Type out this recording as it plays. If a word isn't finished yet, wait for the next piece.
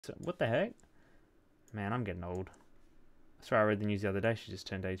So, what the heck? Man, I'm getting old. I swear I read the news the other day. She just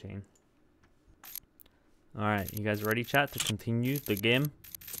turned 18. Alright, you guys ready, chat, to continue the game?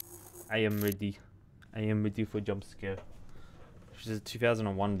 I am ready. I am ready for jump scare. She's a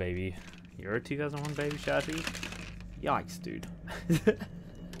 2001 baby. You're a 2001 baby, Shouty? Yikes, dude.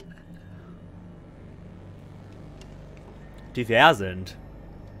 2000?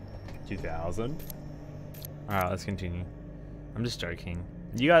 2000? Alright, let's continue. I'm just joking.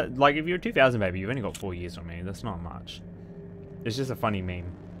 You got, like, if you're a 2000 baby, you've only got 4 years on me. That's not much. It's just a funny meme.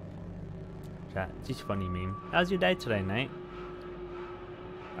 Chat, just a funny meme. How's your day today, Nate?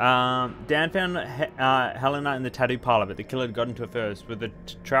 Dan found Helena in the tattoo parlor, but the killer had got into it first. With the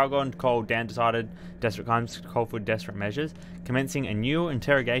trail gone cold, Dan decided desperate times call for desperate measures, commencing a new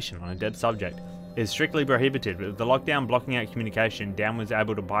interrogation on a dead subject. It is strictly prohibited, but with the lockdown blocking out communication, Dan was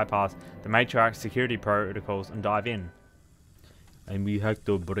able to bypass the matriarch's security protocols and dive in. And we hacked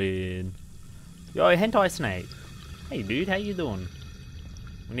the brain. Yo, hentai snake. Hey dude, how you doing?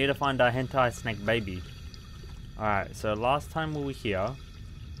 We need to find our hentai snake baby. Alright, so last time we were here,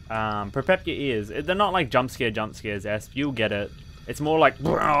 prep your ears. They're not like jump scares, you'll get it. It's more like,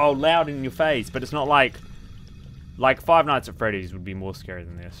 bro, loud in your face, but it's not like Five Nights at Freddy's would be more scary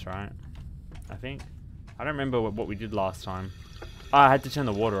than this, right? I think. I don't remember what we did last time. Oh, I had to turn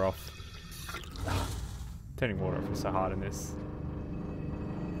the water off. Turning water off is so hard in this.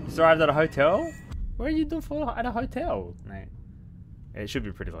 You just arrived at a hotel? Where are you doing at a hotel, mate? It should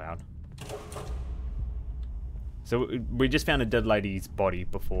be pretty loud. So we just found a dead lady's body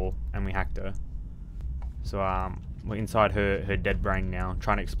before, and we hacked her. So we're inside her dead brain now,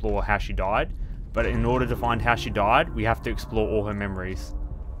 trying to explore how she died. But in order to find how she died, we have to explore all her memories.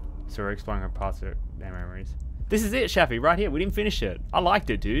 So we're exploring her parts of her memories. This is it, Shafi, right here. We didn't finish it. I liked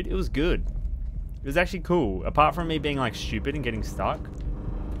it, dude. It was good. It was actually cool. Apart from me being like stupid and getting stuck.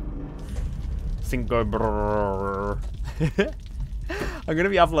 Sync go brrrr. I'm gonna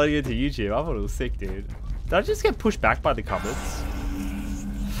be uploading it to YouTube. I thought it was sick, dude. Did I just get pushed back by the cupboards?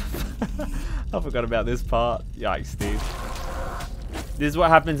 I forgot about this part. Yikes, dude. This is what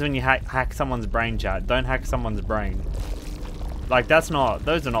happens when you hack someone's brain, chat. Don't hack someone's brain. Like, those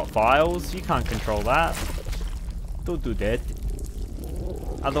are not files. You can't control that. Don't do that.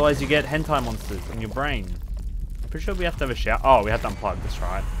 Otherwise you get hentai monsters in your brain. Pretty sure we have to have a shower. Oh, we have to unplug this,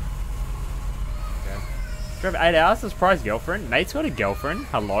 right? Okay. Do you have 8 hours to surprise girlfriend? Nate's got a girlfriend.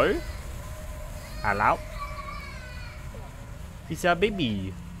 Hello? Hello? He's our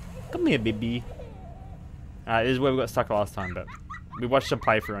baby. Come here, baby. This is where we got stuck last time, but we watched a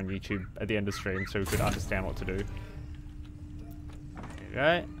playthrough on YouTube at the end of stream so we could understand what to do. There we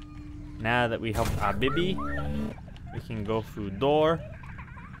go. Now that we helped our baby, we can go through door.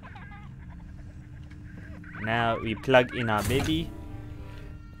 Now we plug in our baby.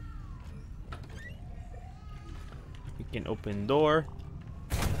 We can open door.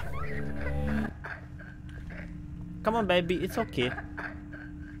 Come on, baby, it's okay.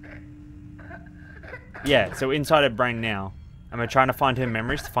 Yeah, so we're inside her brain now. And we're trying to find her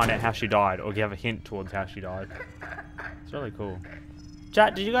memories to find out how she died, or give a hint towards how she died. It's really cool.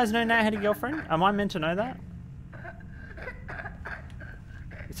 Chat, did you guys know Nate had a girlfriend? Am I meant to know that?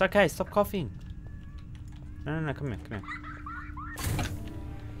 It's okay, stop coughing. No, come here.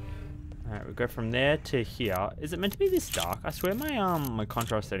 Alright, we go from there to here. Is it meant to be this dark? I swear my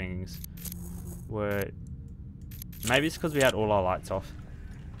contrast settings were... Maybe it's because we had all our lights off.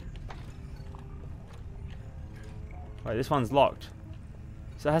 Wait, this one's locked.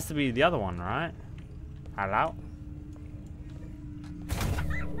 So it has to be the other one, right? Hello?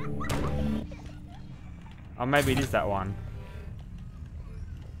 Oh, maybe it is that one.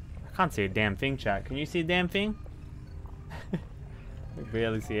 I can't see a damn thing, chat. Can you see a damn thing? I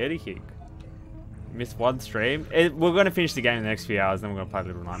barely see anything. Missed one stream. We're going to finish the game in the next few hours, then we're going to play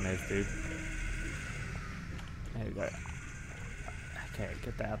Little Nightmares, dude. There we go. Okay,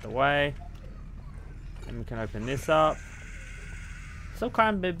 get that out the way. And we can open this up. Stop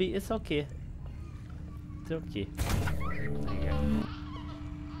crying, baby. It's okay. It's okay. There you go.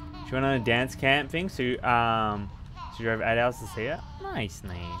 She went on a dance camp thing, so she drove 8 hours to see it. Nice,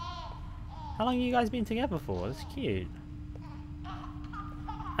 Nate. How long have you guys been together for? That's cute.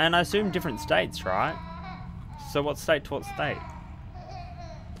 And I assume different states, right? So what state to what state?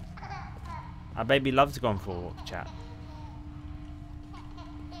 Our baby loves going for a walk, chat.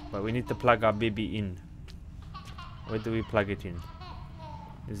 But we need to plug our baby in. Where do we plug it in?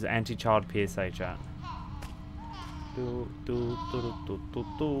 This is anti-child PSA, chat. Oh,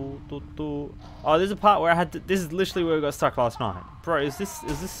 there's a part where I had to... This is literally where we got stuck last night. Bro, is this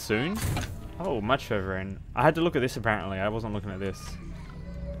soon? Oh, much further in. I had to look at this apparently. I wasn't looking at this.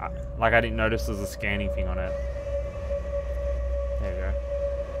 Like, I didn't notice there's a scanning thing on it. There you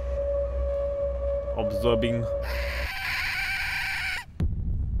go. Observing.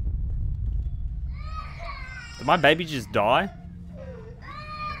 Did my baby just die?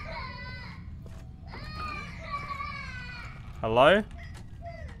 Hello?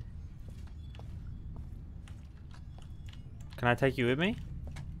 Can I take you with me?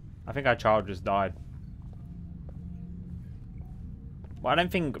 I think our child just died. Well, I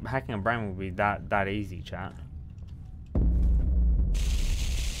don't think hacking a brain will be that easy, chat.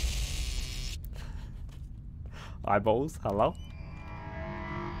 Eyeballs, hello?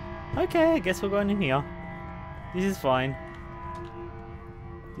 Okay, I guess we're going in here. This is fine.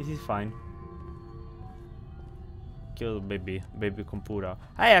 This is fine. Kill the baby computer.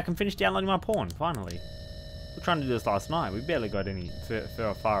 Hey, I can finish downloading my porn, finally. We were trying to do this last night. We barely got any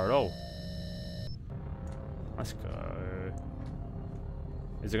far at all. Let's go.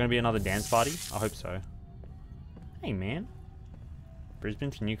 Is there going to be another dance party? I hope so. Hey, man.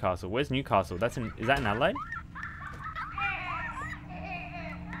 Brisbane to Newcastle. Where's Newcastle? Is that in Adelaide?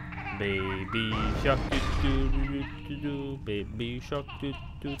 Baby shark do do do do do. Baby shark do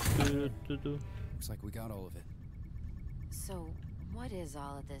do do do do. Looks like we got all of it. So, what is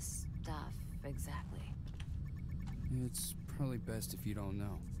all of this stuff exactly? It's probably best if you don't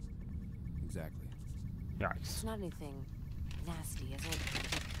know. Exactly. Yikes. It's not anything nasty, is it?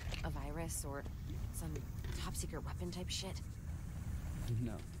 Like a virus or some top secret weapon type shit?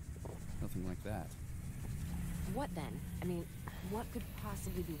 No. Nothing like that. What then? I mean, what could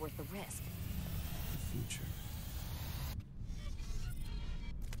possibly be worth the risk? The future.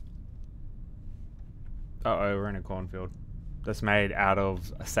 Uh-oh, we're in a cornfield. That's made out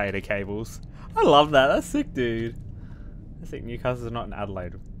of SATA cables. I love that. That's sick, dude. I think Newcastle's not in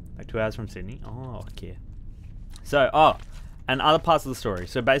Adelaide. Like 2 hours from Sydney. Oh, okay. So, and other parts of the story.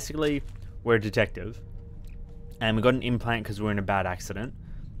 So basically, we're a detective. And we got an implant because we were in a bad accident.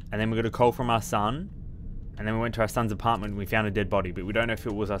 And then we got a call from our son. And then we went to our son's apartment and we found a dead body. But we don't know if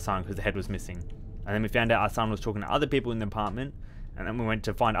it was our son because the head was missing. And then we found out our son was talking to other people in the apartment. And then we went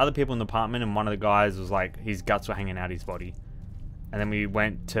to find other people in the apartment. And one of the guys was like, his guts were hanging out his body. And then we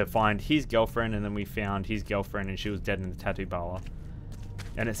went to find his girlfriend, and then we found his girlfriend, and she was dead in the tattoo parlor.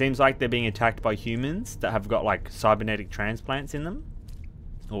 And it seems like they're being attacked by humans that have got like cybernetic transplants in them,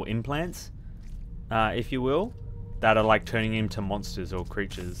 or implants, if you will, that are like turning into monsters or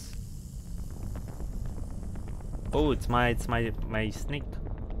creatures. Oh, it's my snake.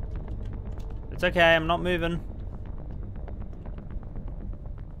 It's okay, I'm not moving.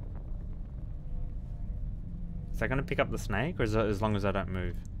 Is that gonna pick up the snake, or is it as long as I don't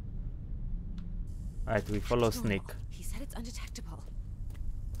move? Alright, do we follow snake? He said it's undetectable.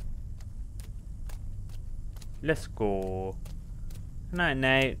 Let's go. Good night,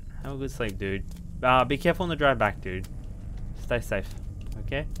 Nate. Have a good sleep, dude. Be careful on the drive back, dude. Stay safe,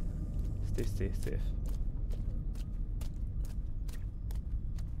 okay? Stay safe.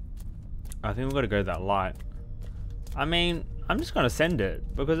 I think we've got to go to that light. I mean, I'm just going to send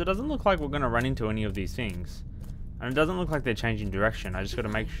it, because it doesn't look like we're going to run into any of these things. And it doesn't look like they're changing direction. I just got to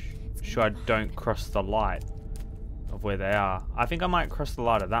make sure I don't cross the light of where they are. I think I might cross the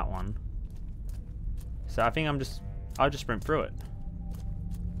light of that one. So I think I'll just sprint through it.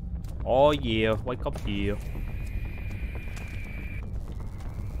 Oh yeah, wake up here.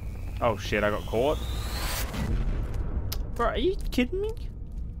 Oh shit, I got caught. Bro, are you kidding me?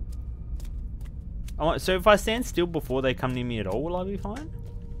 So if I stand still before they come near me at all, will I be fine?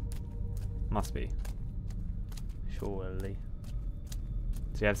 Must be. Surely.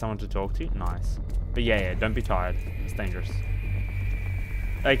 So you have someone to talk to? Nice. But yeah, don't be tired. It's dangerous.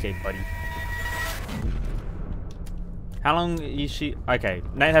 Okay, buddy. How long is she? Okay,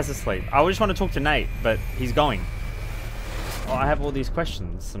 Nate has to sleep. I just want to talk to Nate, but he's going. Oh, I have all these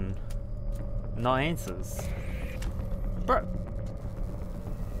questions and no answers. Bro.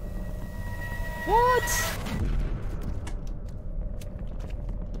 What?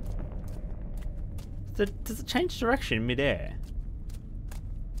 Does it change direction mid-air?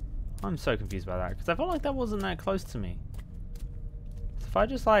 I'm so confused by that, because I felt like that wasn't that close to me. So if I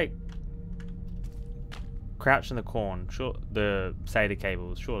just like crouch in the corn, sure, the SATA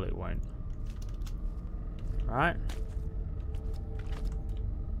cables, surely it won't. Right?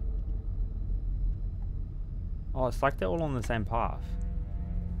 Oh, it's like they're all on the same path.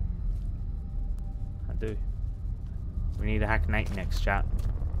 I do. We need to hack Nate next, chat.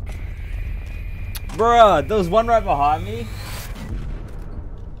 Bruh, there was one right behind me.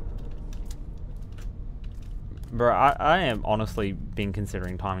 Bruh, I am honestly been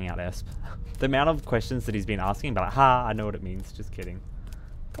considering timing out ESP. The amount of questions that he's been asking, but like, ha, I know what it means. Just kidding.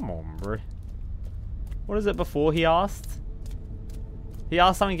 Come on, bro. What is it before he asked? He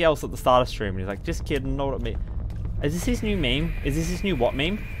asked something else at the start of stream and he's like, just kidding, know what it means. Is this his new meme? Is this his new what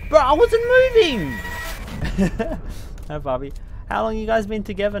meme? Bro, I wasn't moving! No, Bobby. How long you guys been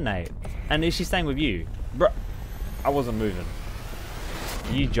together, Nate? And is she staying with you? Bro, I wasn't moving.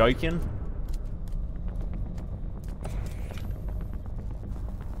 Are you joking?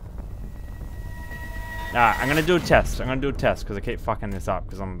 Alright, I'm gonna do a test. I'm gonna do a test because I keep fucking this up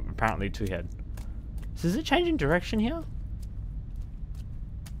because I'm apparently two-head. So is it changing direction here?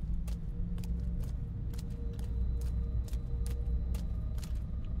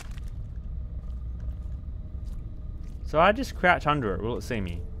 So I just crouch under it. Will it see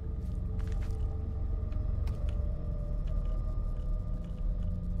me?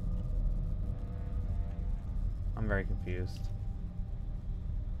 I'm very confused.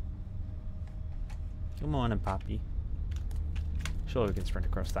 Good morning, Poppy. Surely we can sprint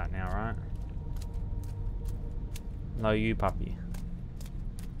across that now, right? No, you, Puppy.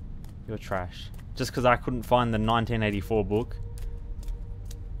 You're trash. Just because I couldn't find the 1984 book.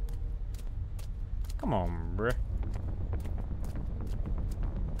 Come on, bruh.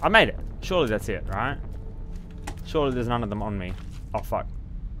 I made it. Surely that's it, right? Surely there's none of them on me. Oh, fuck.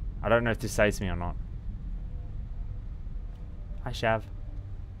 I don't know if this saves me or not. Hi, Shav.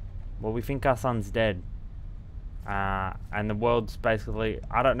 Well, we think our son's dead. And the world's basically...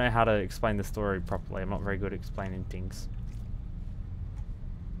 I don't know how to explain the story properly. I'm not very good at explaining things.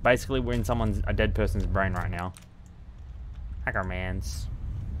 Basically, we're in a dead person's brain right now. Hackermans.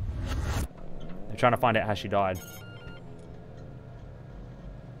 They're trying to find out how she died.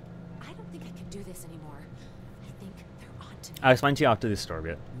 I don't think I can do this anymore. I think they're onto me. I'll explain to you after this story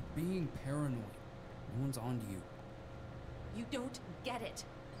bit. You're being paranoid. No one's onto you. You don't get it.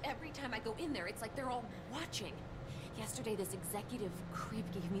 Every time I go in there, it's like they're all watching. Yesterday, this executive creep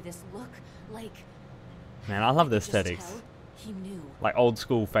gave me this look, like... Man, I love the I could just aesthetics. tell he knew. Like old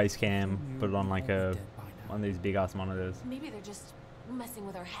school face cam, put it on like one of these big ass monitors. Maybe they're just messing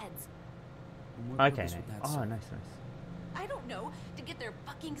with our heads. And what Okay, purpose Nate. would that Oh, serve? nice. I don't know, to get their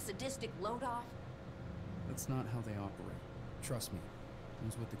fucking sadistic load off. That's not how they operate. Trust me. I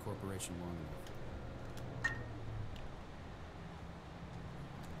was with the corporation long enough.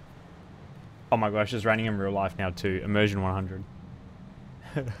 Oh my gosh, it's running in real life now too. Immersion 100.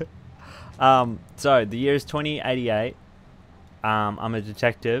 So the year is 2088. I'm a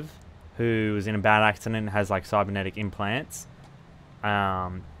detective who was in a bad accident and has like cybernetic implants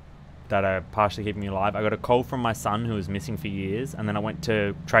that are partially keeping me alive. I got a call from my son who was missing for years, and then I went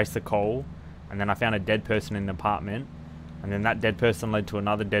to trace the call, and then I found a dead person in the apartment, and then that dead person led to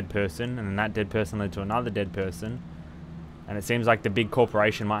another dead person, and then that dead person led to another dead person. And it seems like the big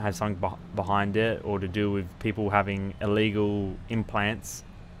corporation might have something behind it, or to do with people having illegal implants,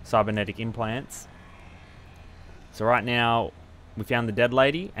 cybernetic implants. So right now, we found the dead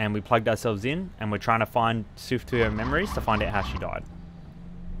lady, and we plugged ourselves in, and we're trying to sift through her memories to find out how she died.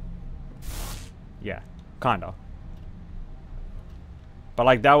 Yeah, kinda. But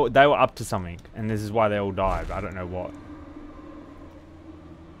like, they were up to something, and this is why they all died. I don't know what.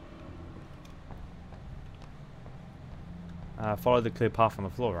 Follow the clear path on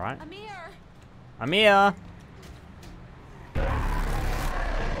the floor, right? Amir!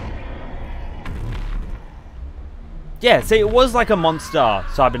 Yeah, see, it was like a monster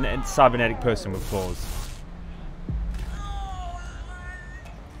cybernetic person with claws.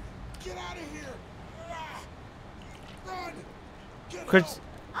 Get out of here! Run! Get Cause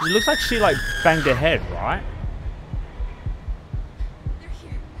it looks like she like banged her head, right? They're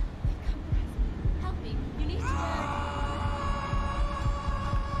here. They've come for us. Help me. You need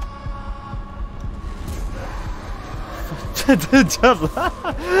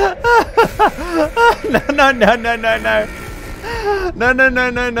No. No.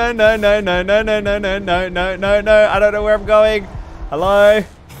 I don't know where I'm going. Hello?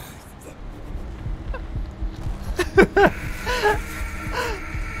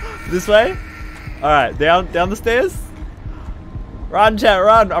 This way? Alright, down the stairs? Run, chat,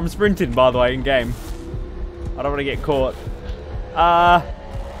 run! I'm sprinting, by the way, in game. I don't want to get caught.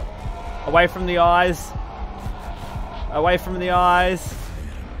 Away from the eyes. Away from the eyes.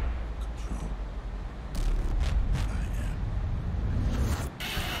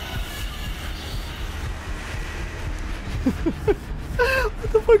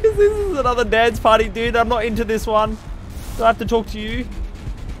 What the fuck is this? This is another dance party, dude. I'm not into this one. Do I have to talk to you?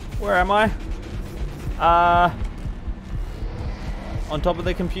 Where am I? On top of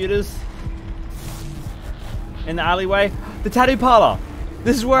the computers. In the alleyway. The tattoo parlor.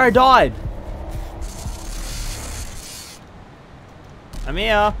 This is where I died. I'm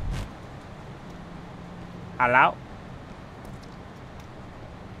here. Hello?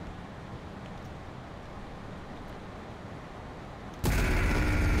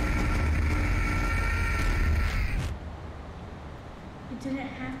 It didn't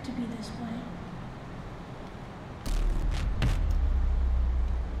have to be this way.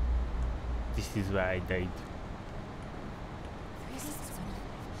 This is where I died.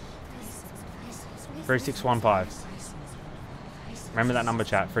 3615. Remember that number,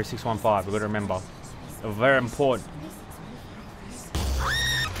 chat. 3615. We've got to remember. It's very important.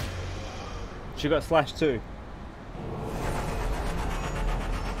 She got slashed too.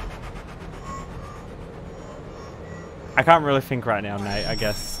 I can't really think right now, Nate, I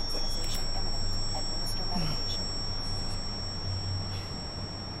guess.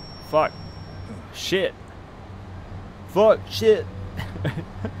 Fuck. Shit. Fuck. Shit.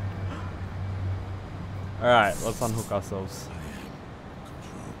 Alright, let's unhook ourselves.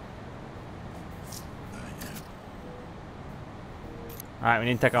 Alright, we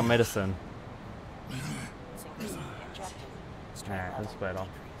need to take our medicine. Alright, that's better.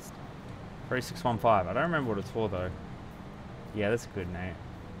 3615. I don't remember what it's for though. Yeah, that's good, Nate.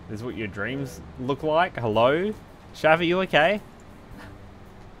 This is what your dreams look like? Hello? Shav, are you okay?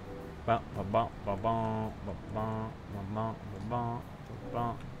 Ah.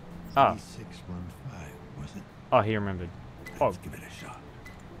 3615, was it? Oh, he remembered. Oh, Let's give it a shot.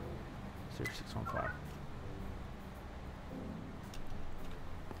 3615.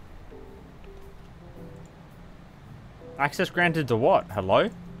 Access granted to what? Hello?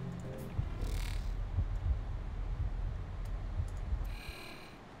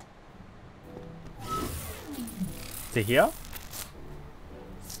 To here?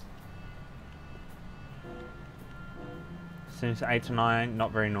 Since 8 to 9,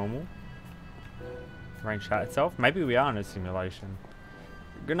 not very normal. Range chat itself. Maybe we are in a simulation.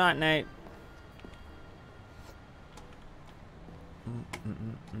 Good night, Nate.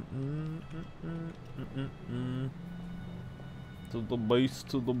 To the base,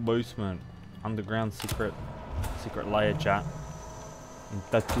 to the basement. Underground secret layer, chat.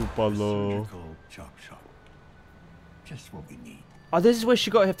 Tattoo palo. Surgical chop shop. Just what we need. Oh, this is where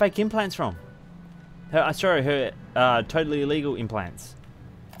she got her fake implants from. Her, sorry, her totally illegal implants.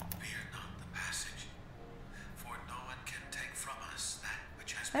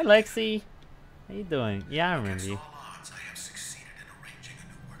 Hey, Lexi. How you doing? Yeah, I remember you.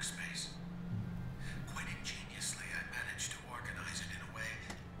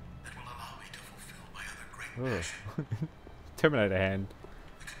 Terminator hand.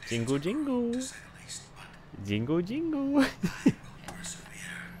 Jingle, jingle. Jingle, jingle.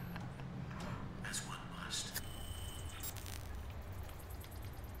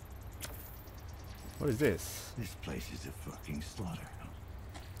 What is this? This place is a fucking slaughter.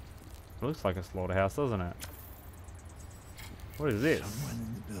 It looks like a slaughterhouse, doesn't it? What is this? Someone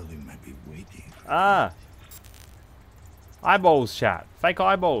in the building might be waiting. Ah! Eyeballs, chat. Fake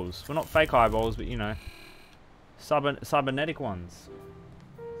eyeballs. Well, not fake eyeballs, but you know. Cybernetic ones.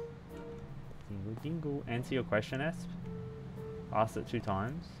 Jingle, jingle. Answer your question, Esp. Asked it 2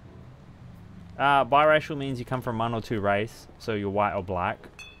 times. Biracial means you come from one or two race, so you're white or black.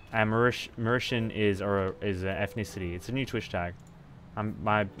 And Mauritian is an ethnicity. It's a new Twitch tag.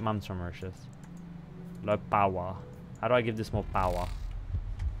 My mum's from Mauritius. Low power. How do I give this more power?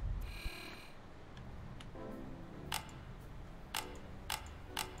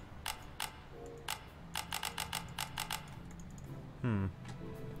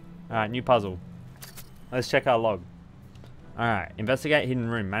 Alright, new puzzle. Let's check our log. Alright, investigate hidden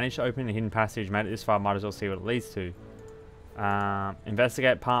room. Managed to open a hidden passage. Made it this far, might as well see what it leads to.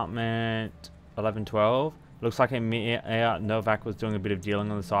 Investigate apartment 1112. Looks like Amir Novak was doing a bit of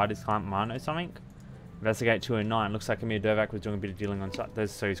dealing on the side. His client might know something. Investigate 209. Looks like Amir Novak was doing a bit of dealing on side.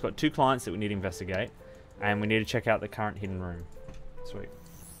 So he's got 2 clients that we need to investigate. And we need to check out the current hidden room. Sweet.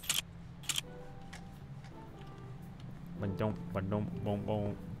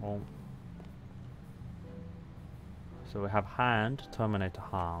 So we have hand, Terminator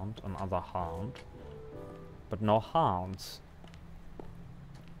hand, and other hand. But no hands.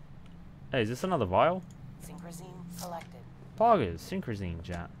 Hey, is this another vial? Synchrosine collected. Poggers, synchrosine,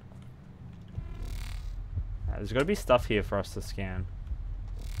 chat. There's got to be stuff here for us to scan.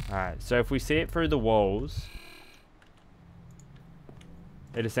 Alright, so if we see it through the walls,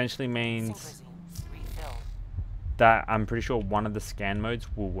 it essentially means that I'm pretty sure one of the scan modes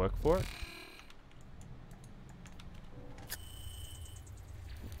will work for it.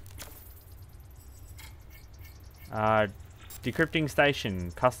 Decrypting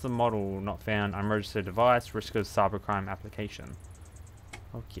station, custom model not found, unregistered device, risk of cybercrime application.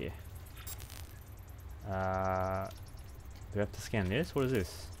 Okay. Do we have to scan this? What is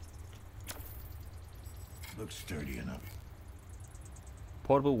this? Looks sturdy enough.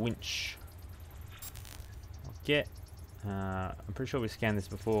 Portable winch. Okay. I'm pretty sure we scanned this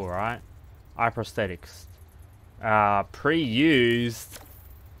before, right? Eye prosthetics. Pre-used.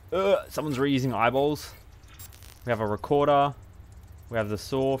 Someone's reusing eyeballs. We have a recorder. We have the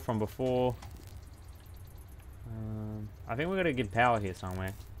saw from before. I think we're gonna get power here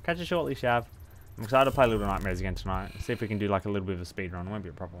somewhere. Catch you shortly, Shav. I'm excited to play Little Nightmares again tonight. See if we can do like a little bit of a speed run. It won't be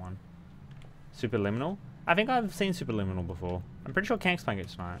a proper one. Superliminal? I think I've seen Superliminal before. I'm pretty sure Kank's playing it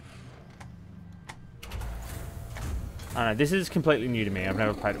tonight. I don't know, this is completely new to me. I've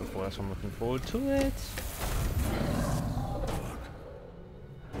never played it before, that's why I'm looking forward to it.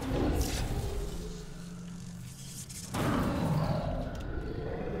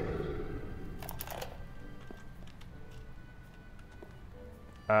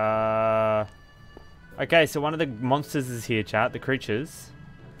 Okay, so one of the monsters is here, chat. The creatures.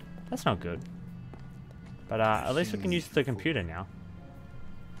 That's not good. But at least we can use the computer now.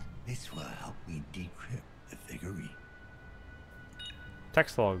 This will help me decrypt the figurine.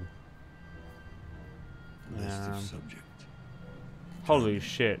 Text log. List of subject. Holy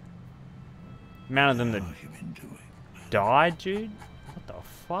shit. The amount of them that How have you been doing? died, dude? What the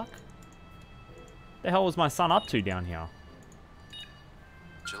fuck? The hell was my son up to down here?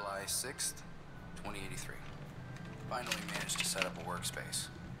 July 6th, 2083. Finally managed to set up a workspace.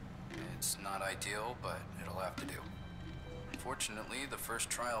 It's not ideal, but it'll have to do. Unfortunately, the first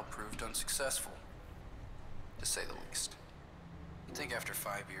trial proved unsuccessful, to say the least. I think after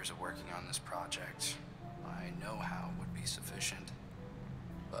 5 years of working on this project, I know how it would be sufficient.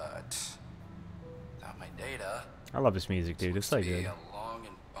 But without my data, I love this music, dude. It's so good. a long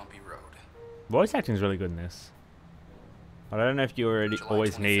and bumpy road. Voice acting is really good in this. But I don't know if you already July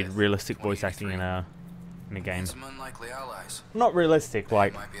always need 25th, realistic voice acting in a game. Some unlikely allies. Not realistic, They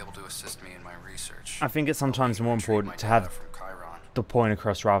like might be able to assist me in my research. I think it's sometimes more important to have the point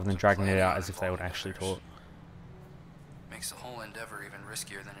across rather than dragging it out as if they would actually talk. Makes the whole endeavor even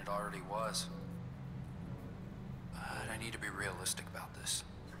riskier than it already was. But I need to be realistic about this.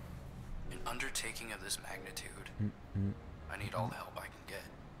 An undertaking of this magnitude, I need all the help I can get.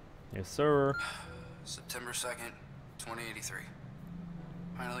 Yes, sir. September 2nd, 2083.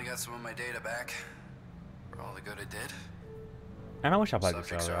 Finally got some of my data back. For all the good it did. And I wish I played this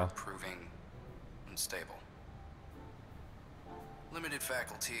Subjects earlier. are proving unstable. Limited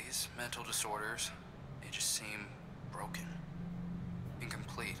faculties, mental disorders, they just seem broken.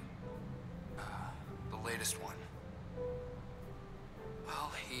 Incomplete. The latest one.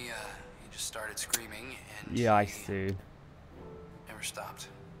 Well, he just started screaming and Yikes, he dude. never stopped.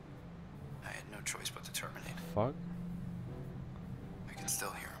 I had no choice but to terminate. Fuck. I can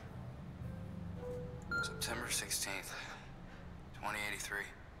still hear him. September 16th, 2083.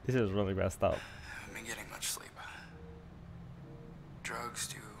 This is really messed up. I haven't been getting much sleep. Drugs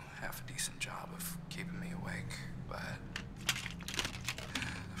do half a decent job of keeping me awake, but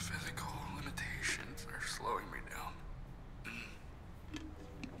the physical limitations are slowing me down.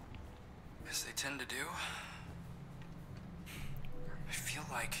 As they tend to do. I feel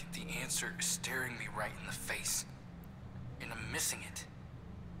like the answer is staring me right in the face, and I'm missing it.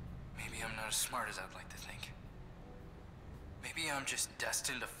 Maybe I'm not as smart as I'd like to think. Maybe I'm just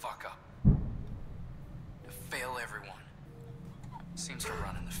destined to fuck up. To fail everyone. Seems to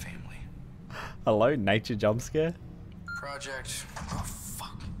run in the family. Hello, nature jump scare? Project... Oh,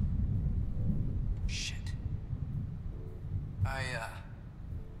 fuck. Shit. I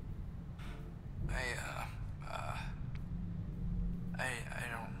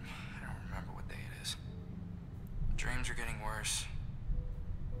don't remember what day it is. Dreams are getting worse.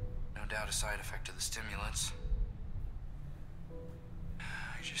 No doubt a side effect of the stimulants.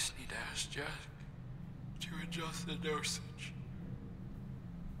 I just need to ask Jack to adjust the dosage.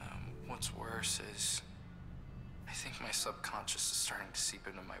 What's worse is I think my subconscious is starting to seep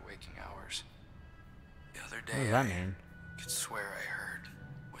into my waking hours. The other day, What does that mean? I could swear I heard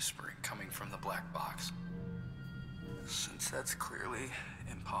whispering coming from the black box. Since that's clearly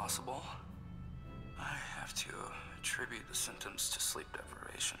impossible, I have to attribute the symptoms to sleep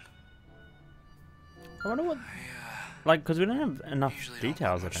deprivation. I wonder what... I Like, because we don't have enough usually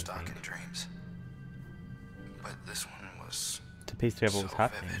details, I don't put much don't stock think, in dreams, but this one was to piece together what was so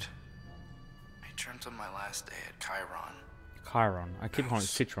happening. vivid. I dreamt of my last day at Chiron. Chiron. I keep calling it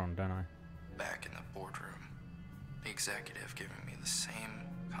Citron, don't I? Back in the boardroom, the executive giving me the same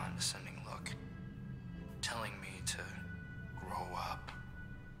condescending look, telling me to grow up,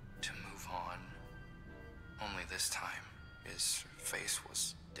 to move on. Only this time, His face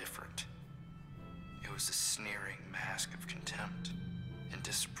was different. It was a sneering mask of contempt and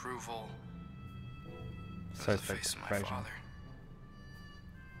disapproval. It was the face of my father.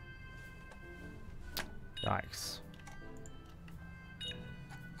 Yikes.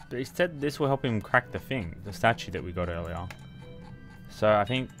 But he said this will help him crack the thing, the statue that we got earlier. So I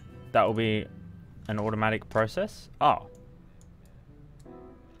think that will be an automatic process. Oh.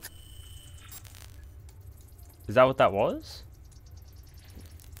 Is that what that was?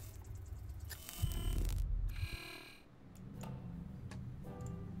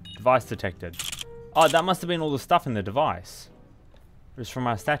 Device detected. Oh, that must have been all the stuff in the device. It was from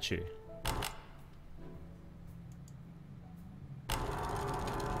our statue.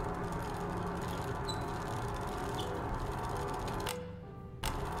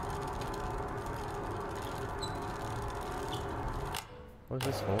 What is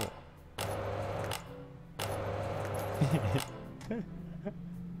this for?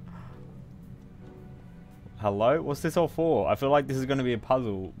 Hello? What's this all for? I feel like this is going to be a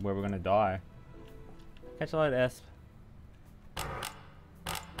puzzle where we're going to die. Catch a load, Esp.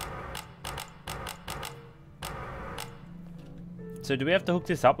 So do we have to hook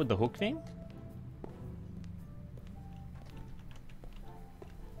this up with the hook thing?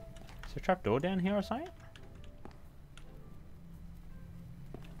 Is there a trapdoor down here or something?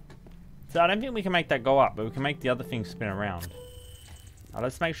 So I don't think we can make that go up, but we can make the other thing spin around. Now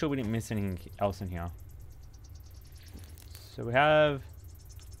let's make sure we didn't miss anything else in here. So we have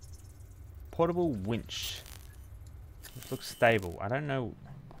portable winch. This looks stable. I don't know.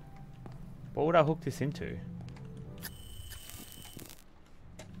 What would I hook this into?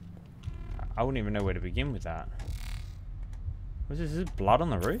 I wouldn't even know where to begin with that. What is this? Is this blood on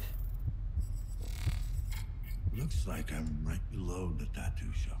the roof? Looks like I'm right below the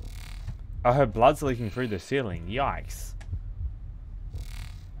tattoo shop. Oh, her blood's leaking through the ceiling. Yikes.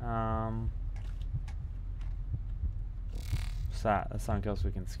 What's that? That's something else we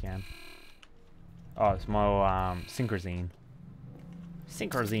can scan. Oh, it's more synchrosine.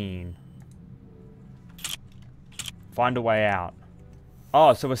 Synchrosine. Find a way out.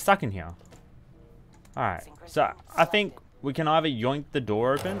 Oh, so we're stuck in here. Alright. So I think we can either yoink the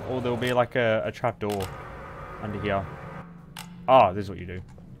door open or there'll be like a trap door under here. Oh, this is what you do.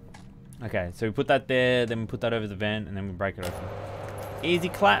 Okay, so we put that there, then we put that over the vent, and then we break it open. Easy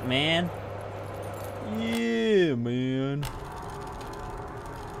clap, man. Yeah, man.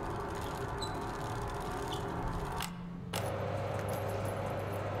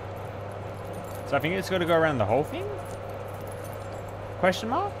 So I think it's got to go around the whole thing? Question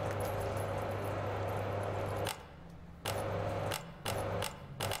mark?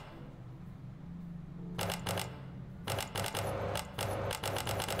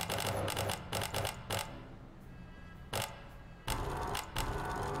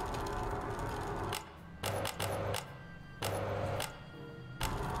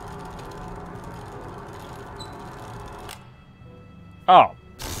 Oh.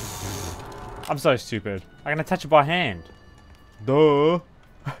 I'm so stupid. I can attach it by hand. Duh.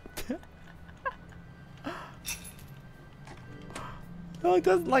 No, it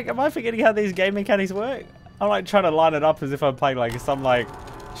doesn't, like, am I forgetting how these game mechanics work? I'm like trying to line it up as if I'm playing like some like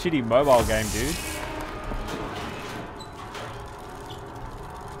shitty mobile game, dude.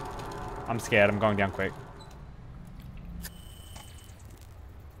 I'm scared. I'm going down quick.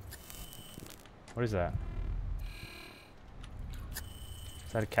 What is that?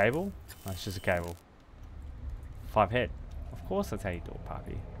 Is that a cable? No, it's just a cable. 5 head. Of course that's how you do it,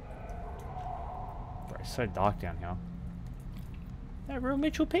 puppy. Bro, it's so dark down here. Hey, Real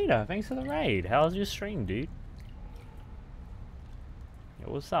Mitchell Peter, thanks for the raid. How's your stream, dude?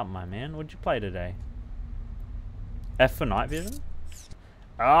 Yo, what's up, my man? What'd you play today? F for night vision?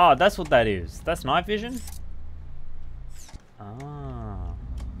 Ah, that's what that is. That's night vision? Ah.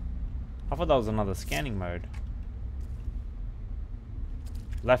 I thought that was another scanning mode.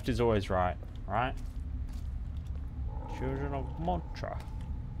 Left is always right, right? Children of Mantra.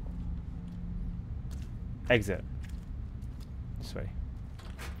 Exit. This way.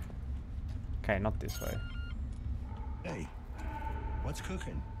 Okay, not this way. Hey, what's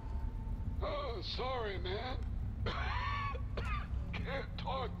cooking? Oh, sorry, man. Can't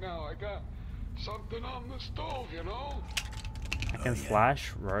talk now. I got something on the stove, you know? I can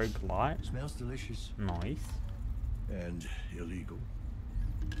slash rogue light. Smells delicious. Nice. And illegal.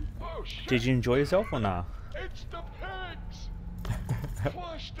 Oh, shit. Did you enjoy yourself or nah? It's the pigs!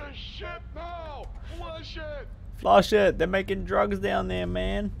 Flush the shit now! Flush it! Flush it! They're making drugs down there,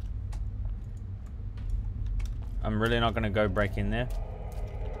 man. I'm really not going to go break in there.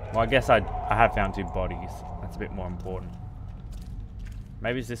 Well, I guess I have found 2 bodies. That's a bit more important.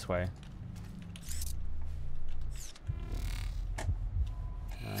 Maybe it's this way.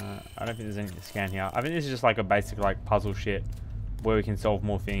 I don't think there's anything to scan here. I think this is just like a basic like puzzle shit where we can solve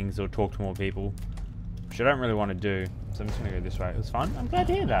more things or talk to more people, which I don't really want to do. So I'm just gonna go this way. It was fun. I'm glad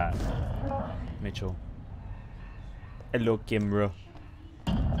to hear that. Mitchell. Hello, Kimra.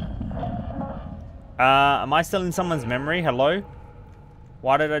 Am I still in someone's memory? Hello?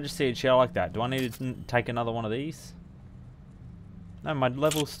 Why did I just see a chair like that? Do I need to take another one of these? No, my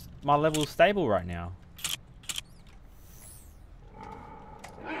level's stable right now.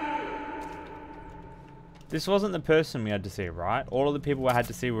 This wasn't the person we had to see, right? All of the people I had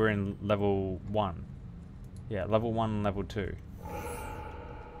to see were in level 1. Yeah, level 1 and level 2.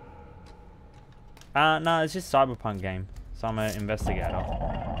 No, it's just Cyberpunk game. So I'm an investigator.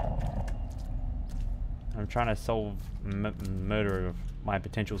 I'm trying to solve murder of my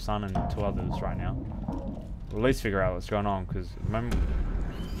potential son and 2 others right now. Or at least figure out what's going on, because at the moment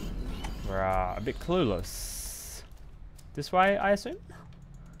we're a bit clueless. This way, I assume?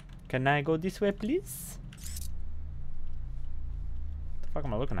 Can I go this way, please? What the fuck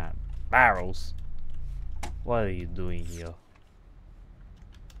am I looking at? Barrels. What are you doing here?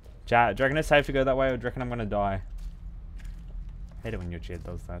 Chat, do you reckon it's safe to go that way, or do you reckon I'm gonna die? I hate it when your chair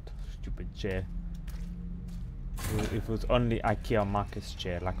does that. Stupid chair. If it was only IKEA Marcus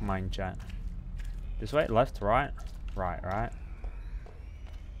chair, like mine, chat. This way? Left? Right? Right, right.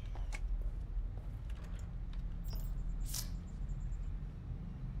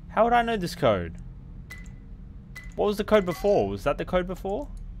 How would I know this code? What was the code before? Was that the code before?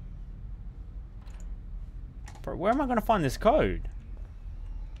 Bro, where am I going to find this code?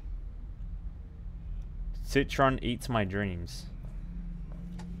 Citron eats my dreams.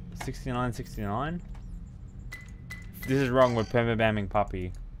 6969? This is wrong with permabamming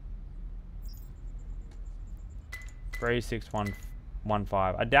puppy.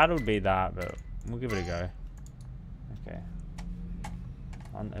 36115. I doubt it would be that, but we'll give it a go. Okay.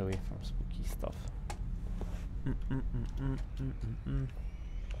 On away from spooky stuff.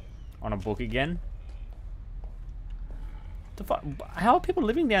 On a book again? The fuck? How are people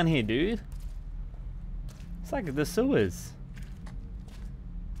living down here, dude? It's like the sewers.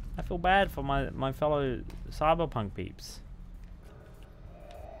 I feel bad for my fellow cyberpunk peeps.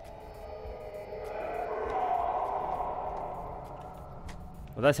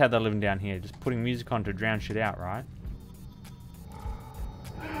 Well, that's how they're living down here, just putting music on to drown shit out, right?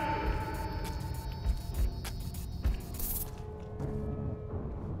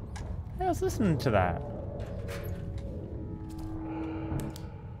 I was listening to that.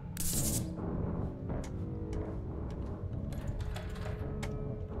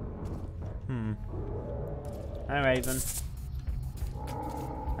 Hi, Raven.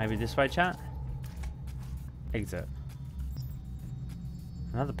 Maybe this way, chat? Exit.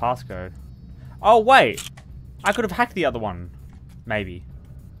 Another passcode. Oh, wait! I could have hacked the other one. Maybe.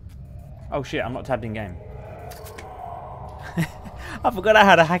 Oh shit, I'm not tabbed in game. I forgot I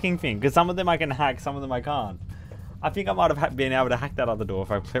had a hacking thing, because some of them I can hack, some of them I can't. I think I might have been able to hack that other door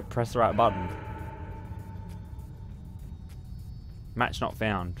if I press the right button. Match not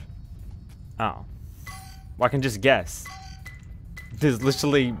found. Oh. Well, I can just guess. There's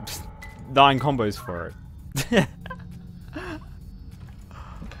literally 9 combos for it.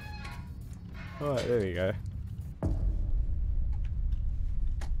 Alright, there we go.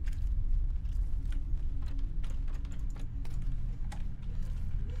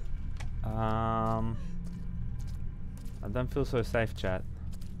 I don't feel so safe, chat.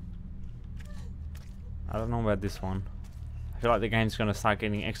 I don't know about this one. I feel like the game's gonna start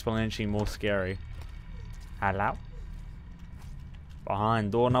getting exponentially more scary. Hello?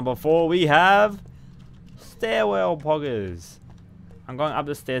 Behind door number 4 we have stairwell poggers. I'm going up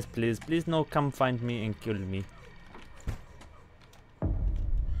the stairs, please. Please no come find me and kill me.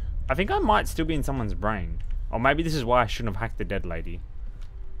 I think I might still be in someone's brain. Or maybe this is why I shouldn't have hacked the dead lady.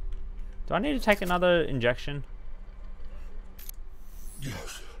 Do I need to take another injection?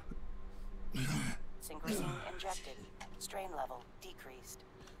 Yes. Synchrosine injected. Strain level decreased.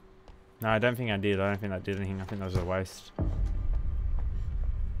 No, I don't think I did. I don't think that did anything. I think that was a waste.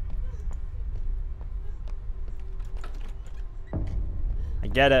 I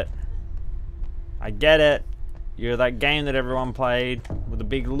get it. I get it. You're that game that everyone played with the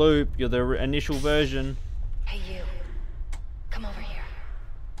big loop. You're the initial version. Hey, you. Come over here.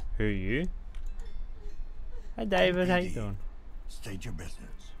 Who are you? Hey, David. How you doing? State your business.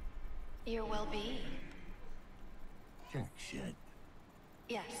 Your well-being. Jack shit.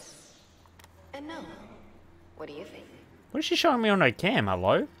 Yes. And no. What do you think? What is she showing me on her cam?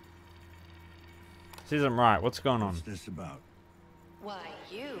 Hello? This isn't right. What's going on? What's this about? Why,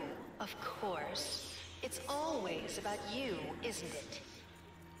 you, of course. It's always about you, isn't it?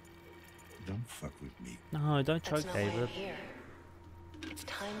 Don't fuck with me. No, don't choke, That's not why I'm David. here. It's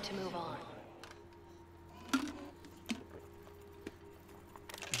time to move on.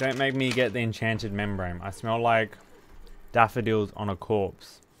 Don't make me get the enchanted membrane. I smell like daffodils on a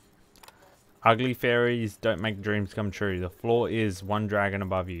corpse. Ugly fairies don't make dreams come true. The floor is one dragon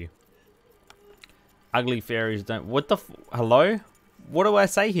above you. Ugly fairies don't... What the hello? What do I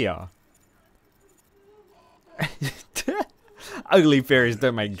say here? Ugly fairies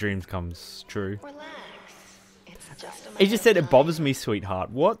don't make dreams come true. Relax. It's just a He just said matter it of bothers time. me,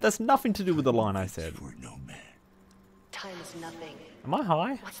 sweetheart. What? That's nothing to do with the line I said. For no man. Time is nothing. Am I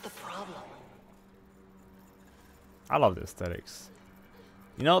high? What's the problem? I love the aesthetics.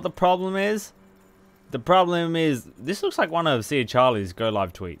 You know what the problem is? The problem is... This looks like one of Sia Charlie's Go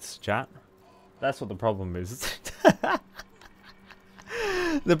Live tweets, chat. That's what the problem is.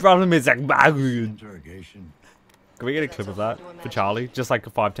 The problem is like... Interrogation. Can we get a clip of that for Charlie? Just like a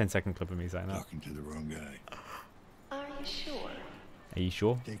 5-10 second clip of me saying that. Talking to the wrong guy. Are you sure? Are you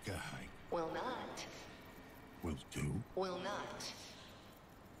sure? Take a hike. Will not. Will do. Will not.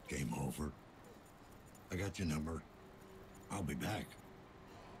 Game over. I got your number. I'll be back.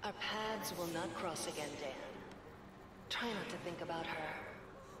 Our paths will not cross again, Dan. Try not to think about her.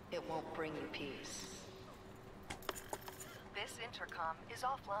 It won't bring you peace. This intercom is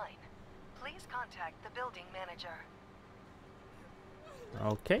offline. Please contact the building manager.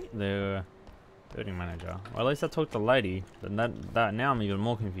 Okay, the building manager. Well, at least I talked to the lady. That now I'm even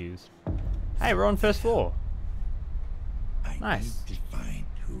more confused. Hey, we're on first floor. Nice. I need to find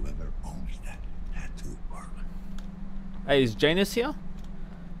whoever owns that tattoo parlor. Hey, is Janus here?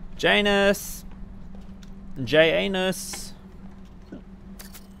 Janus! Janus!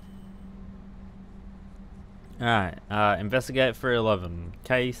 Alright, investigate 311.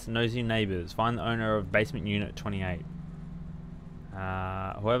 Case, nosy neighbors. Find the owner of basement unit 28.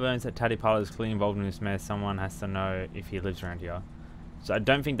 Whoever owns that tatty parlor is clearly involved in this mess. Someone has to know if he lives around here. So I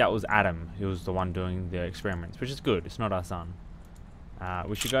don't think that was Adam who was the one doing the experiments, which is good. It's not our son.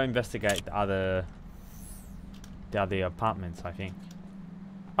 We should go investigate the other apartments, I think.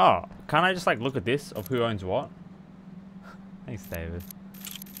 Oh, can't I just like look at this of who owns what? Thanks, David.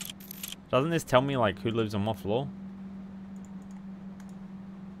 Doesn't this tell me like who lives on what floor?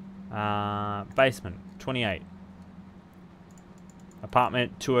 Basement 28.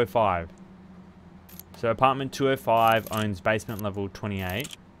 Apartment 205. So apartment 205 owns basement level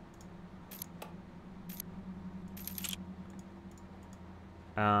 28.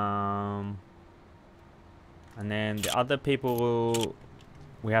 And then the other people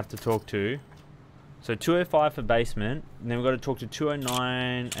we have to talk to. So 205 for basement, and then we've got to talk to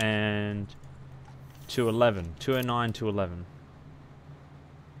 209 and 211. 209, 211.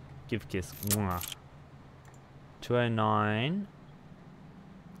 Give kiss. Mwah. 209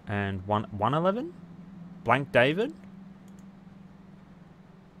 and 111? Blank David?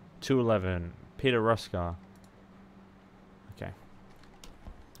 211. Peter Ruska. Okay.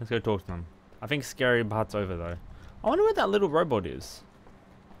 Let's go talk to them. I think scary part's over though. I wonder where that little robot is.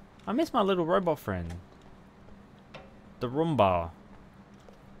 I miss my little robot friend. The Roomba.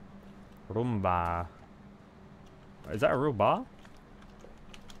 Roomba. Is that a real bar?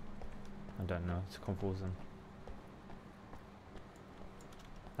 I don't know. It's confusing.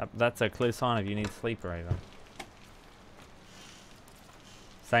 That's a clear sign of you need sleep, Raven.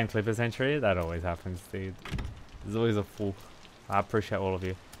 Same Clippers entry? That always happens, dude. There's always a fool. I appreciate all of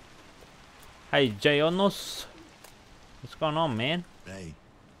you. Hey, Jayonos. What's going on, man? Hey.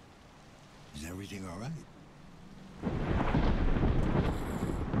 Is everything alright?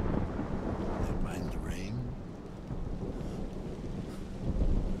 Don't mind the rain?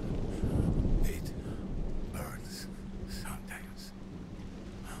 It burns sometimes.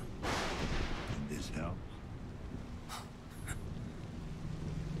 And this helps?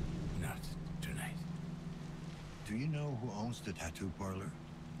 Not tonight. Do you know who owns the tattoo parlor?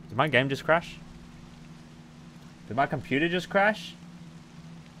 Did my game just crash? Did my computer just crash?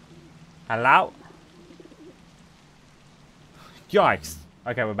 Hello? Yikes.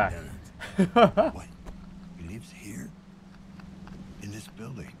 Okay, we're back. What? He lives here? In this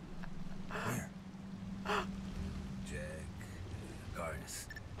building? Where? Jack Garnis.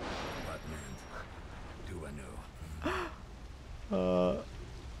 Apartment 210.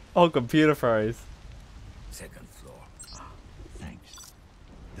 Oh, computer froze. Second floor. Thanks.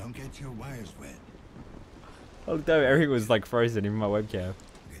 Don't get your wires wet. Oh, no, everything was like frozen, even my webcam.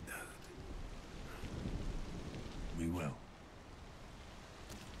 Get out. We will.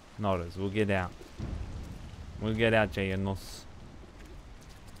 Notice, we'll get out. We'll get out, Jayanos.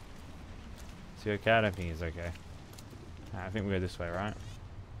 Is he okay? I don't think he's okay. I think we go this way, right?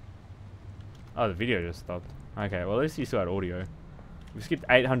 Oh, the video just stopped. Okay, well at least you still had audio. We skipped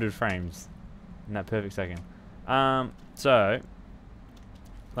 800 frames in that perfect second. So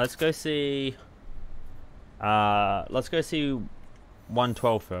let's go see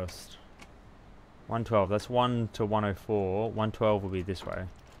 112 first. 112, that's 1 to 104. 112 will be this way.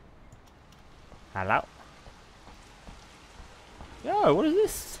 Hello? Yo, what is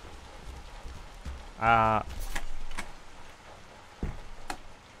this?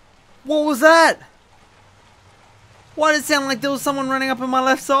 What was that? Why did it sound like there was someone running up on my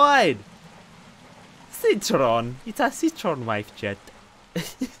left side? Citron. It's a Citron wife jet. I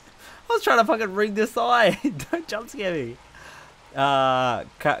was trying to fucking ring the side. Don't jump scare me.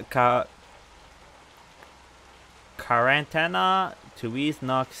 Quarantena tuis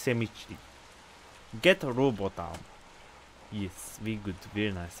knock semichi. Get robotam. Yes, very good,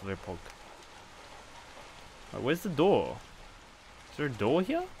 very nice report. Wait, where's the door? Is there a door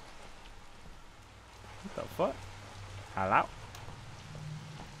here? What the fuck? Hello?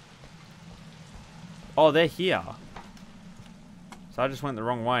 Oh, they're here. So I just went the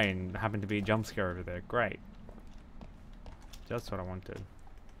wrong way and happened to be a jump scare over there. Great. That's what I wanted.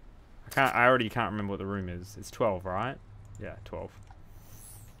 I already can't remember what the room is. It's 12, right? Yeah, 12.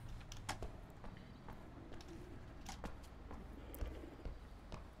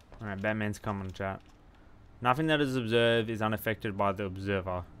 Alright, Batman's coming, chat. Nothing that is observed is unaffected by the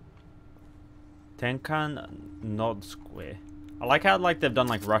observer. Tenkan Nod Square. I like how they've done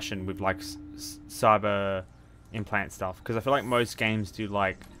like Russian with like cyber implant stuff, because I feel like most games do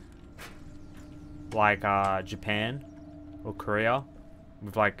like Japan or Korea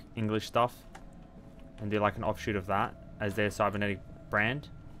with like English stuff and do like an offshoot of that as their cybernetic brand.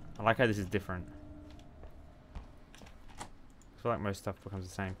 I like how this is different. I feel like most stuff becomes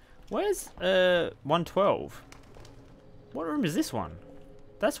the same. Where's 112? What room is this one?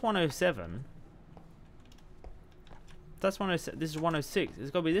 That's 107. That's 107. This is 106.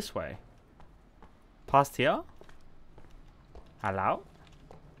 It's got to be this way. Past here? Hello?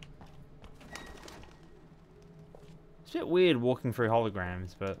 It's a bit weird walking through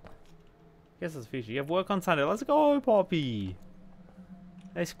holograms, but I guess that's a feature. You have work on Sunday. Let's go, Poppy.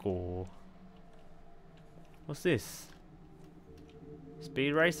 Let's go. What's this?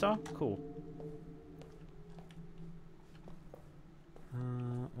 Speed racer? Cool.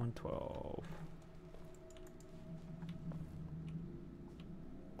 112.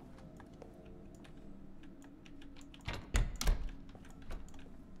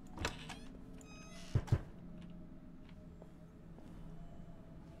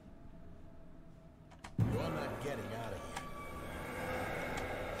 You're not getting out of here.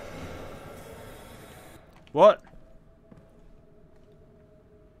 What?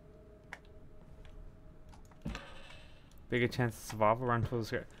 Bigger chance of survival, run towards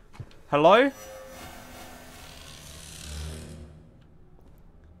the... Hello?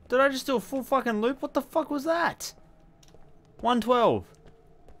 Did I just do a full fucking loop? What the fuck was that? 112.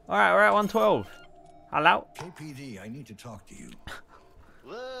 Alright, we're at 112. Hello? KPD, I need to talk to you.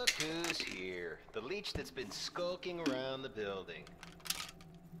 Look who's here. The leech that's been skulking around the building.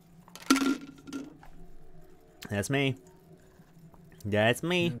 That's me. That's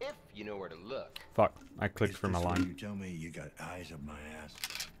me. If you know where to look. Fuck, I clicked from a line. You tell me you got eyes up my ass.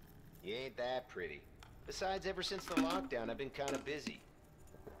 You ain't that pretty. Besides, ever since the lockdown, I've been kind of busy.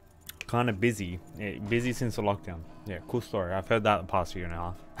 Kind of busy. Yeah, busy since the lockdown. Yeah, cool story. I've heard that the past year and a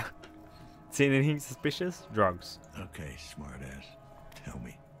half. Seen anything suspicious? Drugs. Okay, smartass. Tell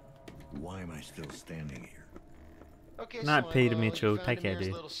me, why am I still standing here? Okay, Not so Peter you Mitchell. found Take care, Amir's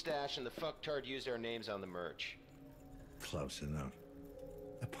dude. little stash and the fucktard used our names on the merch. Close enough.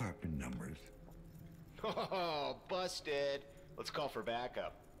 Apartment numbers. Oh, busted. Let's call for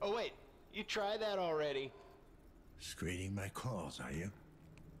backup. Oh, wait. You tried that already. Screening my calls, are you?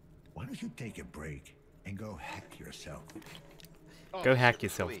 Why don't you take a break and go hack yourself? Oh, Go hack sure,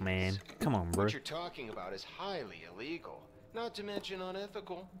 yourself, please. man. Come on, bro. What you're talking about is highly illegal. Not to mention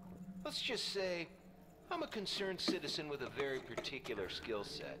unethical. Let's just say, I'm a concerned citizen with a very particular skill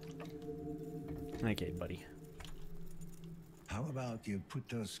set. Okay, buddy. How about you put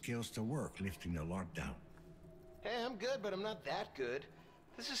those skills to work lifting the lockdown? Hey, I'm good, but I'm not that good.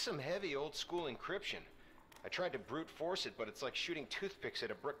 This is some heavy old school encryption. I tried to brute force it, but it's like shooting toothpicks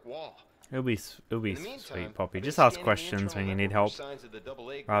at a brick wall. It'll be In the meantime, sweet, Poppy. I've been Just ask scanning the questions when you internal need help, network signs of the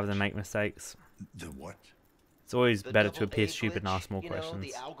AA rather than glitch. make mistakes. The what? It's always The better to AA appear stupid and glitch, ask more you questions. know,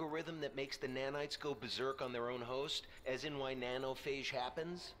 the algorithm that makes the nanites go berserk on their own host, as in why nanophage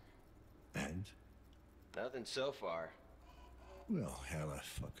happens? And? Nothing so far. Well,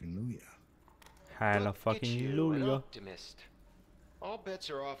 hallelujah. Look at you, an Hallelujah. optimist. All bets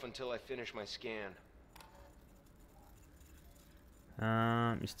are off until I finish my scan.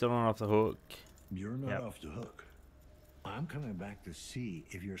 You're still not off the hook. You're not Yep. off the hook. I'm coming back to see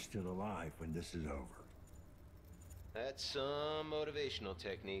if you're still alive when this is over. That's some motivational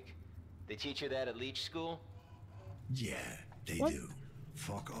technique. They teach you that at Leech School? Yeah, they What? do.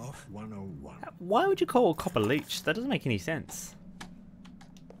 Fuck off 101. Why would you call a cop a leech? That doesn't make any sense.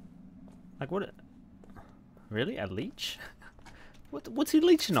 Like what? Really? A leech? What's he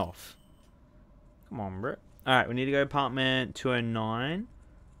leeching off? Come on, bro. Alright, we need to go apartment 209.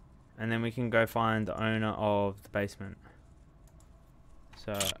 And then we can go find the owner of the basement.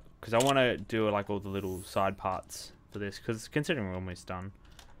 So, because I want to do like all the little side parts for this. Because considering we're almost done.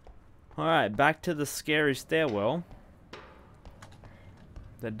 Alright, back to the scary stairwell.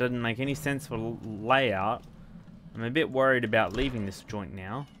 That doesn't make any sense for layout. I'm a bit worried about leaving this joint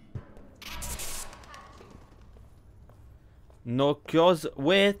now. No cures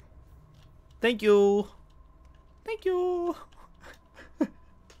with. Thank you. Thank you. I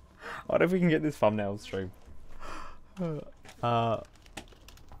wonder if we can get this thumbnail stream.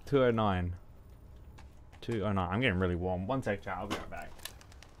 209. 209. I'm getting really warm. One sec, chat. I'll be right back.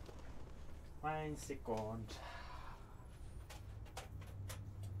 1 second.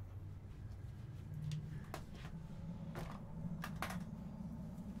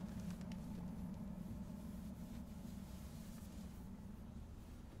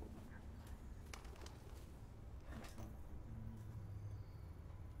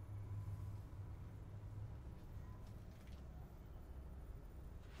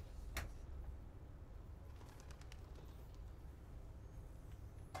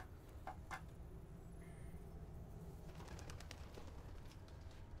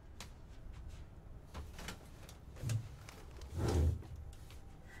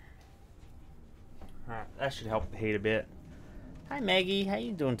 Alright, that should help the heat a bit. Hi Maggie, how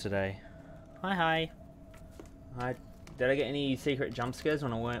you doing today? Hi. Hi. Did I get any secret jump scares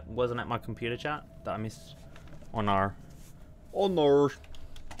when I wasn't at my computer chat that I missed? Oh no. Oh no.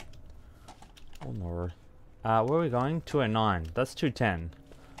 Oh no. Where are we going? 209. That's 210.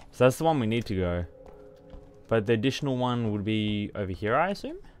 So that's the one we need to go. But the additional one would be over here, I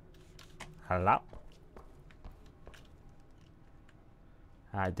assume? Hello?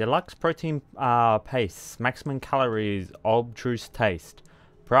 Deluxe protein paste. Maximum calories. Obtruse taste.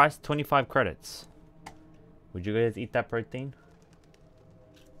 Price 25 credits. Would you guys eat that protein?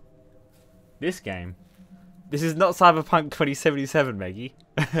 This game? This is not Cyberpunk 2077, Maggie.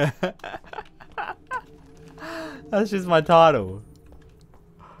 That's just my title.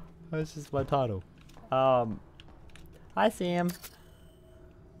 That's just my title. Hi Sam.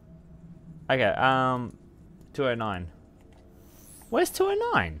 Okay, 209. Where's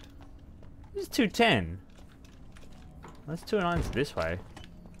 209? This is 210. That's 209's this way.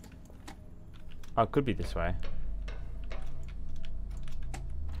 Oh, it could be this way.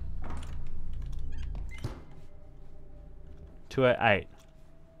 $208.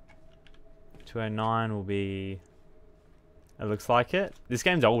 209 will be. It looks like it. This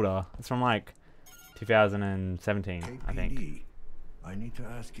game's older. It's from like 2017, KPD, I think. I need to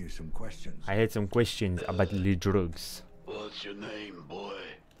ask you some questions. I had some questions about the drugs. What's your name, boy?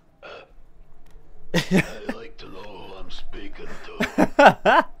 I'd like to know who I'm speaking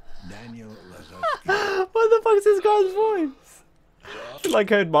to. Daniel Lazowski. What the fuck is this guy's voice? He like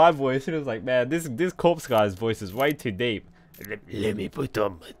heard my voice and it was like, man, this corpse guy's voice is way too deep. Let me put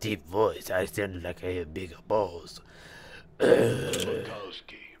on my deep voice. I sound like I have bigger balls.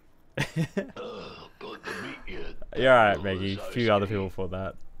 Lazowski. Good to meet you. You're alright, Maggie. A few other people for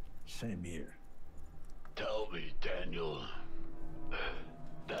that. Same here. Tell me, Daniel,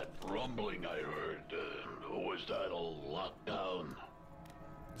 that rumbling I heard, was that all locked down?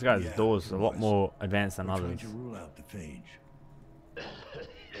 This guy's Yeah, door's a lot was. more advanced than We're trying others. to rule out the phage.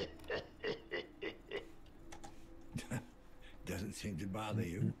 Doesn't seem to bother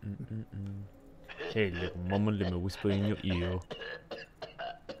you. Hey, little mama, let me whisper in your ear.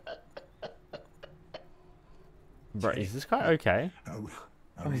 Bro, is this guy okay?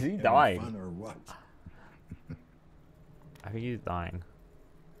 Are is he we having dying? fun or what? I think he's dying.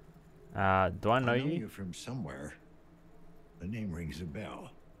 Do I know you? you from somewhere. The name rings a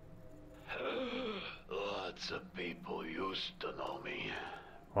bell. Lots of people used to know me.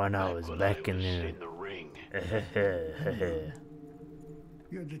 When I was back in in the ring.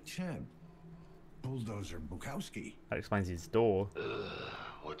 You're the champ. Bulldozer Bukowski. That explains his door.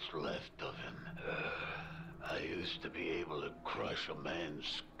 What's left of him? I used to be able to crush a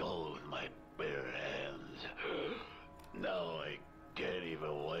man's skull with my bare hands. Now I can't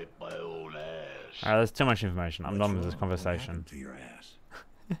even wipe my own ass. Alright, that's too much information. I'm done with this conversation. To your ass.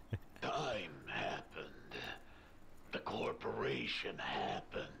 Time happened. The corporation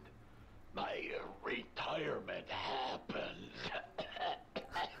happened. My retirement happened.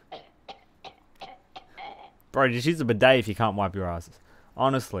 Bro, just use a bidet if you can't wipe your asses.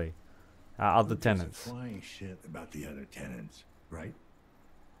 Honestly. Other tenants. Flying shit about the other tenants, right?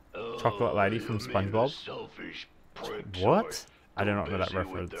 Chocolate lady from SpongeBob. What? I do not know that Too busy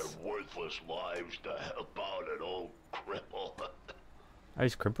with reference. their worthless lives to help out an old cripple. Oh,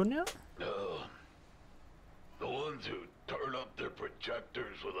 he's crippled now? The ones who turn up their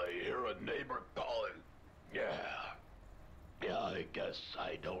projectors when they hear a neighbor calling. Yeah, I guess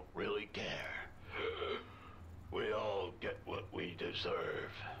I don't really care. We all get what we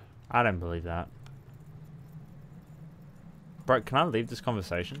deserve. I don't believe that. Bro, can I leave this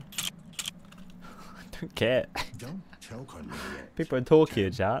conversation? I don't care. Don't choke on me yet. People are talking here,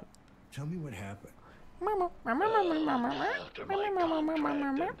 chat. Tell me what happened. After my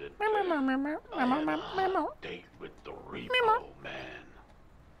contract ended, I had a hot date with the repo man.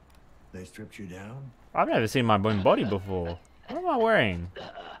 They stripped you down? I've never seen my own body before. What am I wearing?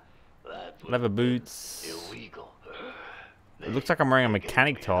 Leather boots. Illegal. It looks like I'm wearing a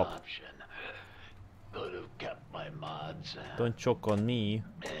mechanic top. Could have kept my mods. Don't choke on me.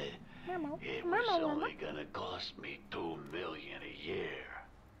 It was only gonna cost me $2 million a year.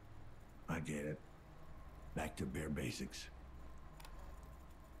 I get it. Back to bare basics.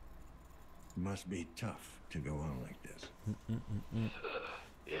 It must be tough to go on like this.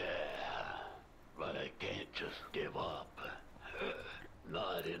 Yeah, but I can't just give up.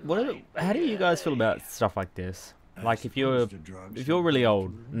 Not in How do you guys feel about stuff like this? Like if you're really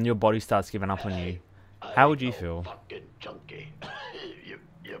old and your body starts giving up on you, how would you feel? Fucking junkie. you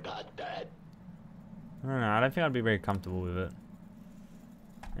got that? I don't know. I don't think I'd be very comfortable with it.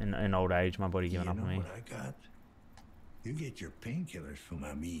 In old age, my body giving up on me. What I got? You get your painkillers from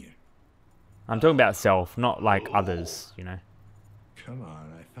Amir. I'm talking about self, not like others, you know. Come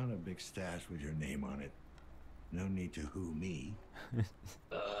on, I found a big stash with your name on it. No need to who me.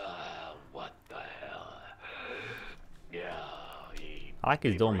 What the hell? Yeah, I like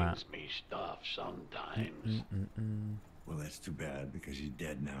his doormat. brings me stuff sometimes. Well, that's too bad because he's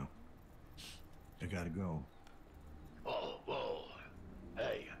dead now. I gotta go. Whoa.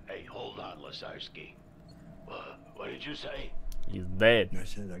 Hey, hold on, Lazarski. What did you say? He's dead. I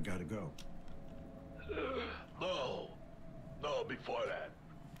said I gotta go. No, before that.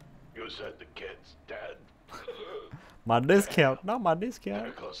 You said the kid's dead. My discount, not my discount.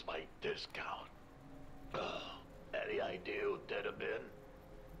 There goes my discount. Any idea who did have been?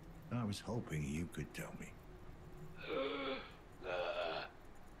 I was hoping you could tell me.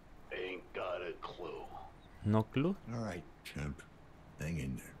 Ain't got a clue. No clue? Alright, chump. Hang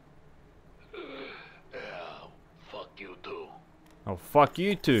in there. Yeah, fuck you too. Oh, fuck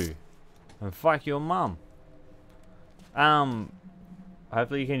you too. And fuck your mum.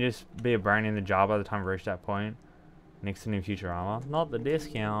 Hopefully you can just be a brain in the jar by the time we reach that point. Next to new Futurama. Not the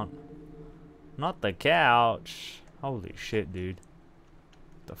discount. Not the couch. Holy shit, dude.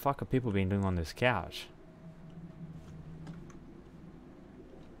 What the fuck are people been doing on this couch?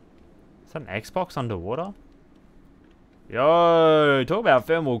 Is that an Xbox underwater? Yo, talk about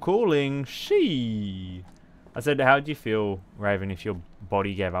thermal cooling. She. I said, how do you feel, Raven, if your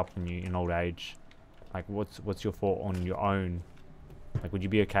body gave up on you in old age? Like, what's your thought on your own? Like, would you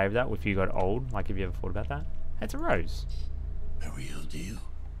be okay with that if you got old? Like, have you ever thought about that? It's a rose. A real deal.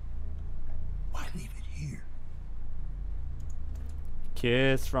 Why leave it here?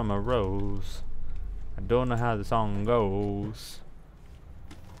 Kiss from a rose. I don't know how the song goes.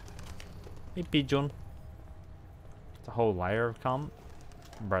 Hey, pigeon. It's a whole layer of cum.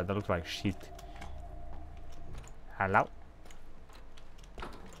 Bro, that looks like shit. Hello?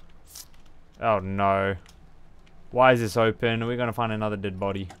 Oh no. Why is this open? Are we gonna find another dead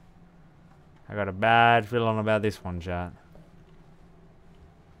body? I got a bad feeling about this one, chat.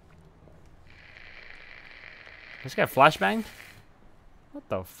 Let's get flashbanged? What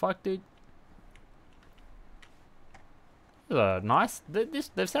the fuck, dude? This is a nice.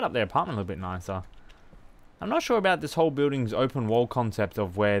 They've set up their apartment a little bit nicer. I'm not sure about this whole building's open wall concept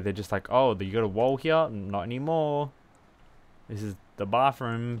of where they're just like, oh, you got a wall here? Not anymore. This is the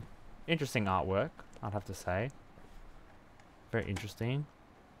bathroom. Interesting artwork, I'd have to say. Very interesting.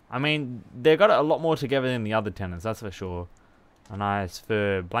 I mean, they got it a lot more together than the other tenants, that's for sure. A nice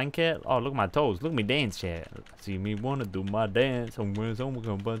fur blanket. Oh, look at my toes. Look at me dance, chat. See me wanna do my dance. Hey,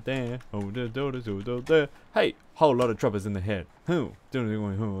 whole lot of troubles in the head. Who?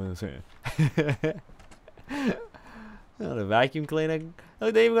 The vacuum cleaner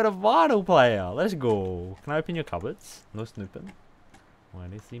Look, they even got a vinyl player. Let's go. Can I open your cupboards? No snooping.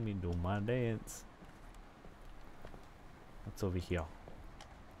 When they see me do my dance. What's over here?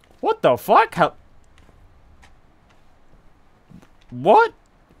 What the fuck? What?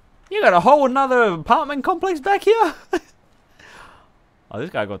 You got a whole another apartment complex back here? Oh, this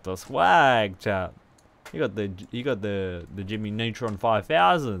guy got the swag, chap. You got the Jimmy Neutron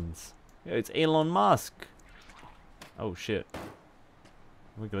 5000s. Yeah, it's Elon Musk. Oh shit.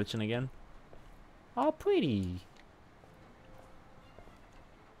 Are we glitching again? Oh, pretty.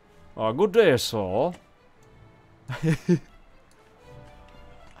 Oh, good day, sir. I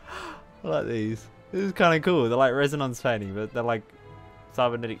like these. This is kind of cool. They're like resonance painting, but they're like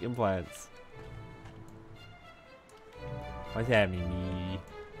cybernetic implants. What's happening, me?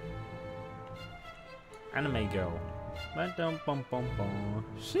 Anime girl.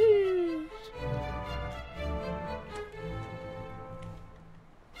 Sheesh.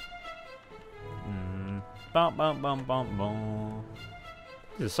 Bum bum bum bum bum.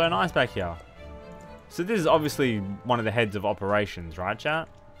 This is so nice back here. So this is obviously one of the heads of operations, right, chat?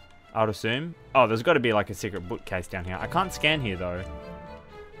 I would assume. Oh, there's got to be like a secret bookcase down here. I can't scan here though.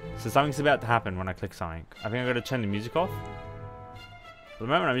 So something's about to happen when I click something. I think I got to turn the music off. For the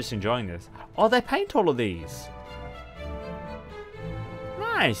moment, I'm just enjoying this. Oh, they paint all of these.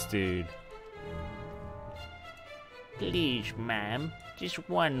 Nice, dude. Please, ma'am. Just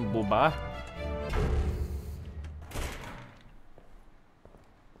one booba.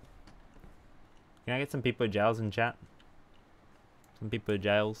 Can I get some people jails in chat? Some people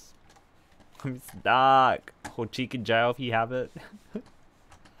jails. I'm stuck. Or chicken jail if you have it.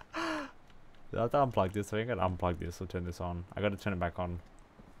 I have to unplug this. So I gotta unplug this or turn this on. I gotta turn it back on.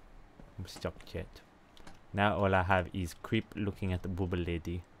 I'm stuck yet. Now all I have is creep looking at the booba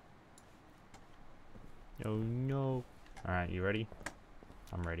lady. Oh no. Alright, you ready?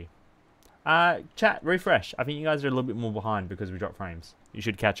 I'm ready. Chat, refresh. I think you guys are a little bit more behind because we dropped frames. You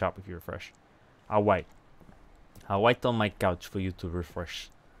should catch up if you refresh. I'll wait. I'll wait on my couch for you to refresh.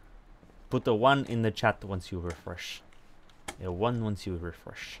 Put a 1 in the chat once you refresh. A 1 once you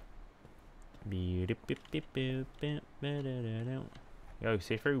refresh. Yo,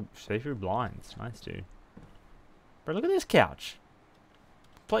 see through blinds. Nice, dude. Bro, look at this couch.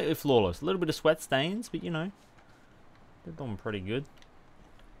 Completely flawless. A little bit of sweat stains, but you know. They're doing pretty good.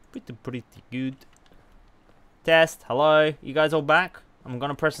 Pretty good. Test. Hello. You guys all back? I'm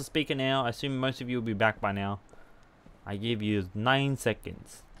gonna press the speaker now. I assume most of you will be back by now. I give you 9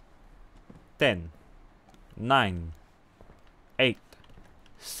 seconds. 10, 9, 8,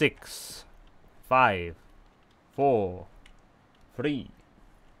 6, 5, 4, 3.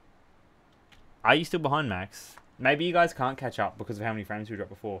 Are you still behind, Max? Maybe you guys can't catch up because of how many frames we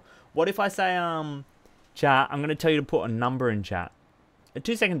dropped before. What if I say, chat, I'm gonna tell you to put a number in chat. A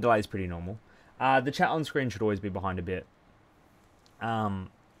 2-second delay is pretty normal. The chat on screen should always be behind a bit. I'm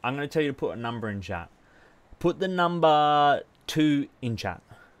going to tell you to put a number in chat. Put the number 2 in chat.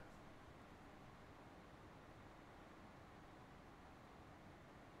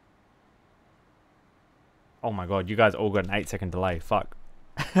 Oh my god, you guys all got an 8-second delay. Fuck.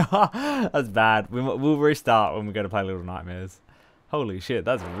 That's bad. We'll restart when we go to play Little Nightmares. Holy shit,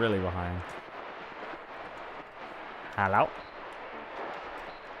 that's really behind. Hello?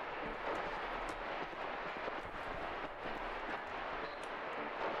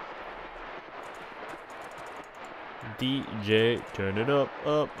 DJ, turn it up.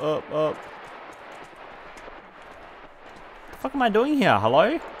 The fuck am I doing here?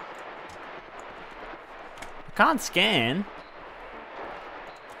 Hello? I can't scan.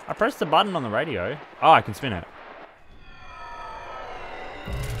 I pressed the button on the radio. Oh, I can spin it.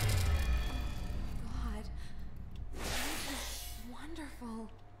 God, this is wonderful.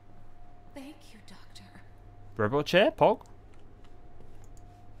 Thank you, Doctor. Robot chair, Pog?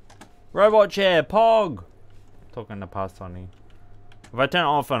 Robot chair, Pog! Talking to past Sonny. If I turn it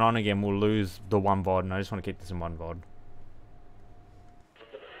off and on again, we'll lose the 1 VOD, and I just want to keep this in 1 VOD.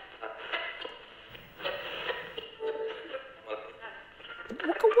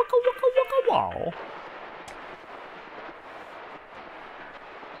 Waka waka waka waka wow.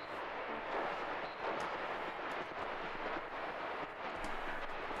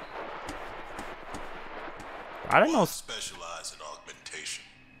 I don't know. Specialize in augmentation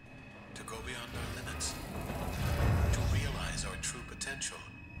to go beyond our limits, to realize our true potential,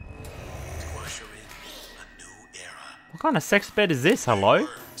 to usher in a new era. What kind of sex bed is this? Hello?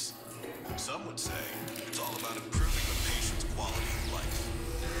 Some would say it's all about improving the patient's quality of life.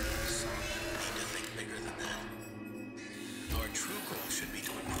 Some need to think bigger than that. Our true goal should be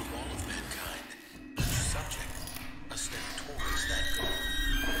to improve all of mankind. Each subject a step towards that goal.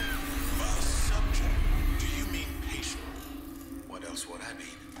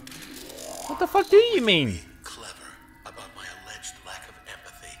 the fuck do you mean? Clever about my alleged lack of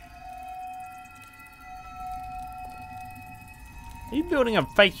empathy. Are you building a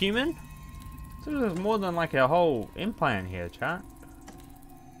fake human? This is more than like a whole implant here, chat.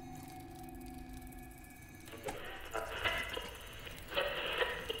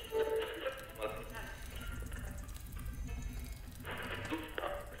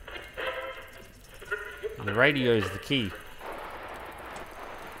 The radio is the key.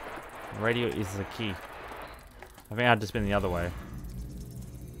 The radio is the key. I think I had to spin the other way.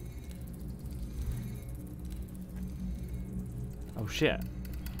 Oh shit.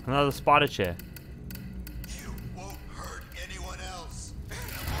 Another spider chair. You won't hurt anyone else.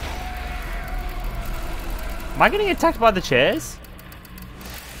 Am I getting attacked by the chairs?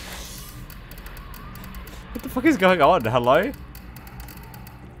 What the fuck is going on? Hello?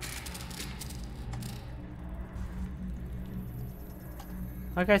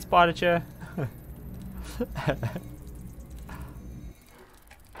 Okay, spider chair. The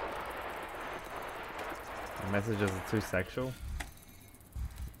messages are too sexual.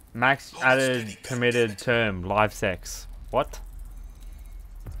 Max added committed term live sex. What?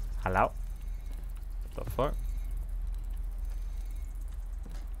 Hello? What the fuck?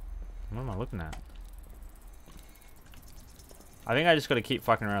 What am I looking at? I think I just gotta keep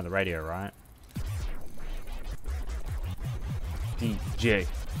fucking around the radio, right? DJ.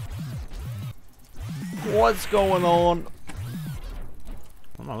 What's going on?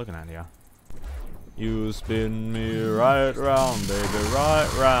 What am I looking at here? You spin me right round, baby, right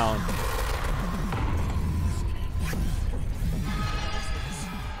round.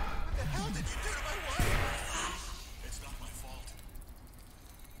 What the hell did you do to my wife? It's not my fault.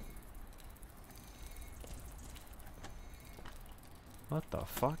 What the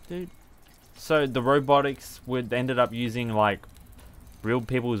fuck, dude? So the robotics would ended up using like real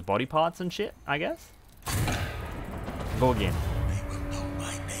people's body parts and shit, I guess? Go again. They will know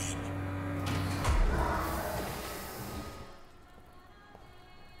my name.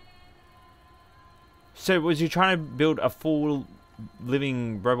 So was you trying to build a full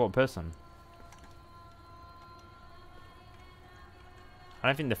living robot person? I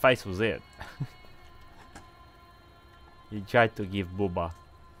don't think the face was it. He tried to give Booba.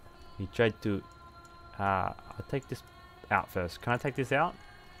 He tried to... I'll take this out first. Can I take this out?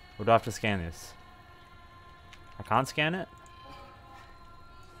 Or do I have to scan this? I can't scan it?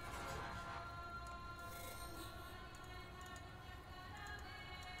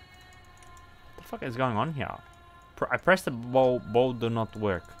 What the fuck is going on here? I press the ball do not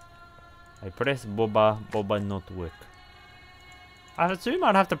work. I press boba not work. I assume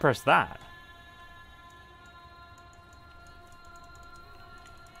I'd have to press that.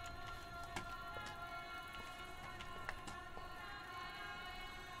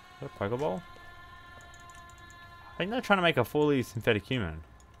 Is that a Pokeball? I think they're trying to make a fully synthetic human.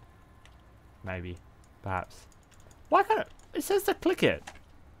 Maybe. Perhaps. Why can't it says to click it.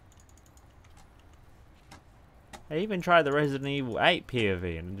 I even tried the Resident Evil 8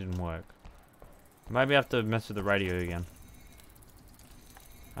 POV and it didn't work. Maybe I have to mess with the radio again.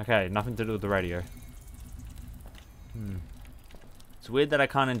 Okay, nothing to do with the radio. It's weird that I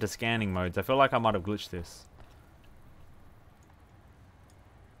can't enter scanning modes. I feel like I might have glitched this.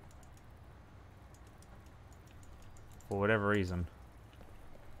 For whatever reason.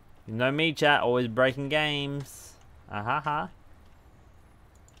 You know me, chat, always breaking games. Ahaha.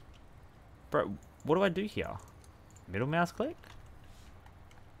 Bro, what do I do here? Middle mouse click?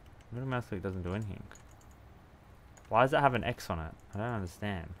 Middle mouse click doesn't do anything. Why does it have an X on it? I don't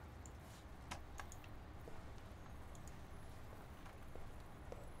understand.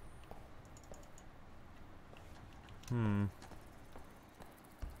 There's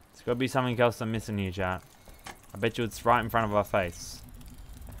gotta be something else I'm missing here, chat. I bet you it's right in front of our face.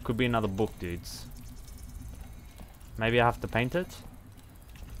 Could be another book, dudes. Maybe I have to paint it?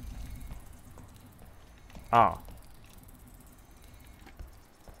 Oh.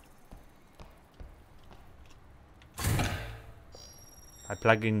 I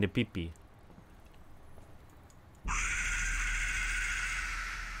plug in the pee-pee.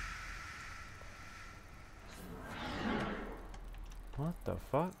 What the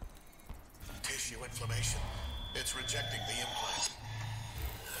fuck? Tissue inflammation. It's rejecting the implant.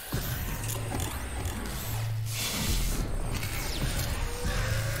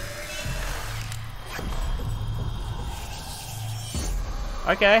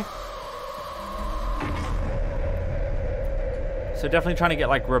 Okay. So definitely trying to get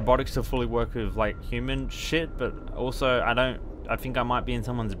like robotics to fully work with like human shit, but also I think I might be in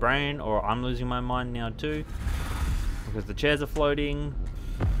someone's brain, or I'm losing my mind now too. Because the chairs are floating.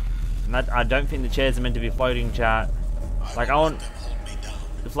 And that, I don't think the chairs are meant to be floating, chat. Like, I want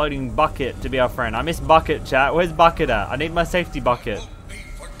the floating bucket to be our friend. I miss bucket, chat. Where's bucket at? I need my safety bucket.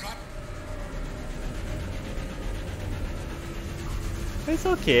 It's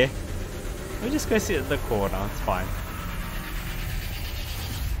okay. We just go sit at the corner. It's fine.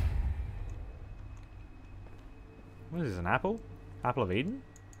 What is this, an apple? Apple of Eden?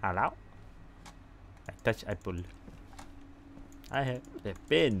 Hello? I touch apple. I have a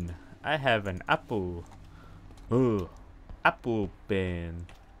pen. I have an apple. Oh, apple pen.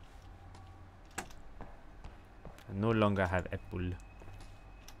 I no longer have apple.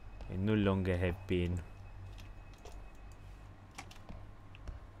 I no longer have pen.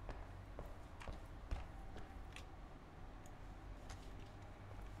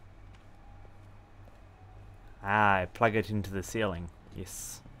 Ah, I plug it into the ceiling.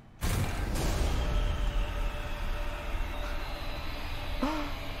 Yes.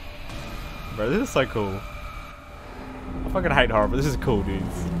 Bro, this is so cool. I fucking hate horror, but this is cool,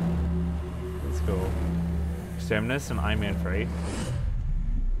 dudes. It's cool. Exterminus and Iron Man 3.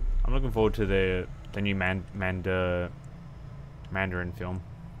 I'm looking forward to the new Mandarin film.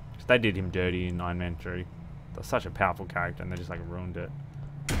 Because they did him dirty in Iron Man 3. That's such a powerful character and they just like ruined it.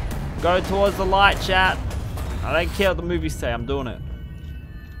 Go towards the light, chat! I don't care what the movies say, I'm doing it.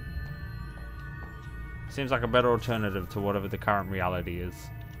 Seems like a better alternative to whatever the current reality is.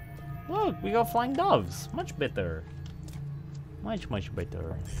 Look, we got flying doves. Much better. Much, much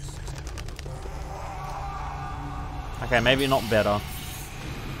better. Okay, maybe not better.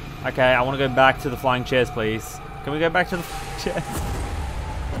 Okay, I want to go back to the flying chairs, please. Can we go back to the chairs?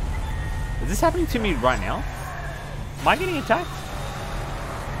 Is this happening to me right now? Am I getting attacked?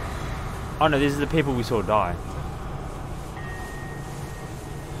 Oh no, these are the people we saw die.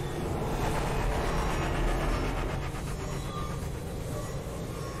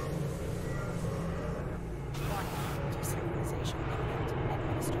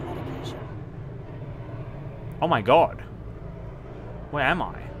 Oh my god. Where am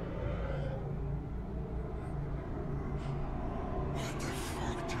I? What the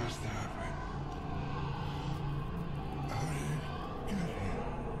fuck just happened? How did it get here?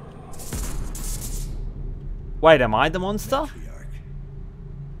 Wait, am I the monster? Matriarch,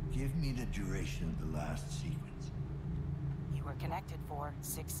 give me the duration of the last sequence. You were connected for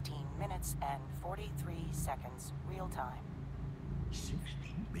 16 minutes and 43 seconds, real time. 16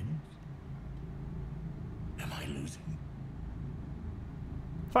 minutes? Am I losing?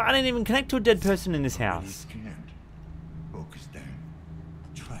 Fuck, I didn't even connect to a dead person in this house. You can't. Focus down.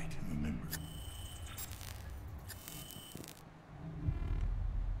 Try to remember.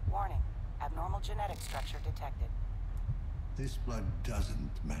 Warning, abnormal genetic structure detected. This blood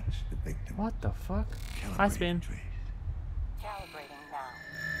doesn't match the victim. What the fuck? Hi, Spin. Trace. Calibrating now.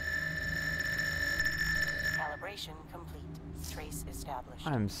 Calibration complete. Trace established.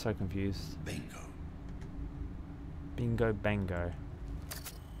 I am so confused. Bingo. Bingo bango.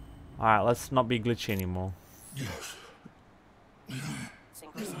 Alright, let's not be glitchy anymore. Yes.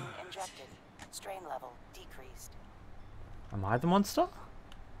 Synchrosine injected. Strain level decreased. Am I the monster?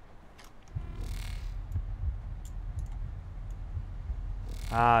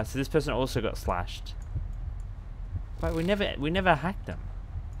 Ah, so this person also got slashed. Wait, we never hacked them.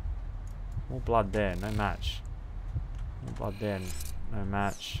 More blood there, no match. More blood there, no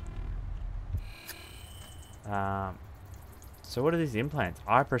match. So what are these implants?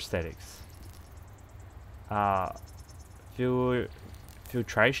 Eye prosthetics.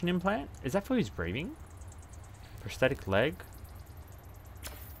 Filtration implant? Is that for his breathing? Prosthetic leg?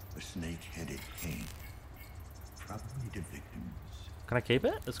 A snake-headed cane. Probably the victim's. Can I keep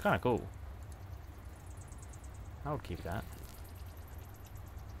it? It's kind of cool. I would keep that.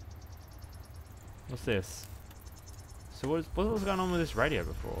 What's this? So what was going on with this radio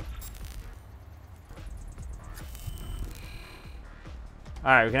before?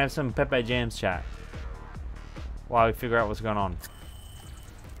 Alright, we can have some Pepe Jams chat while we figure out what's going on.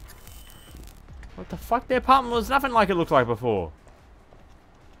 What the fuck? Their apartment was nothing like it looked like before.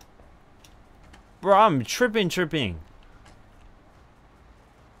 Bro, I'm tripping.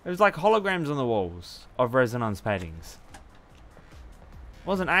 It was like holograms on the walls of resonance paintings. It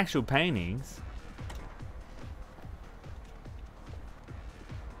wasn't actual paintings.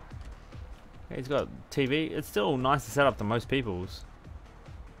 Okay, he's got TV. It's still nice to set up to most people's.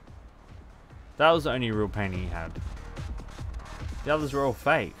 That was the only real painting he had. The others were all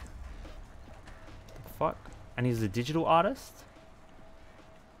fake. What the fuck? And he's a digital artist?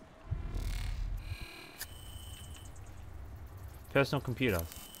 Personal computer.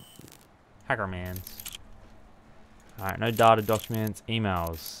 Hacker mans. Alright, no data, documents,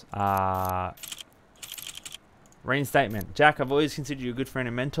 emails. Reinstatement. Jack, I've always considered you a good friend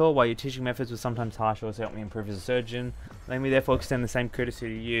and mentor. While your teaching methods were sometimes harsh, also helped me improve as a surgeon. Let me therefore extend the same courtesy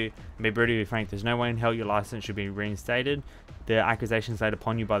to you and be brutally frank. There's no way in hell your license should be reinstated. The accusations laid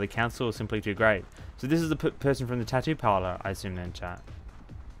upon you by the council are simply too great. So this is the person from the tattoo parlor, I assume then, chat.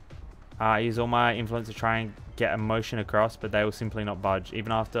 I use all my influence to try and get emotion across, but they will simply not budge.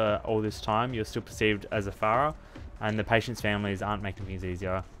 Even after all this time, you're still perceived as a Farah, and the patient's families aren't making things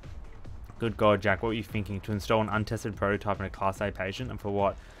easier. Good God, Jack, what were you thinking? To install an untested prototype in a Class A patient, and for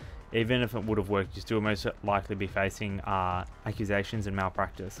what? Even if it would have worked, you'd still most likely be facing accusations and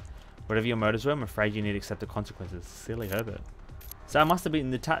malpractice. Whatever your motives were, I'm afraid you need to accept the consequences. Silly Herbert. So I must have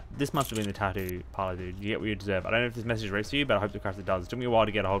been this must have been the tattoo parlor, dude. You get what you deserve. I don't know if this message reached you, but I hope the crafter does. It took me a while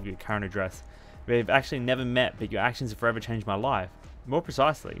to get a hold of your current address. We've actually never met, but your actions have forever changed my life. More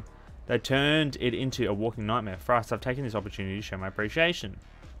precisely, they turned it into a walking nightmare. For us, I've taken this opportunity to show my appreciation.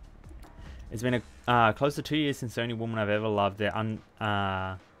 It's been close to 2 years since the only woman I've ever loved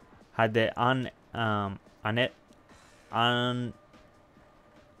had their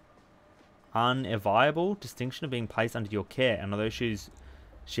unenviable distinction of being placed under your care, and although she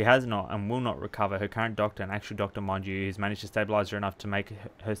has not and will not recover, her current doctor, an actual doctor mind you, who's managed to stabilize her enough to make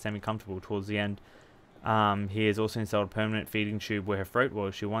her semi-comfortable towards the end, he has also installed a permanent feeding tube where her throat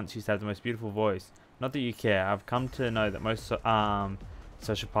was. She once used to have the most beautiful voice. Not that you care. I've come to know that most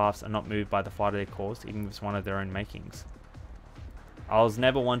sociopaths are not moved by the flight of their cause, even if it's one of their own makings. I was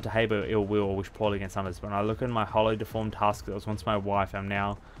never one to harbor ill will or wish poorly against others, but when I look at my hollow, deformed husk that was once my wife, I'm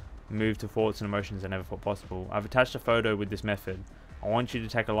now moved to thoughts and emotions I never thought possible. I've attached a photo with this method. I want you to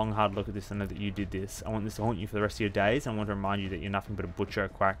take a long, hard look at this and know that you did this. I want this to haunt you for the rest of your days. I want to remind you that you're nothing but a butcher, a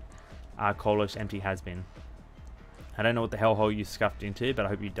quack, colorless, empty has-been. I don't know what the hellhole you scuffed into, but I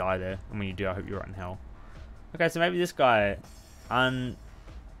hope you die there. And when you do, I hope you rot in hell. Okay, so maybe this guy,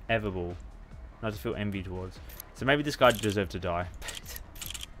 uneverable, not to feel envy towards. So maybe this guy deserved to die.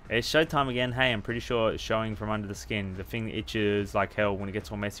 It's showtime again. Hey, I'm pretty sure it's showing from under the skin. The thing itches like hell when it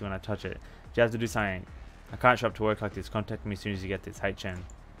gets all messy when I touch it. You have to do something. I can't show up to work like this. Contact me as soon as you get this. HN.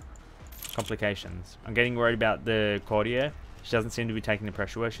 Complications. I'm getting worried about the courtier. She doesn't seem to be taking the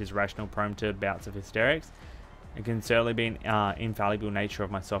pressure well. She's rational, prone to bouts of hysterics. It can certainly be an infallible nature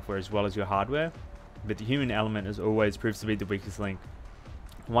of my software as well as your hardware. But the human element as always proves to be the weakest link.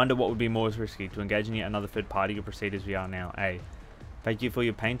 I wonder what would be more risky, to engage in yet another third party or proceed as we are now. A. Thank you for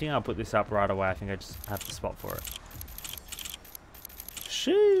your painting. I'll put this up right away. I think I just have the spot for it.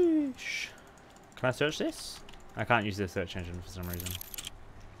 Sheesh. Can I search this? I can't use the search engine for some reason.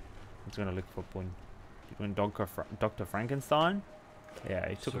 I'm just going to look for one. Dr. Frankenstein? Yeah,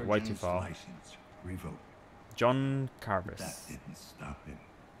 he took it way too far. John Carvis. That didn't stop him,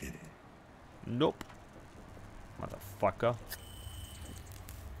 did it? Nope. Motherfucker.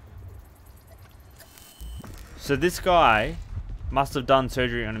 So this guy must have done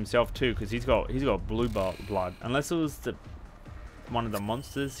surgery on himself too, because he's got blue blood. Unless it was one of the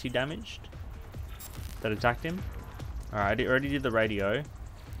monsters he damaged that attacked him. Alright, I already did the radio.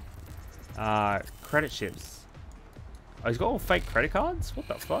 Credit chips. Oh, he's got all fake credit cards? What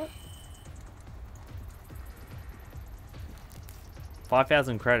the fuck?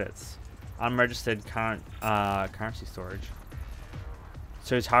 5,000 credits. Unregistered currency storage.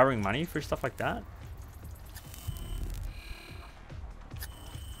 So he's hiring money for stuff like that?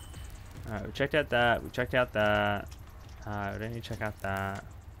 Alright, we checked out that. We checked out that. We don't need to check out that.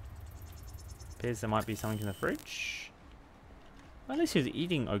 Appears there might be something in the fridge. Well, at least he's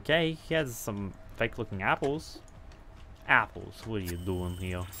eating okay. He has some fake looking apples. Apples, what are you doing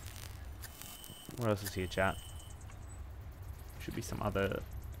here? What else is here, chat? Should be some other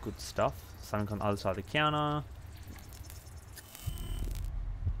good stuff. Something on the other side of the counter.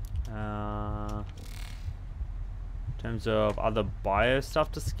 In terms of other bio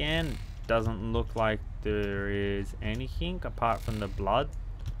stuff to scan, doesn't look like there is anything apart from the blood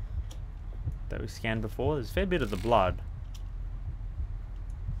that we scanned before. There's a fair bit of the blood.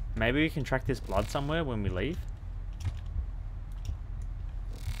 Maybe we can track this blood somewhere when we leave.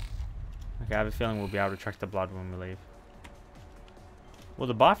 Okay, I have a feeling we'll be able to track the blood when we leave. Well,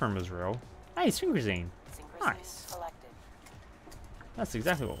 the bathroom is real. Hey, synchrosine. Nice. Selected. That's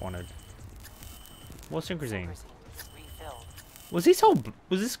exactly what I wanted. More synchrosine. Refilled. Was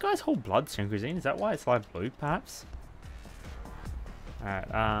this guy's whole blood synchrosine? Is that why it's light blue, perhaps?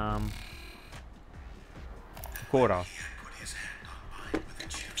 Alright, quarter.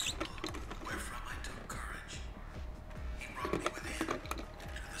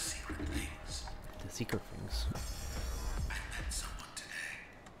 The secret things. I met someone today.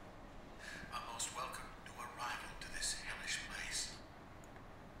 A most welcome new arrival to this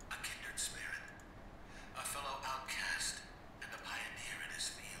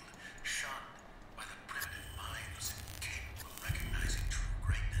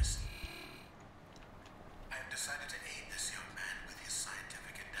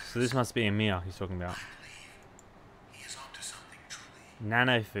So this must be Emir he's talking about.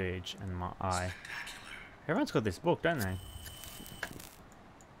 Nanophage and my eye. Everyone's got this book, don't they?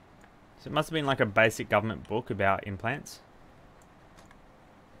 So it must have been like a basic government book about implants,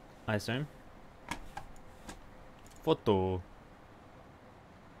 I assume. Photo.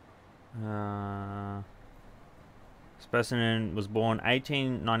 This person was born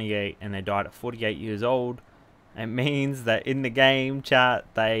 1898 and they died at 48 years old. It means that in the game, chat,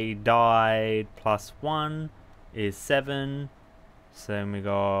 they died +1 is 7. So then we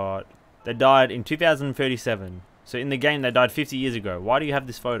got... They died in 2037. So in the game, they died 50 years ago. Why do you have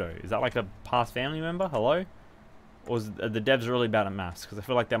this photo? Is that like a past family member? Hello? Or are the devs really bad at maths? Because I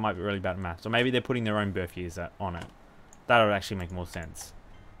feel like they might be really bad at maths. Or maybe they're putting their own birth years on it. That would actually make more sense.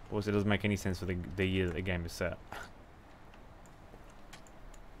 Also, it doesn't make any sense for the year that the game is set.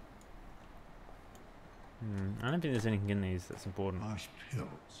 I don't think there's anything in these that's important.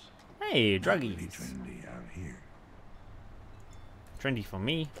 Pills. Hey, druggies. Really trendy out here. Trendy for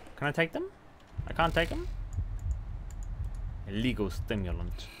me. Can I take them? I can't take them? Illegal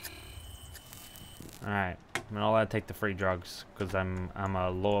stimulant. Alright. I'm not allowed to take the free drugs because I'm a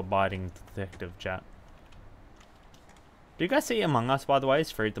law-abiding detective, chat. Do you guys see Among Us, by the way,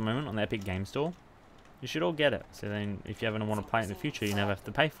 is free at the moment on the Epic Game Store? You should all get it. So then if you ever want to play it in the future, you never have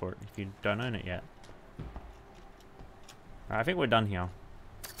to pay for it if you don't own it yet. Alright, I think we're done here. I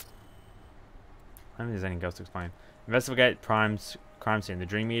don't think there's anything else to explain. Investigate crime scene. The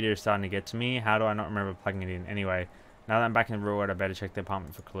dream meter is starting to get to me. How do I not remember plugging it in? Anyway, now that I'm back in the real world, I better check the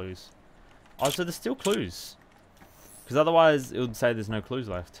apartment for clues. Oh, so there's still clues. Because otherwise, it would say there's no clues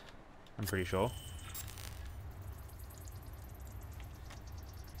left. I'm pretty sure.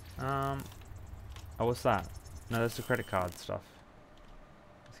 Oh, what's that? No, that's the credit card stuff.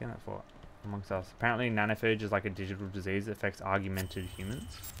 What's getting that for? Amongst us. Apparently, nanophage is like a digital disease that affects augmented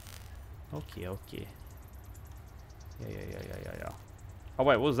humans. Okay, okay. Yeah. Oh,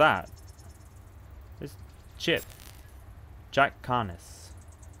 wait, what was that? This Chip. Jack Carnes.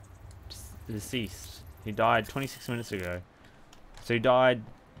 Deceased. He died 26 minutes ago. So he died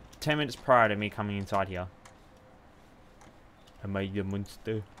 10 minutes prior to me coming inside here. Am I the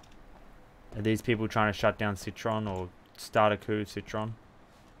monster? Are these people trying to shut down Citron or start a coup Citron?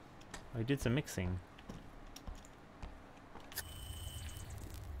 Oh, he did some mixing.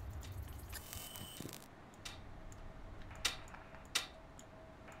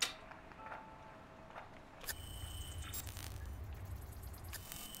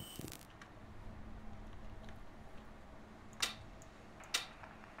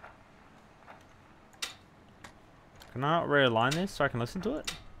 Can I not realign this so I can listen to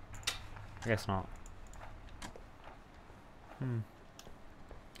it? I guess not.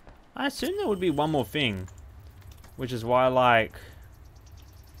 I assume there would be one more thing. Which is why, like...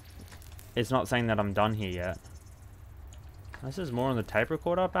 It's not saying that I'm done here yet. This is more on the tape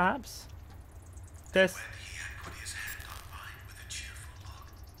recorder, perhaps? Test.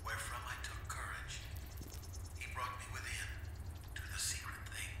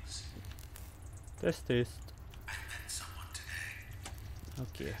 Test.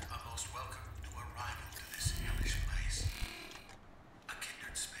 Okay.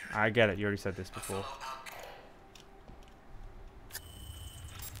 I get it, you already said this before.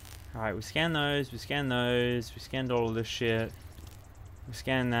 Alright, we scanned those, we scanned all of this shit. We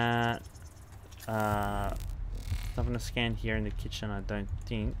scanned that. Nothing to scan here in the kitchen, I don't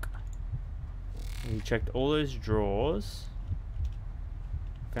think. We checked all those drawers.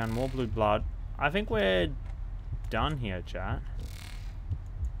 Found more blue blood. I think we're done here, chat.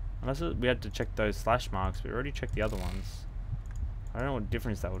 Unless we had to check those slash marks, we already checked the other ones. I don't know what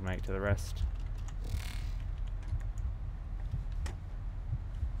difference that would make to the rest.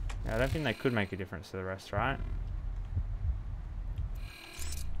 Yeah, I don't think they could make a difference to the rest, right?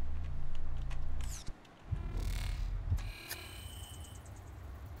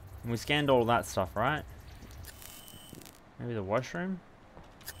 And we scanned all that stuff, right? Maybe the washroom?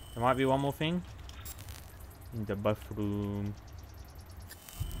 There might be one more thing. In the bathroom.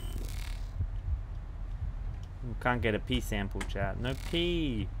 We can't get a pee sample, chat. No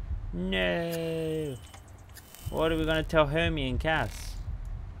pee. No. What are we gonna tell Hermie and Cass?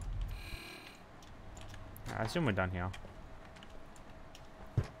 I assume we're done here.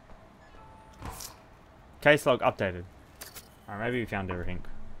 Case log updated. Alright, maybe we found everything.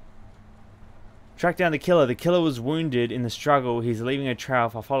 Track down the killer. The killer was wounded in the struggle. He's leaving a trail.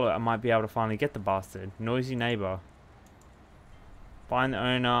 If I follow it, I might be able to finally get the bastard. Noisy neighbor. Find the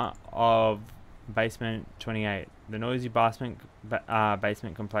owner of basement 28. The noisy basement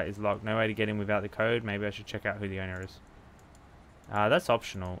complaint is locked. No way to get in without the code. Maybe I should check out who the owner is. That's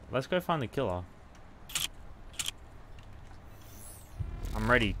optional. Let's go find the killer. I'm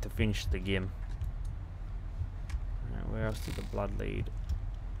ready to finish the game. Alright, where else did the blood lead?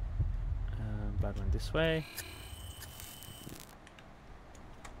 Blood went this way.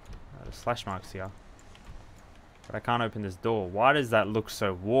 There's slash marks here. But I can't open this door. Why does that look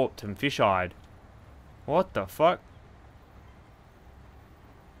so warped and fish-eyed? What the fuck?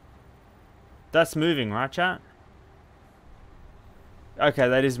 That's moving, right, chat? Okay,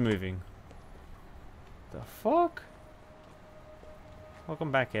 that is moving. The fuck?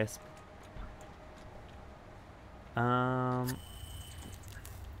 Welcome back, Esp.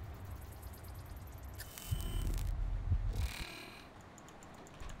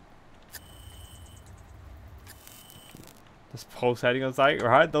 This pulsating, I was like,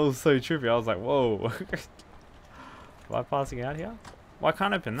 right? That was so trippy. I was like, whoa. Am I passing out here? Well, I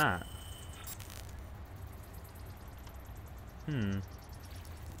can't open that.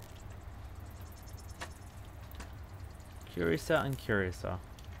 Curiouser and curiouser.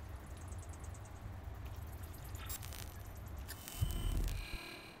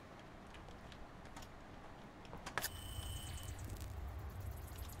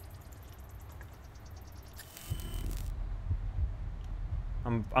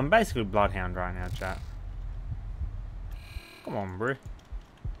 I'm basically Bloodhound right now, chat. Come on, bro.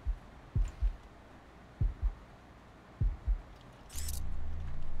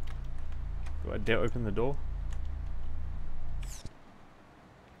 Do I dare open the door?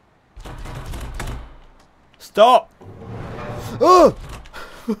 Stop! Oh!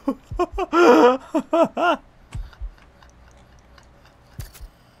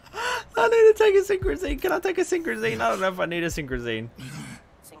 I need to take a synchrosine. Can I take a synchrosine? I don't know if I need a synchrosine.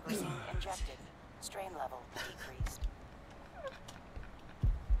 Synchrosine injected. Strain level decreased.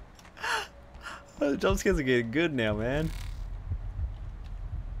 The jump scares are getting good now, man.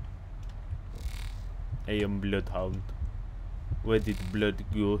 I am Bloodhound. Where did blood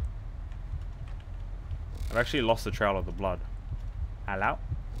go? I've actually lost the trail of the blood. Hello?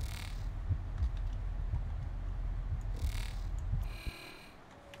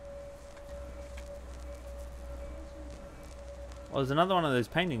 Oh, there's another one of those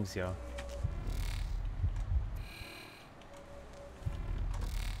paintings here.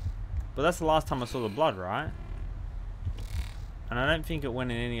 But that's the last time I saw the blood, right? And I don't think it went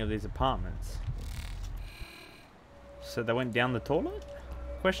in any of these apartments. So they went down the toilet?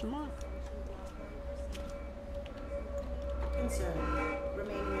 Question mark? Concern.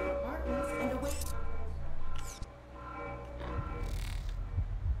 Remain in your apartments and await.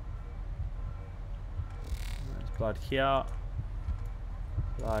 There's blood here.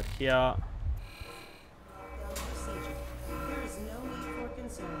 Blood here. There is no need for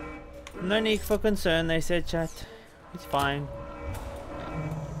concern. No need for concern, they said, chat. It's fine.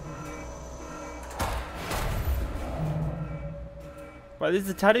 Right, this is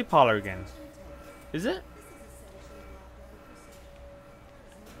the tattoo parlor again. Is it?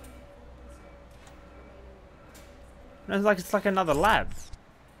 No, it's like another lab.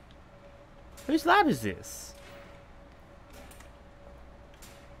 Whose lab is this?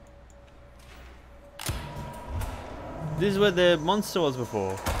 This is where the monster was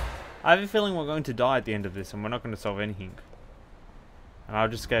before. I have a feeling we're going to die at the end of this and we're not going to solve anything. And I'll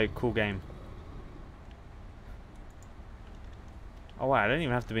just go, cool game. Oh wow, I don't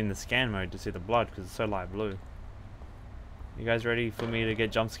even have to be in the scan mode to see the blood because it's so light blue. You guys ready for me to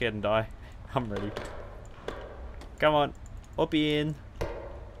get jump scared and die? I'm ready. Come on, up in.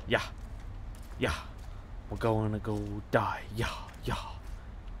 Yeah, yeah. We're going to go die. Yeah, yeah.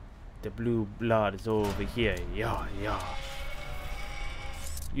 The blue blood is over here. Yeah, yeah.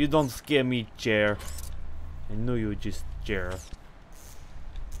 You don't scare me, chair. I know you're just chair.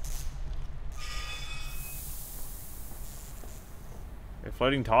 They're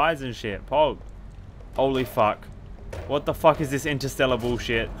floating tides and shit. Pog. Holy fuck. What the fuck is this interstellar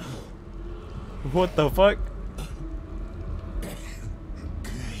bullshit? What the fuck?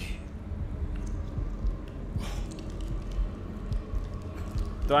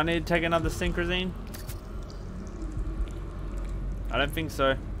 Do I need to take another synchrosine? I don't think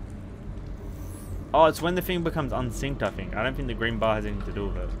so. Oh, it's when the thing becomes unsynced, I think. I don't think the green bar has anything to do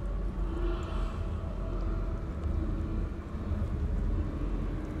with it.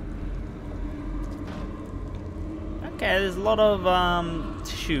 Okay, there's a lot of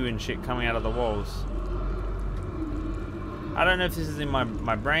tissue and shit coming out of the walls. I don't know if this is in my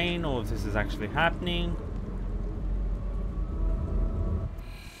brain or if this is actually happening.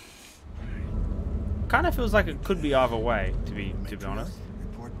 Kind of feels like it could be either way, to be honest.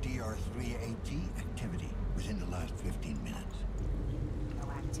 Report DR3AT activity within the last 15 minutes.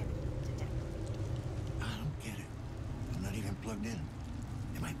 activity detected. I don't get it. I'm not even plugged in.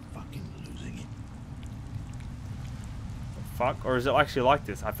 Am I fucking losing it? Fuck, or is it actually like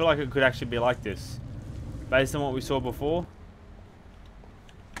this? I feel like it could actually be like this, based on what we saw before.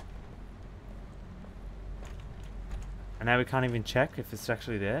 And now we can't even check if it's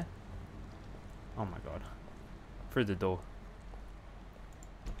actually there. Oh my god. Through the door.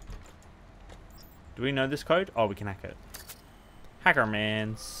 Do we know this code? Oh, we can hack it.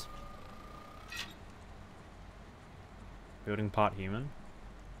 Hackermans. Building part human.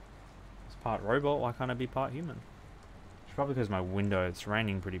 It's part robot. Why can't I be part human? It's probably because my window, it's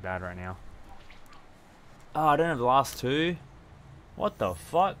raining pretty bad right now. Oh, I don't have the last two. What the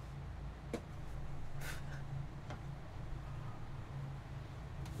fuck?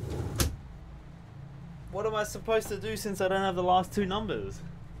 What am I supposed to do since I don't have the last two numbers?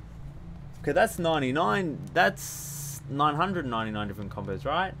 Okay, that's 99. That's 999 different combos,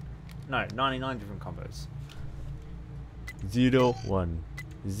 right? No, 99 different combos. 0, 1,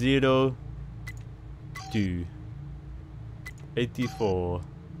 0, 2, 84,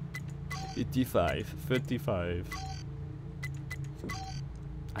 85, 35.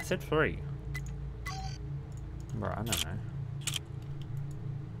 I said 3. Bro, I don't know.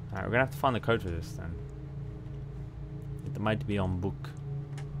 Alright, we're gonna have to find the code for this then. It might be on book.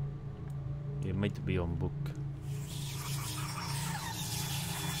 It might be on book.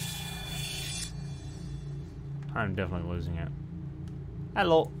 I'm definitely losing it.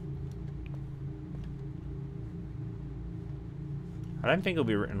 Hello. I don't think it'll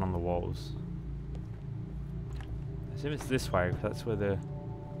be written on the walls. I assume it's this way, because that's where the...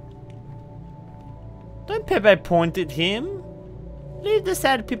 Don't Pepe point at him! Leave the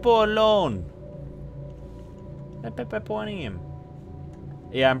sad people alone! Don't Pepe pointing him.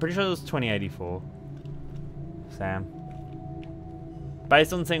 Yeah, I'm pretty sure it was 2084. Sam.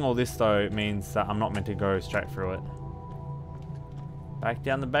 Based on seeing all this though, it means that I'm not meant to go straight through it. Back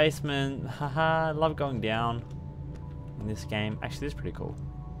down the basement. Haha, I love going down in this game. Actually, this is pretty cool.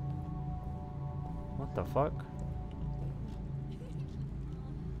 What the fuck?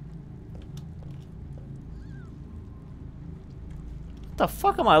 What the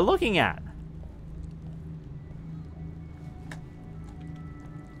fuck am I looking at?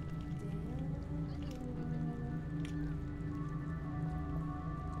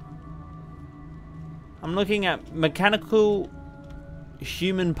 I'm looking at mechanical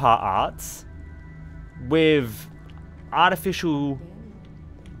human parts with artificial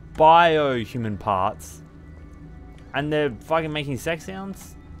bio-human parts, and they're fucking making sex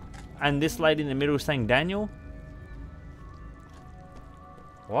sounds, and this lady in the middle is saying Daniel.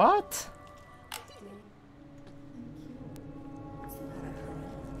 What?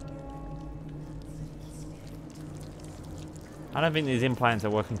 I don't think these implants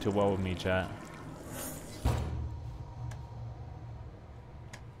are working too well with me, chat.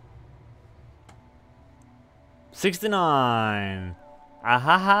 $69.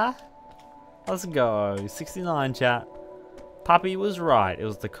 Ahaha. Let's go. 69, chat. Puppy was right. It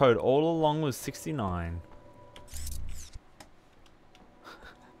was the code all along was 69.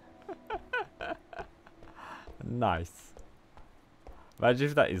 Nice. Imagine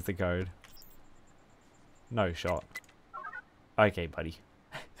if that is the code. No shot. Okay, buddy.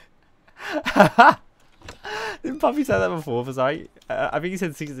 Didn't Puppy say that before? For sorry, I think he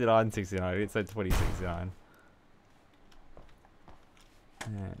said 69, 69. It said 2069.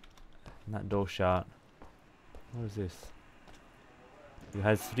 Yeah. That door shut. What is this? You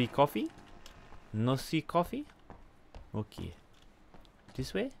have free coffee? No see coffee? Okay.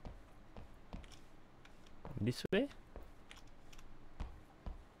 This way? This way?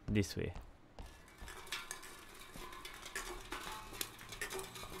 This way.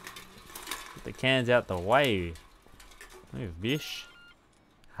 Get the cans out the way. Move, bish.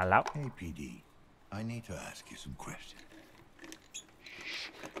 Hello? Hey, PD. I need to ask you some questions.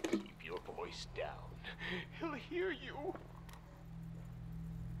 Keep your voice down. He'll hear you.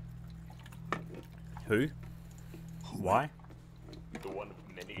 Who? Why? The one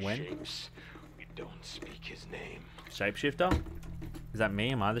of many When? shapes. We don't speak his name. Shapeshifter? Is that me?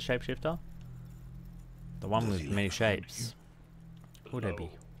 Am I the shapeshifter? The one with many shapes. Who would I be?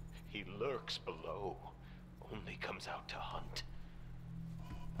 He lurks below. Only comes out to hunt.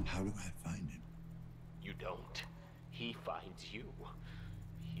 How do I find him? You don't. He finds you.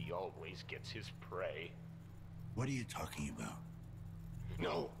 He always gets his prey. What are you talking about?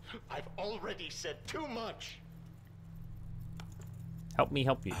 No, I've already said too much. Help me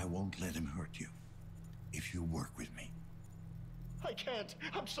help you. I won't let him hurt you. If you work with me. I can't.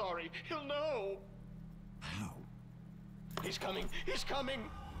 I'm sorry. He'll know. How? He's coming. He's coming.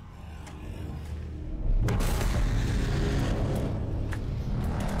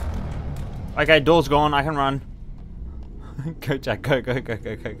 Okay, door's gone. I can run. Go, Jack. Go, go, go,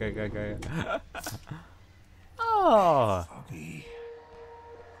 go, go, go, go, go. Oh.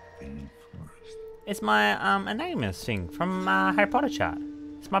 It's my Anonymous thing from Harry Potter chat.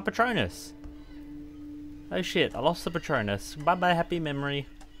 It's my Patronus. Oh shit, I lost the Patronus. Bye bye, happy memory.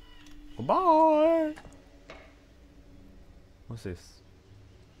 Goodbye. What's this?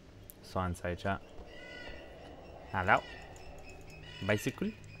 Sign say chat. Hello.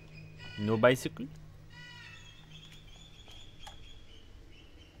 Basically. No basically.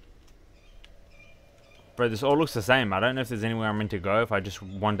 Bro, this all looks the same. I don't know if there's anywhere I'm meant to go if I just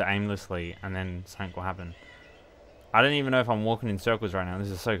wander aimlessly and then something will happen. I don't even know if I'm walking in circles right now. This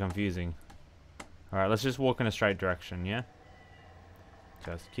is so confusing. Alright, let's just walk in a straight direction, yeah?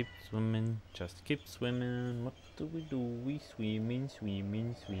 Just keep swimming. Just keep swimming. What do? We swimming,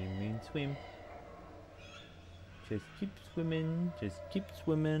 swimming, swimming, swim. Just keep swimming. Just keep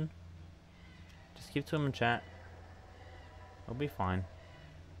swimming. Just keep swimming, chat. I'll be fine.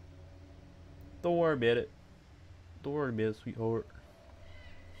 Don't worry about it. Don't worry about it, sweetheart.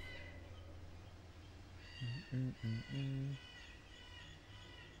 Did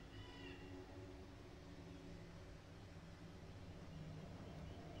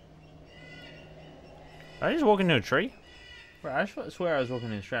I just walk into a tree? Bro, I swear I was walking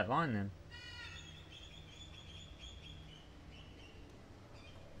in a straight line then.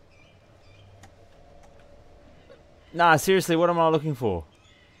 Nah, seriously, what am I looking for?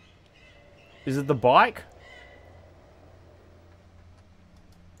 Is it the bike?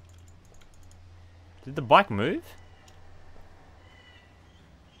 Did the bike move?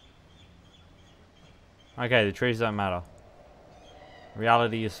 Okay, the trees don't matter.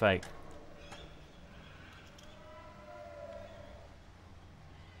 Reality is fake.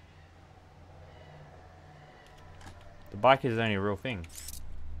 The bike is only a real thing.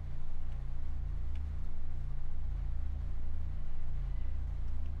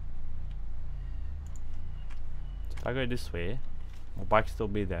 If I go this way, will bike still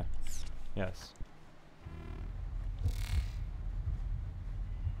be there? Yes.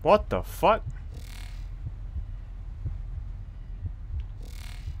 What the fuck?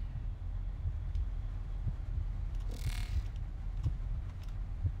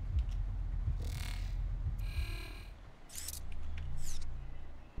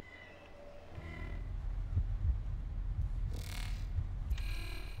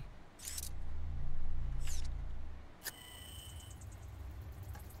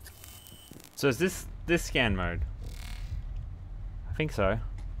 So is this scan mode? I think so.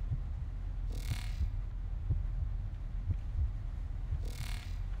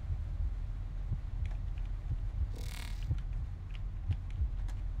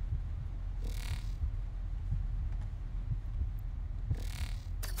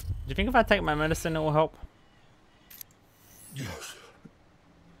 Do you think if I take my medicine it will help? Yes.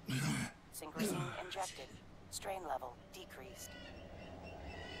 Synchrosine injected. Strain level decreased.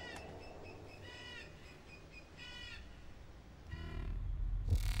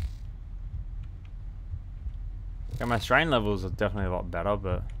 Yeah, my strain levels are definitely a lot better,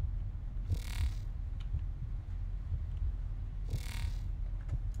 but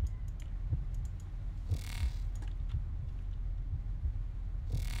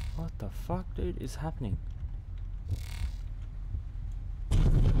what the fuck, dude, is happening?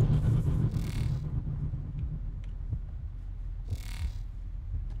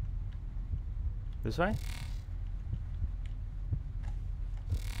 This way?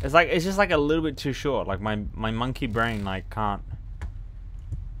 It's just like a little bit too short. Like my monkey brain like can't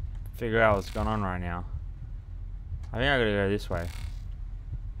figure out what's going on right now. I think I gotta go this way.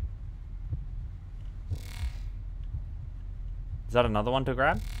 Is that another one to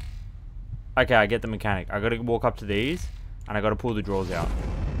grab? Okay, I get the mechanic. I gotta walk up to these and I gotta pull the drawers out.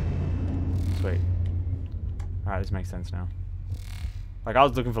 Sweet. Alright, this makes sense now. Like I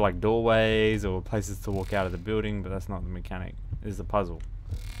was looking for like doorways or places to walk out of the building, but that's not the mechanic. This is the puzzle.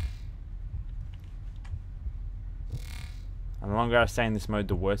 And the longer I stay in this mode,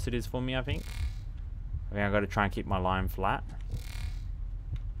 the worse it is for me, I think. I think I gotta try and keep my line flat.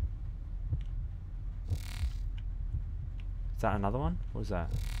 Is that another one? What was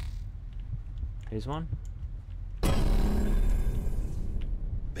that? Here's one.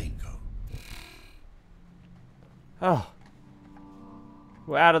 Bingo. Oh.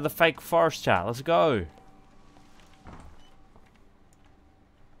 We're out of the fake forest chat. Let's go.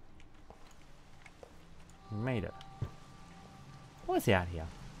 We made it. What's out here?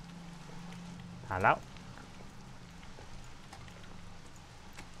 Hello?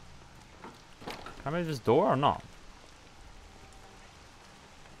 Can I move this door or not?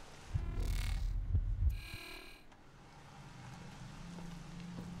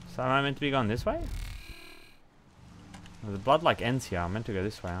 So am I meant to be going this way? Well, the blood like ends here. I'm meant to go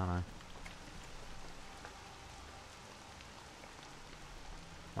this way, aren't I?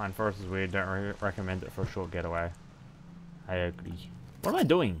 Mine forest is weird. Don't recommend it for a short getaway. I agree. What am I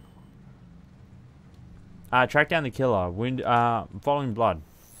doing? Track down the killer. Following blood.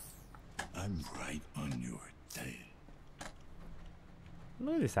 I'm right on your tail.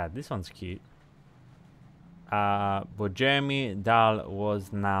 Look at this ad. This one's cute. But Jeremy Dahl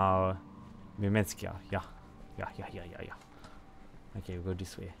was now Mimetskia. Yeah. Okay, we'll go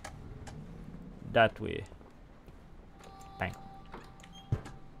this way. That way. Bang.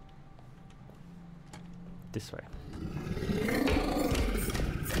 This way.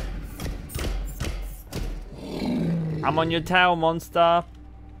 I'm on your tail, monster. I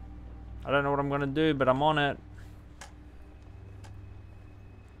don't know what I'm gonna do, but I'm on it.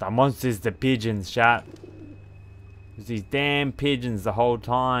 The monster's the pigeons, chat. There's these damn pigeons the whole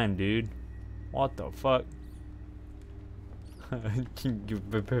time, dude. What the fuck?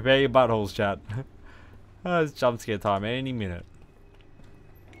 Prepare your buttholes, chat. It's jump scare time any minute.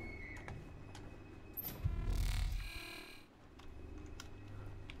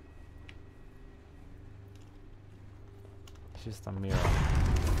 It's just a mirror.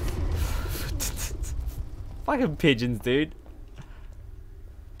 Fucking pigeons, dude.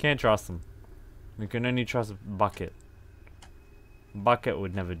 Can't trust them. We can only trust Bucket. Bucket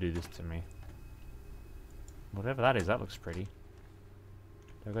would never do this to me. Whatever that is, that looks pretty.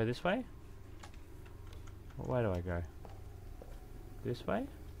 Do I go this way? What way do I go? This way?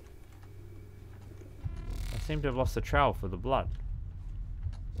 I seem to have lost the trail for the blood.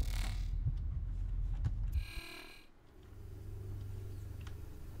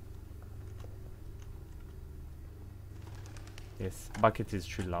 Yes, Bucket is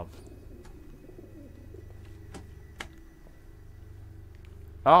true love.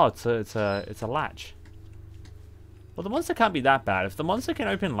 Oh, it's a latch. Well, the monster can't be that bad. If the monster can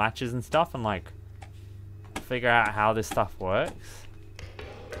open latches and stuff and like figure out how this stuff works.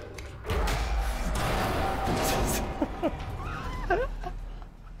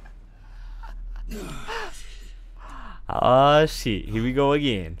 Oh shit, here we go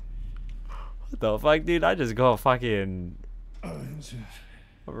again. What the fuck, dude? I just got fucking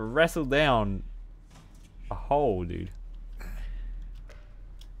wrestled down a hole, dude.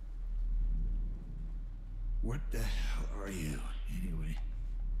 What the hell are you, anyway?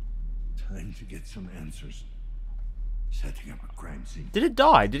 Time to get some answers. Setting up a crime scene. Did it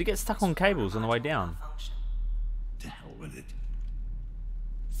die? Did it get stuck on cables on the way down? To hell with it.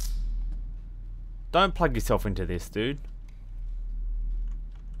 Don't plug yourself into this, dude.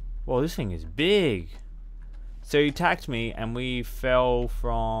 Whoa, this thing is big. So he attacked me and we fell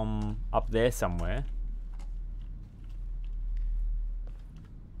from up there somewhere.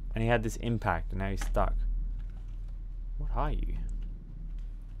 And he had this impact and now he's stuck. What are you?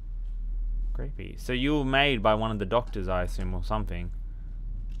 Creepy. So you were made by one of the doctors, I assume, or something.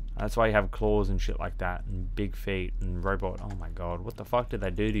 That's why you have claws and shit like that, and big feet, and robot. Oh my god, what the fuck did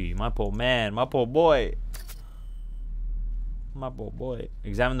they do to you? My poor man, my poor boy. My poor boy.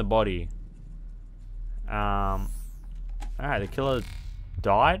 Examine the body. Alright, the killer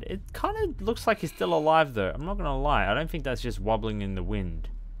died. It kind of looks like he's still alive though. I'm not gonna lie. I don't think that's just wobbling in the wind.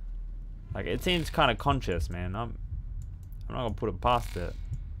 Like, it seems kind of conscious, man. I'm not gonna put it past it.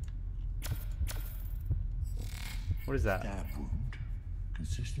 What is that? Stab wound,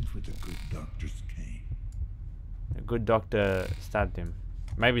 consistent with a good doctor's cane. A good doctor stabbed him.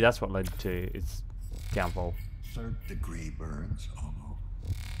 Maybe that's what led to its downfall. Third-degree burns all over.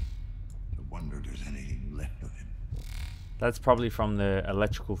 No wonder there's anything left of him. That's probably from the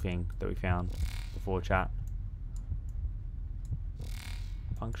electrical thing that we found before, chat.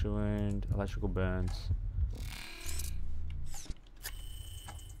 Puncture wound, electrical burns.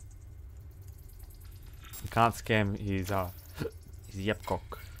 You can't scam his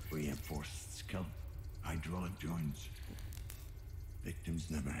yapcock. Reinforced skull, hydraulic joints. Victims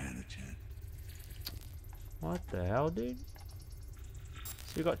never had a chance. What the hell, dude?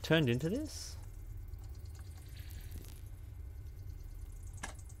 So you got turned into this?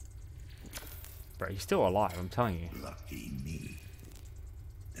 Bro, he's still alive, I'm telling you. Lucky me.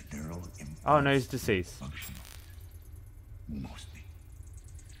 The neural impulse. Oh no, he's deceased. Functional. Mostly.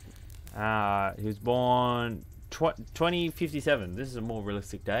 He was born 2057. This is a more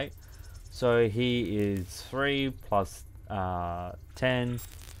realistic date. So he is 3 plus 10,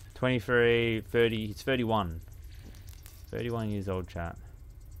 23, 30. He's 31. 31 years old, chat.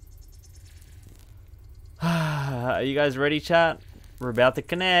 Are you guys ready, chat? We're about to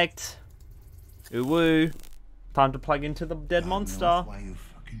connect. Ooh woo. Time to plug into the dead monster. Why you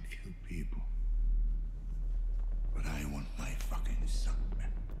fucking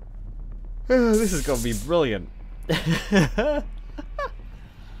This is gonna be brilliant.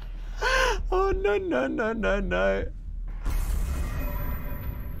 Oh no no no no no.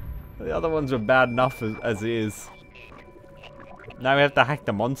 The other ones were bad enough as is. Now we have to hack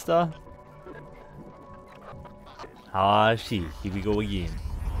the monster? Ah shit, here we go again.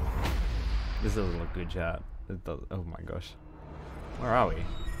 This doesn't look good, chat. It does, oh my gosh. Where are we?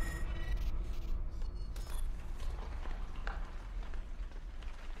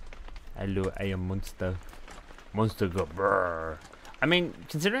 Hello, I am monster. Monster go brrr. I mean,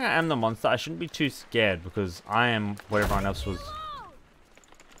 considering I am the monster, I shouldn't be too scared because I am what everyone else was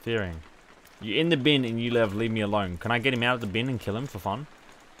fearing. You're in the bin and you leave me alone. Can I get him out of the bin and kill him for fun?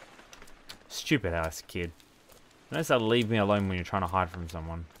 Stupid ass kid. Notice how leave me alone when you're trying to hide from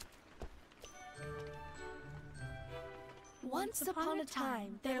someone. Once upon a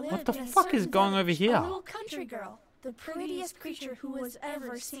time, there lived What the in a fuck certain is going over village here? a little country girl, the prettiest creature who was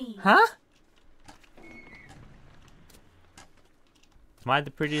ever seen. Huh? Am I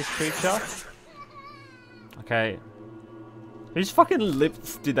the prettiest creature? Okay. Whose fucking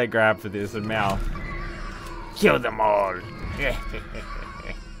lips did they grab for this and mouth? Kill them all!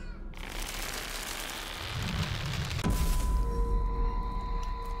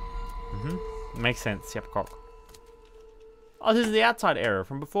 Makes sense, yep, cock. Oh, this is the outside area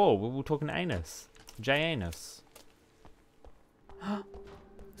from before. We were talking anus. J-anus.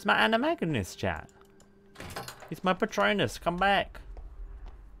 It's my animagonist chat. It's my Patronus. Come back.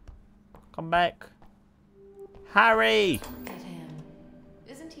 Come back. Harry! Look at him.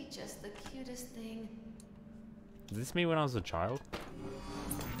 Isn't he just the cutest thing? Is this me when I was a child?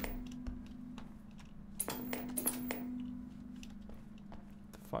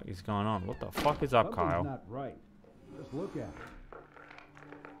 What the fuck is going on? What the fuck is up, Kyle? Not right. Just look at it.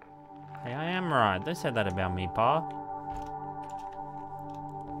 Hey, I am right. Don't say that about me, Pa.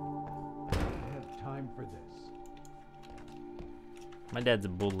 I have time for this. My dad's a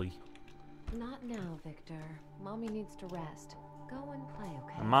bully. Not now, Victor. Mommy needs to rest. Go and play,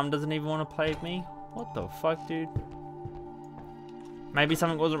 okay? My mom doesn't even want to play with me? What the fuck, dude? Maybe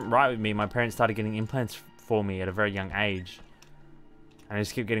something wasn't right with me. My parents started getting implants for me at a very young age. And I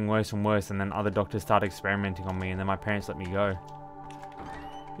just kept getting worse and worse, and then other doctors started experimenting on me, and then my parents let me go.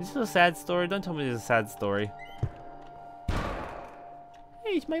 Is this a sad story? Don't tell me this is a sad story.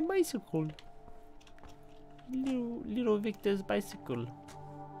 Hey, it's my bicycle. Little Victor's bicycle.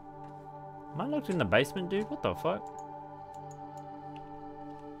 Am I locked in the basement, dude? What the fuck?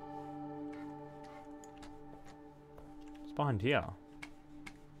 What's behind here?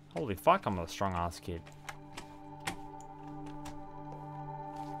 Holy fuck, I'm a strong ass kid.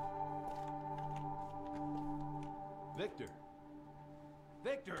 Victor!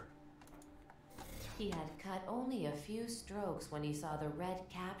 Victor! He had cut only a few strokes when he saw the red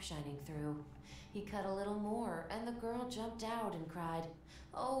cap shining through. He cut a little more, and the girl jumped out and cried,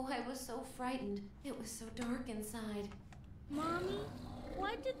 "Oh, I was so frightened. It was so dark inside." Mommy,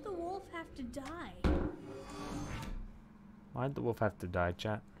 why did the wolf have to die? Why'd the wolf have to die,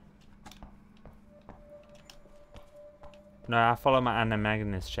 chat? No, I follow my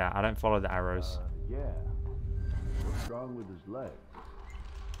animagonist, chat. I don't follow the arrows. Yeah. What's wrong with his leg?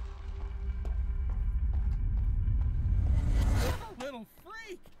 Little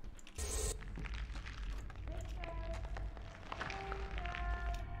freak!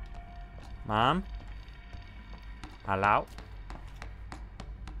 Mom? Hello?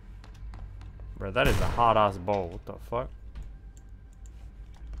 Bro, that is a hard ass bowl. What the fuck?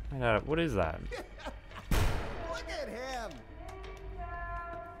 What is that? Look at him!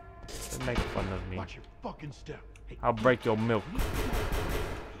 Don't make fun of me. Watch your fucking step. Hey, I'll break your milk.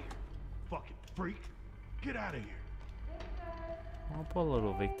 fucking freak. Get out of here. Oh, poor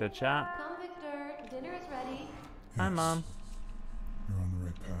little Victor, chat. Come, Victor. Dinner is ready. Hi, Mom. You're on the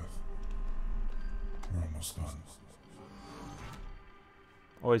right path. You're almost done.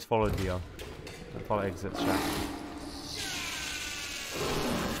 Always follow Dio. Don't follow exits, chat.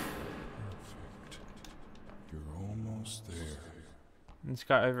 You're almost there. This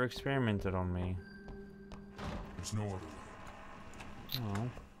guy over-experimented on me. There's no other. Oh.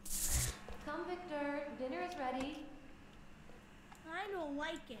 Come, Victor. Dinner is ready. I don't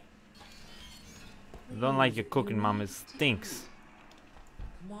like it. I don't like your cooking, Mom. It stinks.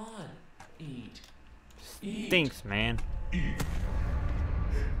 Come on, eat. Stinks, man.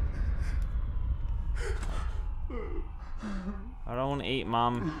 I don't want to eat,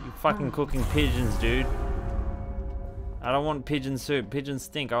 Mom. You fucking cooking pigeons, dude. I don't want pigeon soup. Pigeons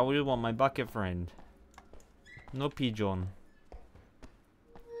stink. I really want my bucket friend. No pigeon.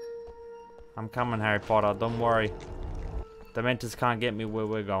 I'm coming, Harry Potter. Don't worry. Dementors can't get me where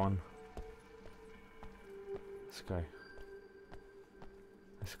we're going. Let's go.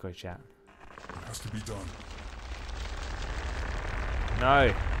 Let's go, chat. It has to be done.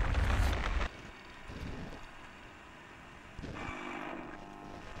 No.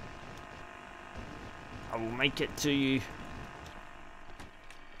 I will make it to you.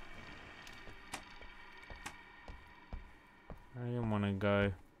 I didn't want to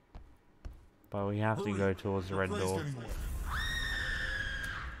go, but we have to go towards the red door.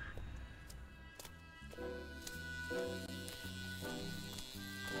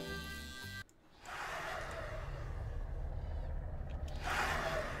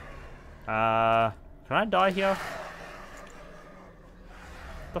 Can I die here?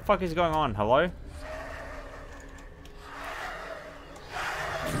 What the fuck is going on? Hello?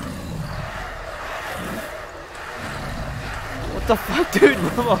 What the fuck, dude?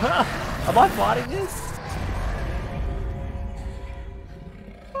 Am I fighting this?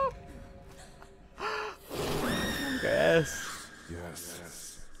 Yes.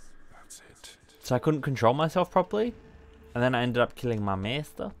 Yes. That's it. So I couldn't control myself properly? And then I ended up killing my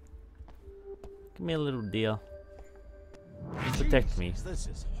master? Give me a little deal. Protect me. This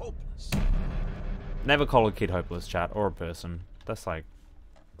is hopeless. Never call a kid hopeless, chat, or a person. That's like...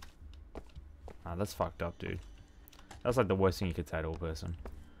 Nah, that's fucked up, dude. That's like the worst thing you could say to a person.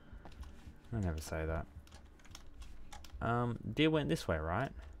 I never say that. Deer went this way,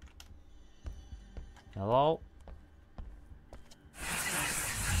 right? Hello?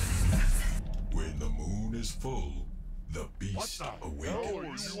 When the moon is full, the beast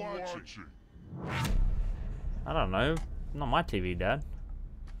awakens. I don't know. Not my TV, Dad.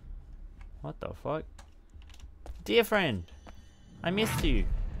 What the fuck? Dear friend, I missed you.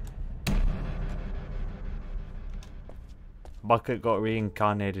 Bucket got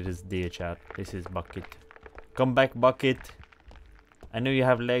reincarnated as Deer, chat. This is Bucket. Come back, Bucket. I know you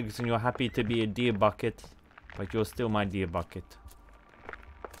have legs and you're happy to be a deer, Bucket, but you're still my dear Bucket.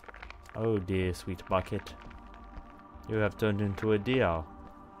 Oh dear, sweet Bucket. You have turned into a deer,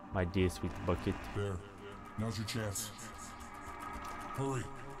 my dear sweet Bucket. There. Now's your chance. Hurry.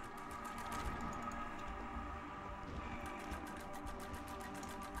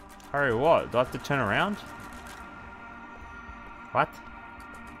 Hurry what? Do I have to turn around? What?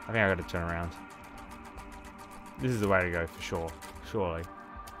 I think I gotta turn around. This is the way to go for sure. Surely.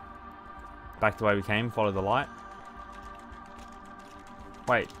 Back the way we came, follow the light.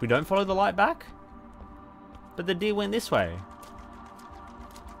 Wait, we don't follow the light back? But the deer went this way.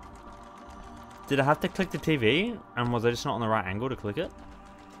 Did I have to click the TV? And was I just not on the right angle to click it?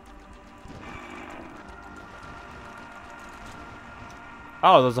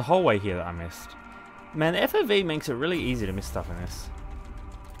 Oh, there's a whole way here that I missed. Man, the FOV makes it really easy to miss stuff in this.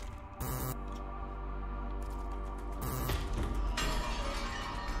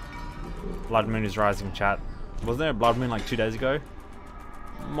 Blood moon is rising, chat. Wasn't there a blood moon like 2 days ago?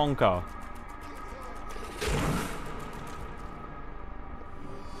 Monka.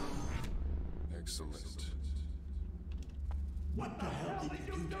 Excellent. What the hell did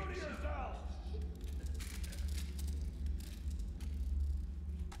you do to yourself?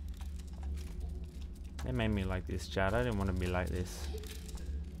 They made me like this, chat. I didn't want to be like this.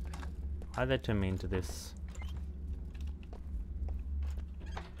 Why'd they turn me into this?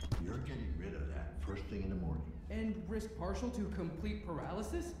 You're getting rid of that first thing in the morning. And risk partial to complete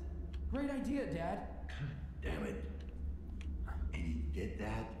paralysis? Great idea, Dad. Damn it. And you did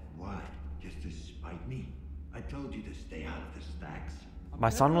that? Why? Just to spite me? I told you to stay out of the stacks. My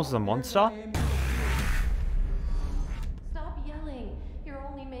son was the monster? Stop yelling. You're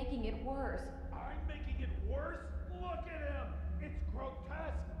only making it worse. I'm making it worse? Look at him! It's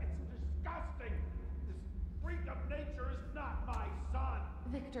grotesque! It's disgusting! This freak of nature is not my son!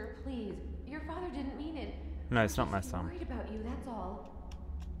 Victor, please. Your father didn't mean it. No, it's not my son. I'm worried about you, that's all.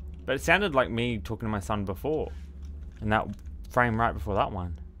 But it sounded like me talking to my son before. In that frame right before that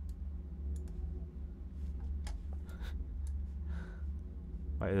one.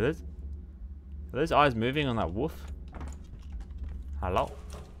 Wait, are those eyes moving on that wolf? Hello?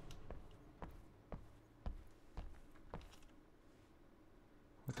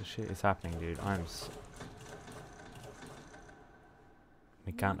 What the shit is happening, dude?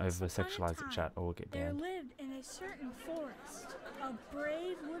 We can't over-sexualize the chat or we'll get There banned. lived in a certain forest a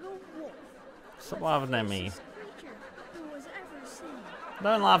brave little wolf. Stop laughing at me. Creature who was ever seen.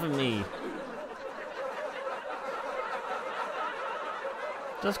 Don't laugh at me.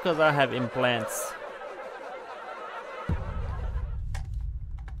 Just because I have implants.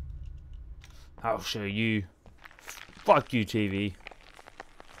 I'll show you. Fuck you, TV.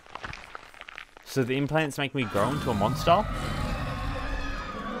 So the implants make me grow into a monster? I'll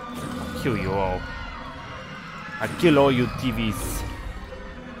kill you all. I kill all you TVs.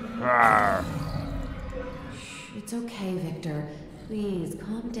 Rawr. It's okay, Victor. Please,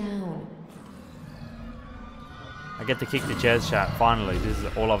 calm down. I get to kick the chairs, chat. Finally, this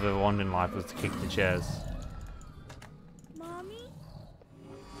is all I've ever wanted in life, was to kick the chairs. Mommy?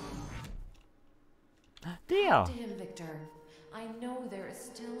 Dear. Talk to him, Victor. I know there is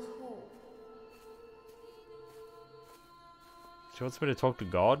still hope. She wants me to talk to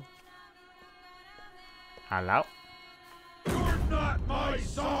God? Hello? You're not my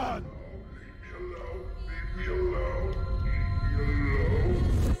son! Leave me alone. Leave me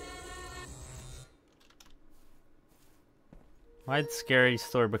alone. Why'd scary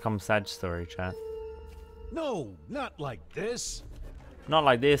story become sad story, chat? No, not like this. Not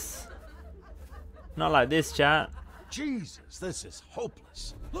like this. Not like this, chat. Jesus, this is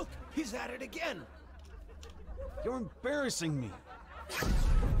hopeless. Look, he's at it again. You're embarrassing me.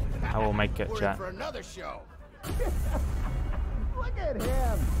 I will make it, We're chat. in for another show. Look at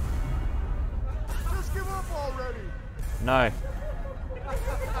him! Just give up already! No.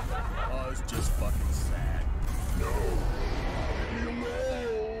 Oh, it's just fucking sad. No! Leave me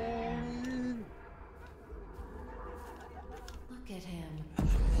alone! Look at him.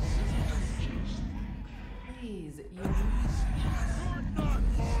 Please, you...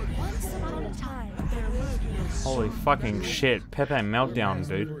 Once upon a time, there was Holy fucking shit. Pepe meltdown,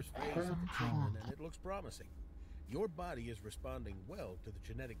 dude. And it looks promising. Your body is responding well to the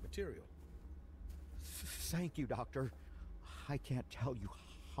genetic material. Thank you, Doctor. I can't tell you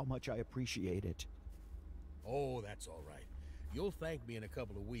how much I appreciate it. Oh, that's all right. You'll thank me in a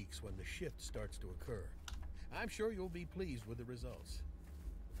couple of weeks when the shift starts to occur. I'm sure you'll be pleased with the results.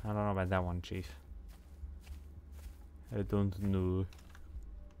 I don't know about that one, Chief. I don't know.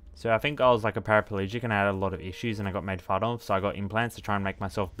 So I think I was like a paraplegic and I had a lot of issues and I got made fun of, so I got implants to try and make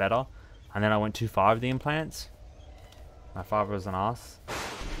myself better. And then I went too far with the implants. My father was an ass.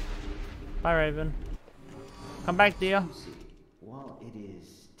 Bye, Raven. Come back, dear. While it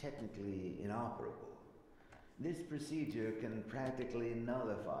is technically inoperable, this procedure can practically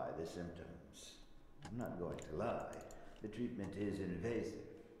nullify the symptoms. I'm not going to lie, the treatment is invasive,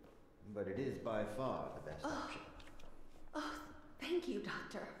 but it is by far the best option. Oh, thank you,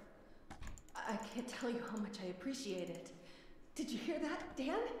 Doctor. I can't tell you how much I appreciate it. Did you hear that,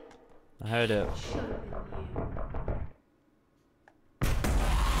 Dan? I heard it.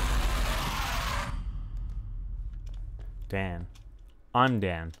 Dan. I'm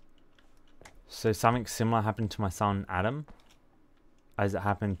Dan. So something similar happened to my son Adam as it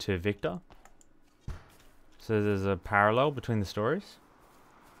happened to Victor. So there's a parallel between the stories.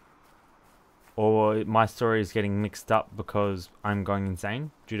 Or my story is getting mixed up because I'm going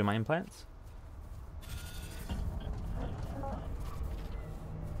insane due to my implants.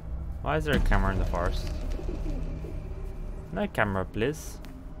 Why is there a camera in the forest? No camera, please.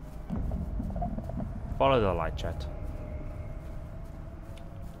 Follow the light, chat.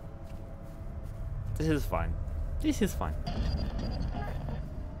 This is fine. This is fine.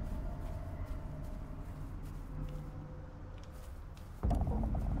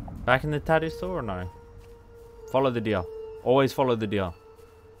 Back in the tattoo store or no? Follow the deer. Always follow the deer.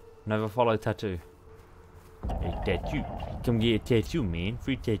 Never follow tattoo. A tattoo. Come get a tattoo, man.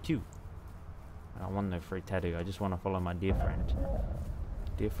 Free tattoo. I don't want no free tattoo. I just want to follow my dear friend.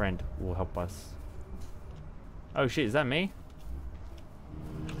 Dear friend will help us. Oh shit, is that me?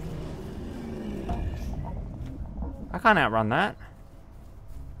 I can't outrun that.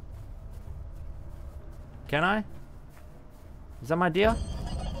 Can I? Is that my deer?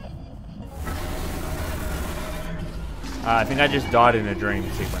 I think I just died in a dream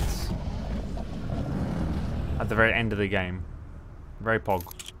sequence. At the very end of the game. Very pog.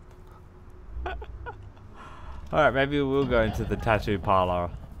 Alright, maybe we'll go into the tattoo parlor.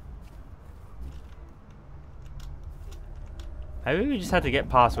 Maybe we just had to get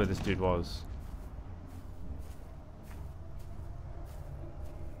past where this dude was.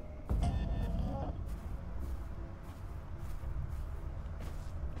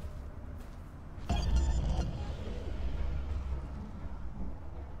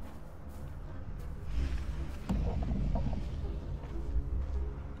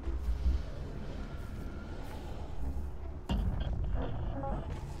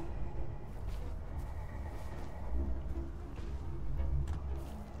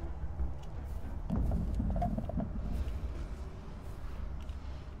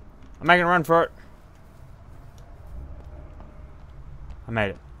 I'm making a run for it. I made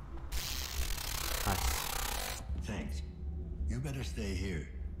it. Nice. Thanks. You better stay here.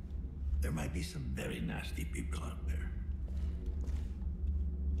 There might be some very nasty people out there.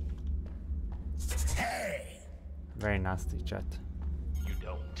 Hey! Very nasty, chat. You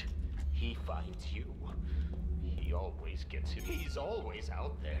don't. He finds you. He always gets him. He's always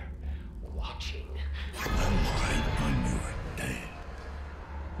out there, watching.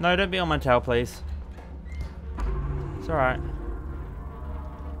 No, don't be on my tail, please. It's alright.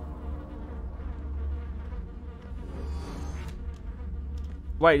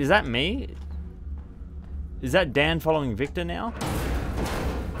 Wait, is that me? Is that Dan following Victor now?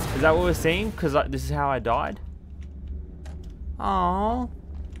 Is that what we're seeing? Because this is how I died? Oh.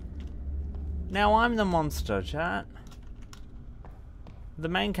 Now I'm the monster, chat. The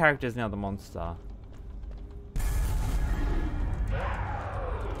main character is now the monster.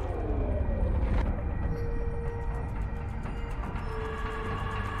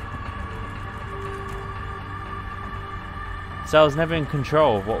 So I was never in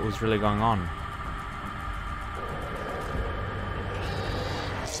control of what was really going on.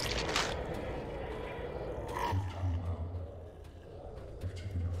 We've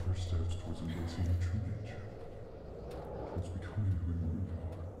taken our first steps towards embracing our true nature. Towards becoming who we really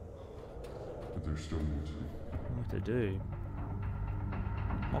are. But there's still more to do. What to do?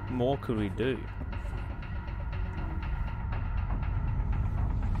 What more could we do?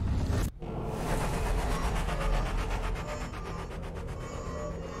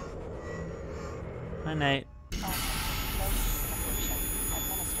 Hi, Nate.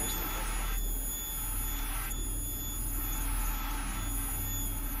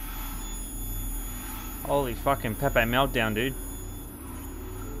 Holy fucking Pepe meltdown, dude.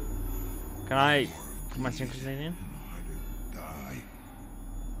 Can I put my synchronization in? Die.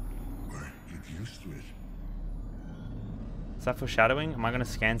 Or get used to it. Is that foreshadowing? Am I gonna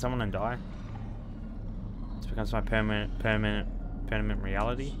scan someone and die? This becomes my permanent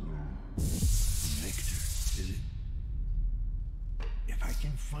reality. Victor, is it? If I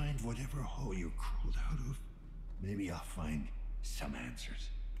can find whatever hole you crawled out of, maybe I'll find some answers.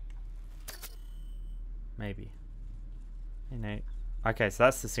 Maybe. Hey, Nate. Okay, so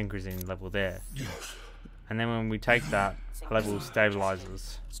that's the synchronizing level there. Yes. And then when we take that, level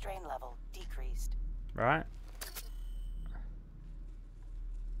stabilizes. Strain level decreased. Right?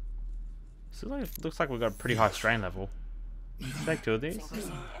 So looks like we've got a pretty high strain level. Take 2 of these.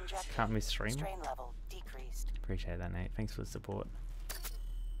 Can't miss stream. Strain level decreased. Appreciate that, Nate. Thanks for the support.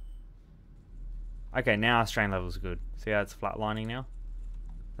 Okay, now our strain level's good. See how it's flatlining now?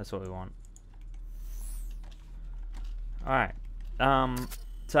 That's what we want. Alright.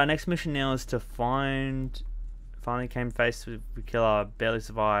 So our next mission now is to finally came face with the killer, barely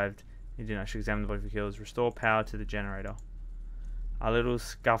survived. He didn't actually examine the body of the killers. Restore power to the generator. Our little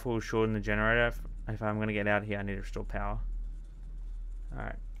scuffle shortened the generator. If I'm going to get out of here, I need to restore power.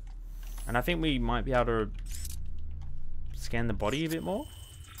 Alright. And I think we might be able to scan the body a bit more.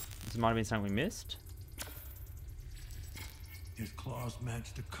 This might have been something we missed. His claws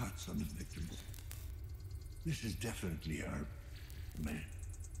match the cuts on the victims. This is definitely our man.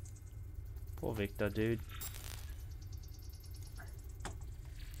 Poor Victor, dude.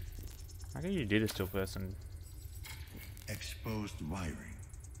 How can you do this to a person? Exposed wiring.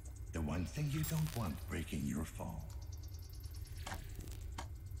 The one thing you don't want breaking your fall.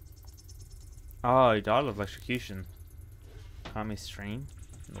 Oh, he died of electrocution. Can't miss stream.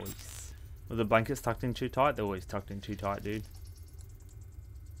 Nice. Were the blankets tucked in too tight? They're always tucked in too tight, dude.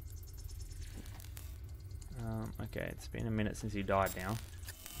 Okay, it's been a minute since he died now.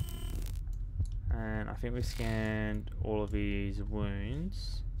 And I think we scanned all of his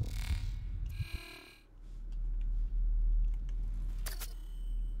wounds.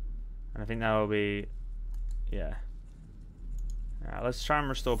 And I think that will be... yeah. Alright, let's try and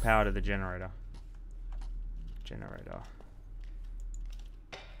restore power to the generator. Generator.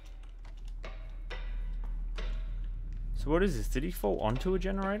 So what is this? Did he fall onto a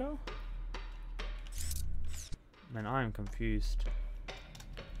generator? Man, I am confused.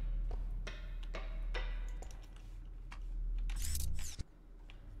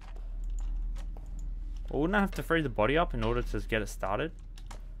 Well, wouldn't I have to free the body up in order to get it started?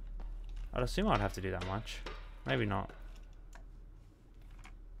 I'd assume I'd have to do that much. Maybe not.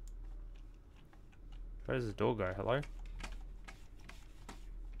 Where does the door go? Hello?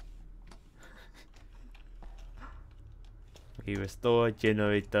 We restore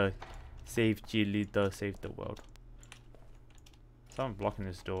generator. Save cheerleader. Save the world. Someone blocking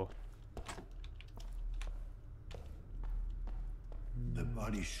this door. The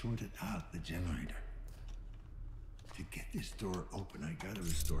body shorted out the generator. To get this door open, I gotta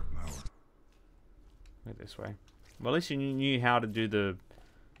restore power. Go this way. Well, at least you knew how to do the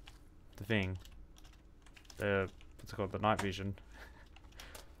thing. What's it called? The night vision.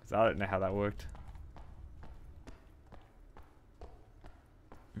 Because I don't know how that worked.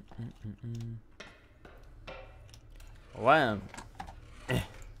 One.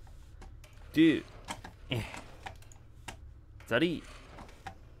 Two. Three.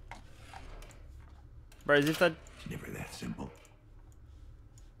 Bro, is this that? It's never that simple.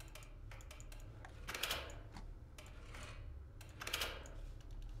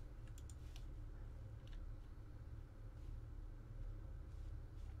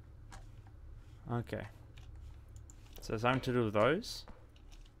 Okay. So something to do with those.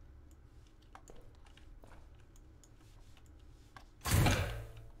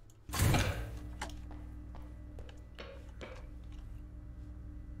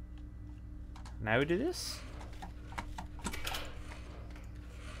 Now we do this?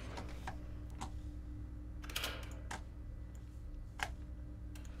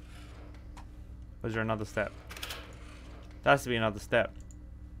 Was there another step? There has to be another step.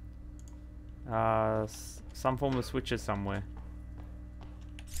 Some form of switches somewhere.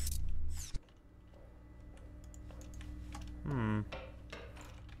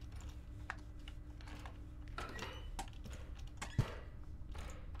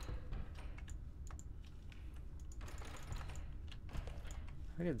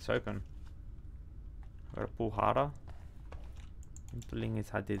 I get this open. Gotta pull harder. I'm pulling as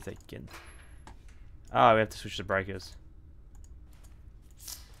hard as I can. Oh, we have to switch the breakers.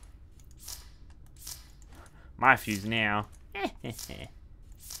 My fuse now.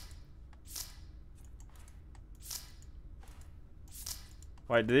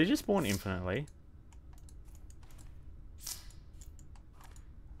 Wait, do they just spawn infinitely?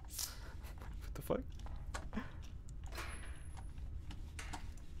 What the fuck?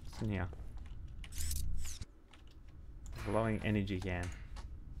 What's in here? Glowing energy can.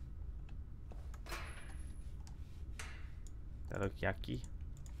 That look yucky.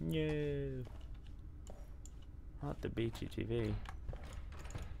 No. Not the beachy TV.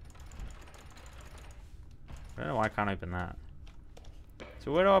 I don't know why I can't open that.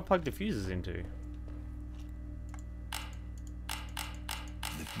 So where do I plug the fuses into?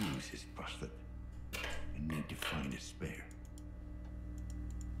 The fuse is busted. I need to find a spare.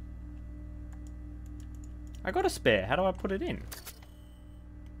 I got a spare. How do I put it in?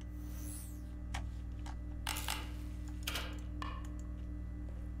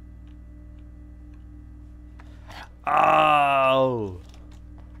 Oh.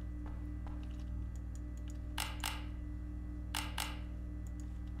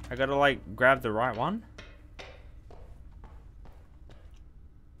 I gotta like grab the right one.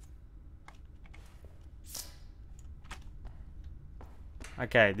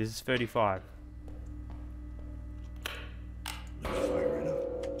 Okay, this is 35.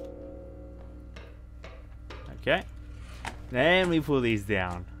 Okay. Then we pull these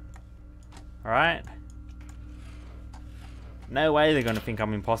down. Alright. No way they're gonna think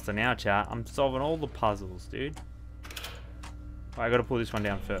I'm imposter now, chat. I'm solving all the puzzles, dude. I gotta pull this one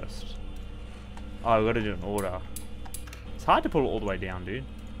down first. Oh, I gotta do an order. It's hard to pull it all the way down, dude.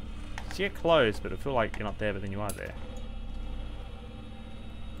 So you get close, but I feel like you're not there, but then you are there.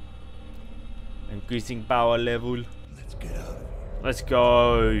 Increasing power level. Let's get out of here. Let's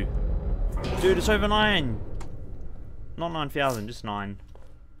go. Dude, it's over 9. Not 9,000, just 9.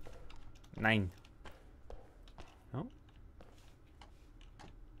 9. Oh.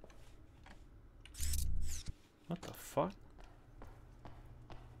 What the fuck?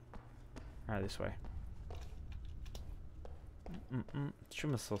 Alright, this way.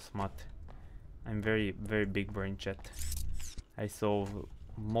 Streamer so smart. I'm very, very big brain chat. I solve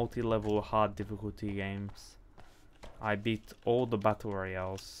multi-level hard difficulty games. I beat all the battle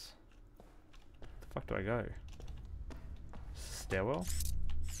royales. The fuck do I go? Stairwell?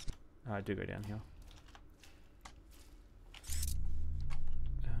 Oh, I do go down here.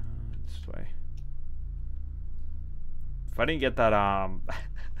 This way. If I didn't get that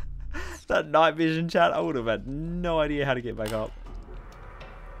that night vision chat, I would have had no idea how to get back up.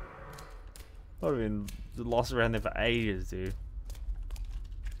 I would have been lost around there for ages, dude.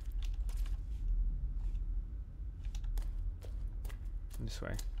 This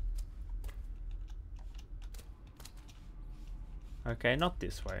way. Okay, not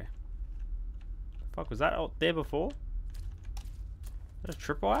this way. The fuck, was that out there before? Is that a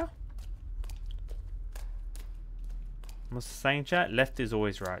tripwire? What's the saying, chat? Left is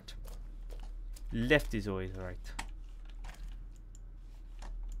always right. Left is always right.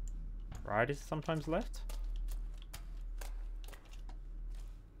 Right is sometimes left?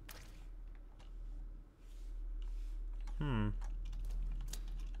 It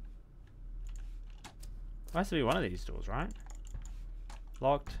has to be one of these doors, right?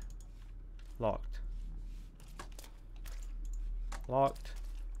 Locked. Locked. Locked.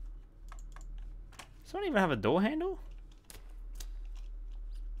 Does it even have a door handle?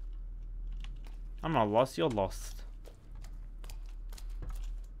 I'm not lost, you're lost.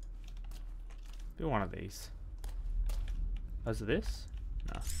 Do one of these. Oh, is it this?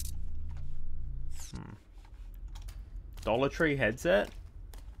 No. Dollar Tree headset?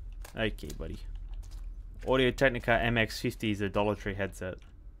 Okay, buddy. Audio Technica MX50 is a Dollar Tree headset.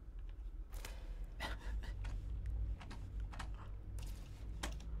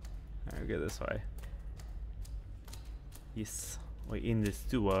 Alright, we'll go this way. Yes, we're in the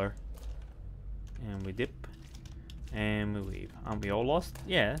sewer. And we dip. And we leave. Aren't we all lost?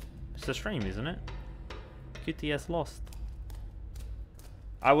 Yeah. It's a stream, isn't it? QTS lost.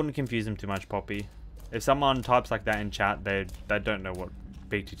 I wouldn't confuse them too much, Poppy. If someone types like that in chat, they don't know what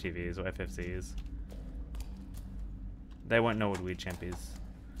BTTV is or FFC is. They won't know what Weird Champ is.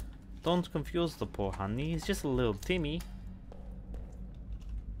 Don't confuse the poor honey. He's just a little Timmy.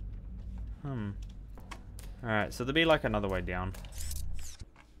 Alright, so there'll be like another way down.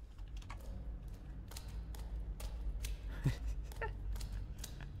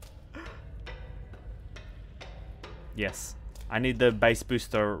 Yes. I need the base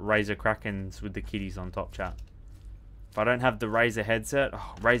booster Razor Krakens with the kitties on top, chat. If I don't have the Razor headset,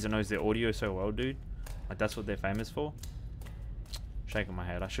 oh, Razor knows their audio so well, dude. Like, that's what they're famous for. Shaking my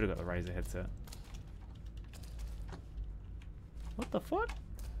head. I should have got the Razor headset. What the fuck?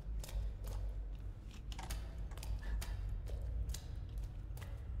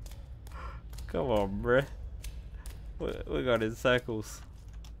 Come on, bruh. We got in circles.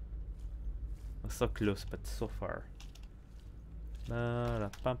 We're so close, but so far. My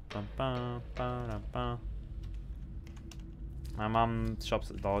mum shops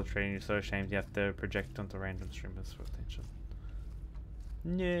at Dollar Tree and you're so ashamed you have to project onto random streamers for attention.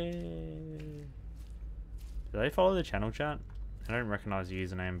 Yeah. Do they follow the channel, chat? I don't recognize the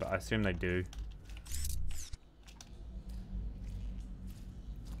username, but I assume they do.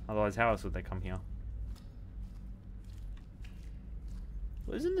 Otherwise, how else would they come here?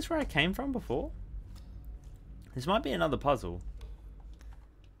 Well, isn't this where I came from before? This might be another puzzle.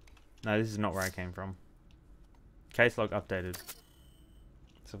 No, this is not where I came from. Case log updated.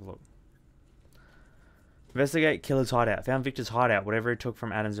 Let's have a look. Investigate killer's hideout. Found Victor's hideout. Whatever he took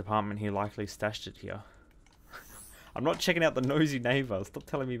from Adam's apartment, he likely stashed it here. I'm not checking out the nosy neighbor. Stop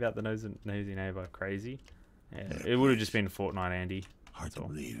telling me about the nosy neighbor. Crazy. Yeah, it would have just been Fortnite, Andy. Hard to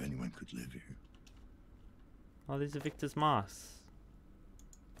believe anyone could live here. Oh, these are Victor's masks.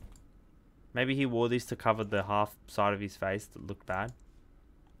 Maybe he wore these to cover the half side of his face that looked bad.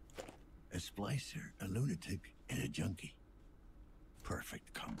 A splicer, a lunatic, and a junkie.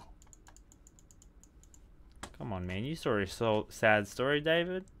 Perfect combo. Come on, man. You saw a so sad story,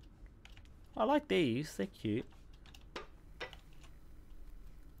 David. I like these. They're cute.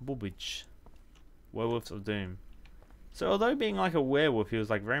 Bubbage. Werewolves of Doom. So although being like a werewolf, he was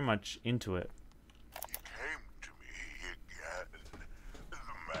like very much into it. He came to me again. The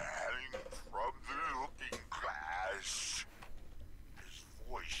man from the looking glass. His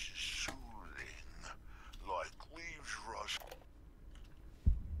voice is soothing, like leaves rust.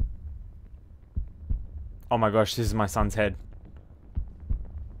 Oh my gosh, this is my son's head.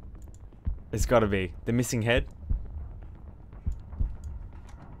 It's gotta be. The missing head.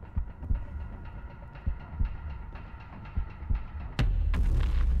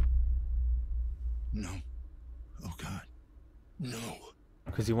 No. Oh God. No.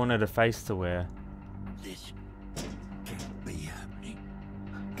 Because he wanted a face to wear. This can't be happening.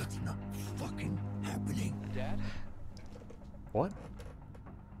 It's not fucking happening. Dad? What?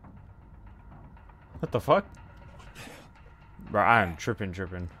 What the fuck? Bro, I am tripping.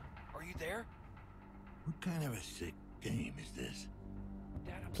 Are you there? What kind of a sick game is this?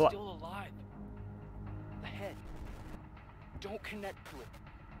 Dad, I'm still alive. The head. Don't connect to it.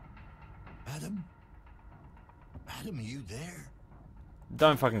 Adam? Adam, are you there?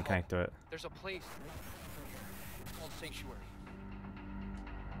 Don't fucking connect to it. There's a place called Sanctuary.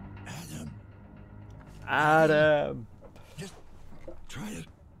 Adam! Just try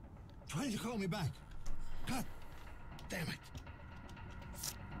to call me back. God damn it.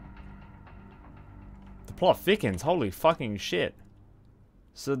 The plot thickens. Holy fucking shit.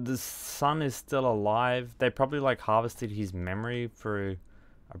 So the son is still alive. They probably like harvested his memory through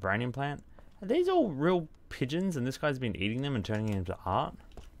a brain implant. Are these all real pigeons and this guy's been eating them and turning it into art?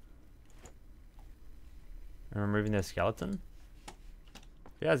 And removing their skeleton?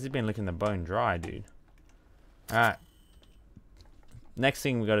 Yeah, he's been licking the bone dry, dude. Alright. Next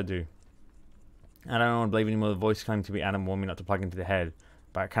thing we gotta do. I don't want to believe anymore. The voice claimed to be Adam warned me not to plug into the head.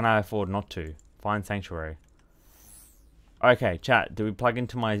 But can I afford not to? Find Sanctuary. Okay, chat. Do we plug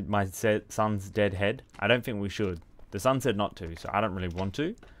into my son's dead head? I don't think we should. The son said not to, so I don't really want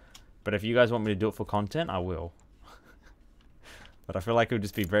to. But if you guys want me to do it for content, I will. But I feel like it would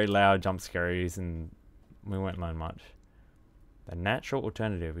just be very loud jump scaries and we won't learn much. The natural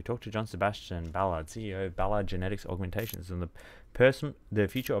alternative. We talked to John Sebastian Ballard, CEO of Ballard Genetics Augmentations, and the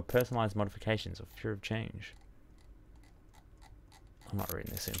future of personalized modifications of fear of change. I'm not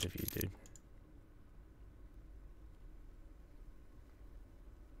reading this interview, dude.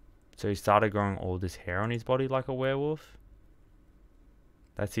 So he started growing all this hair on his body like a werewolf.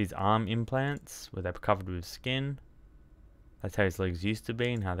 That's his arm implants, where they're covered with skin. That's how his legs used to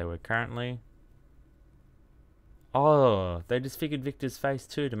be and how they were currently. Oh, they disfigured Victor's face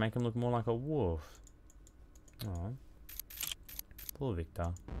too to make him look more like a wolf. Oh, poor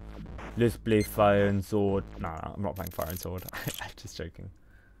Victor. Let's play Fire and Sword. No, I'm not playing Fire and Sword. I'm just joking.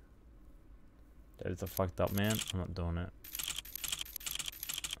 That is a fucked up man. I'm not doing it.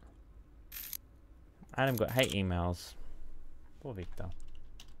 Adam got hate emails. Poor Victor.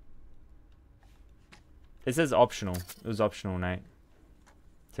 It says optional. It was optional, Nate.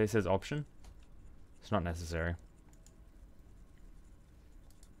 So it says option. It's not necessary.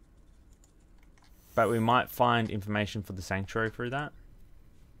 But we might find information for the sanctuary through that.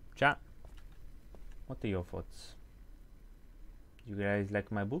 Chat. What are your thoughts? You guys like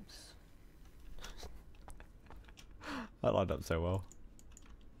my boobs? I lined up so well.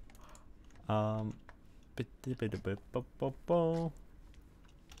 I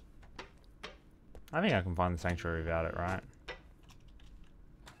think I can find the sanctuary without it, right?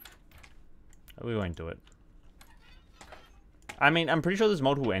 We won't do it. I mean, I'm pretty sure there's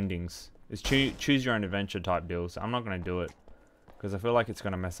multiple endings. It's choose your own adventure type deal, so I'm not going to do it. Because I feel like it's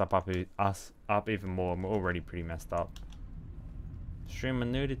going to mess us up even more, and we're already pretty messed up. Stream of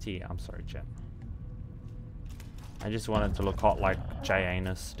nudity. I'm sorry, chat. I just wanted to look hot like J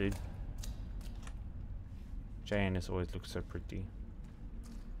Anus, dude. J Anus always looks so pretty.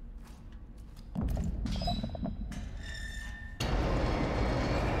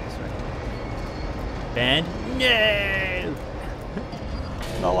 Band? No!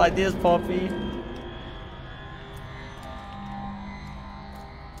 Not like this, Poppy.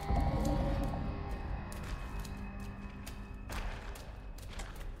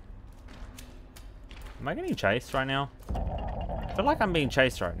 Am I getting chased right now? I feel like I'm being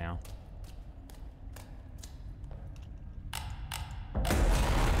chased right now.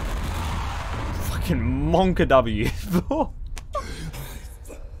 Fucking Monka W.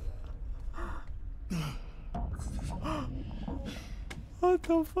 What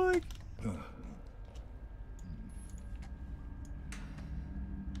the fuck?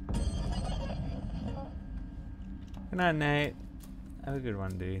 Good night, Nate. Have a good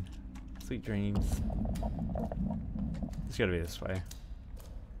one, dude. Sweet dreams. It's gotta be this way.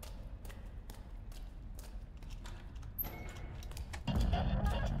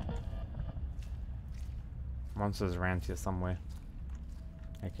 Monsters around here somewhere.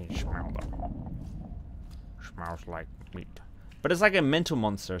 I can smell them. Smells like meat. But it's like a mental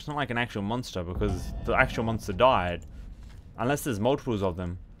monster. It's not like an actual monster because the actual monster died. Unless there's multiples of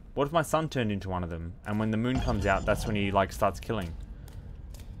them. What if my son turned into one of them? And when the moon comes out, that's when he like starts killing.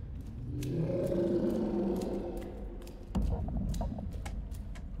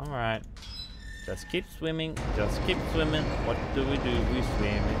 Alright. Just keep swimming. Just keep swimming. What do? We swim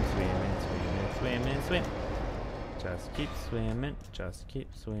and swim and swim and swim and swim. Just keep swimming. Just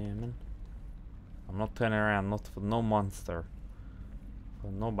keep swimming. I'm not turning around. Not for no monster.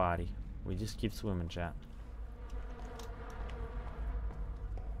 For nobody. We just keep swimming, chat.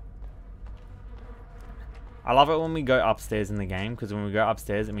 I love it when we go upstairs in the game, because when we go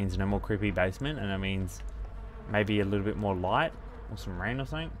upstairs it means no more creepy basement, and it means maybe a little bit more light or some rain or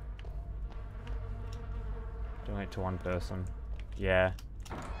something. Doing it to one person. Yeah.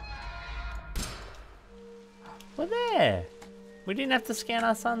 We're there! We didn't have to scan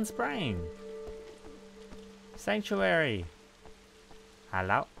our son's brain. Sanctuary.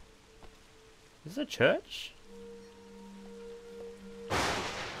 Hello? Is this a church?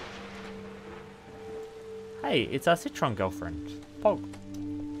 Hey, it's our Citron girlfriend. Pog.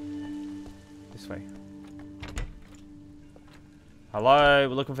 This way. Hello,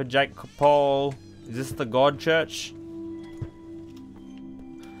 we're looking for Jake Paul. Is this the God Church?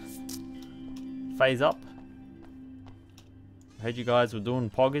 Phase up. I heard you guys were doing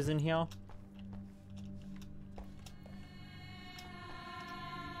poggers in here.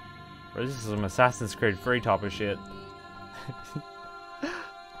 Bro, this is some Assassin's Creed 3 type of shit.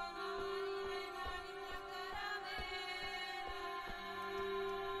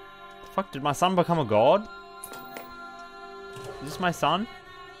 Fuck, did my son become a god? Is this my son?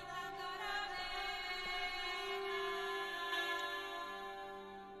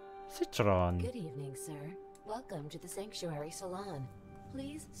 Citron. Good evening, sir. Welcome to the Sanctuary Salon.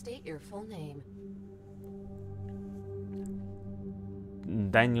 Please state your full name.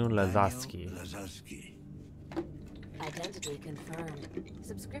 Daniel Lazarski. Identity confirmed.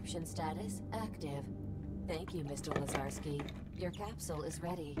 Subscription status active. Thank you, Mr. Lazarski. Your capsule is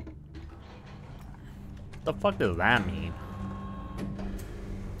ready. What the fuck does that mean?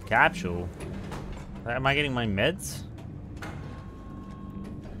 Capsule? Am I getting my meds?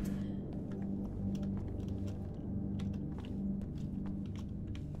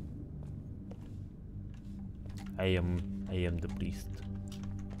 I am the priest.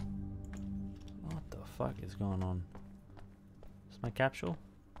 What the fuck is going on? Is my capsule?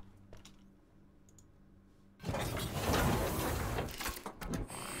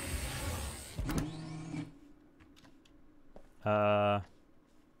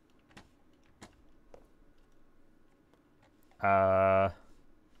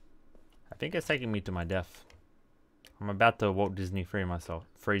 I think it's taking me to my death. I'm about to Walt Disney freeze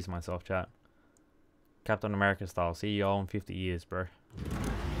myself, chat. Captain America style. See y'all in 50 years, bro.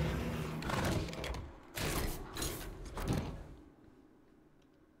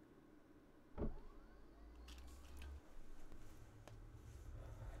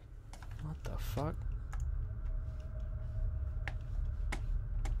 What the fuck?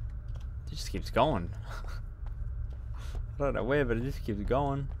 It just keeps going. I don't know where, but it just keeps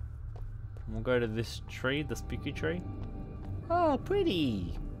going. We'll go to this tree, the spooky tree. Oh,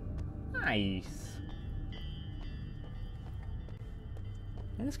 pretty. Nice.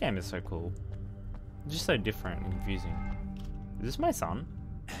 And this game is so cool. It's just so different and confusing. Is this my son?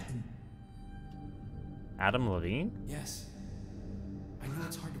 Adam Levine? Yes. I know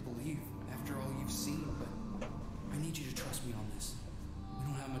it's hard to believe after all you've seen, but I need you to trust me on this. We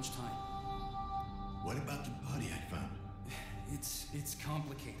don't have much time. What about the body I found? It's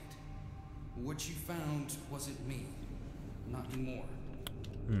complicated. What you found wasn't me. Not anymore.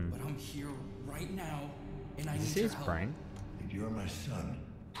 But I'm here right now, and I need your help. Brain? If you're my son,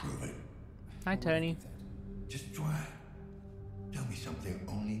 prove it. Hi, Tony. Just try. Tell me something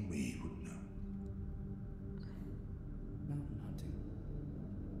only we would know. Mountain hunting.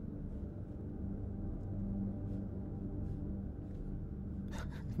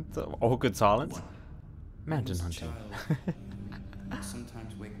 It's an awkward silence. Mountain hunting.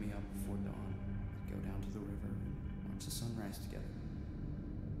 Sometimes wake me up before dawn, go down to the river, and watch the sunrise together.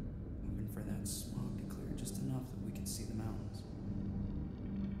 Hoping for that smog to clear just enough that we can see the mountains.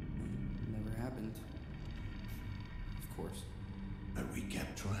 It never happened. Of course. But we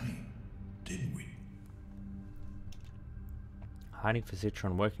kept trying, didn't we? Hiding for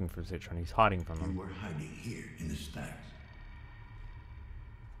Citron, working for Citron. He's hiding from them. You were hiding here in the stacks.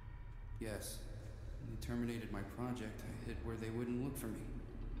 Yes. When they terminated my project, I hid where they wouldn't look for me.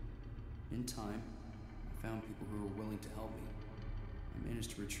 In time, I found people who were willing to help me. I managed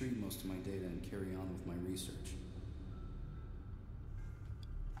to retrieve most of my data and carry on with my research.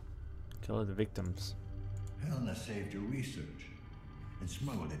 Kill the victims. Helena saved your research and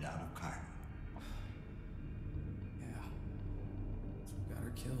smuggled it out of Cairo. Yeah. So we got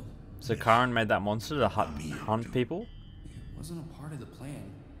her killed. So Karen made that monster to hunt people? It wasn't a part of the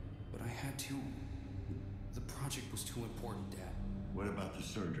plan, but I had to. The project was too important, Dad. What about the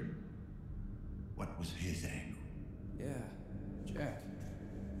surgeon? What was his angle? Yeah, Jack.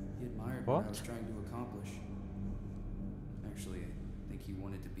 He admired what I was trying to accomplish. Actually, I think he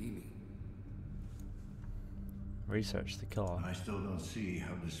wanted to be me. Research the killer. I still don't see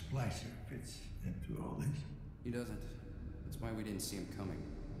how the splicer fits into all this. He doesn't. That's why we didn't see him coming.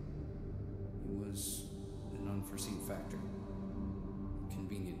 He was an unforeseen factor. A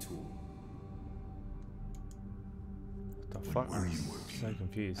convenient tool. What the fuck? I'm so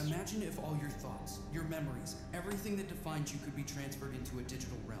confused. Imagine if all your thoughts, your memories, everything that defines you could be transferred into a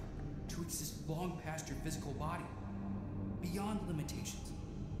digital realm, to exist long past your physical body. Beyond limitations.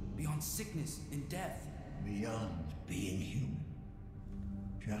 Beyond sickness and death. Beyond being human.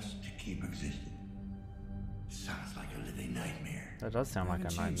 Just to keep existing. Sounds like a living nightmare. That does sound like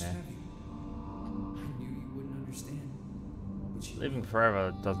a nightmare. I knew you wouldn't understand. Living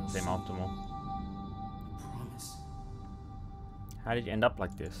forever doesn't seem optimal. Promise. How did you end up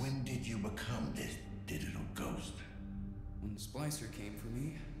like this? When did you become this digital ghost? When the splicer came for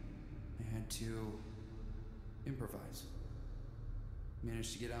me, I had to improvise.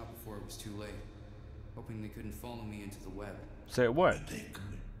 Managed to get out before it was too late, hoping they couldn't follow me into the web. So it worked? They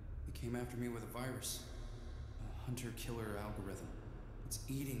could. They came after me with a virus. A hunter-killer algorithm. It's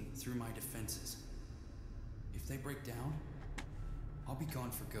eating through my defenses. If they break down, I'll be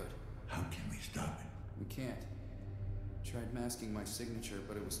gone for good. How can we stop it? We can't. Tried masking my signature,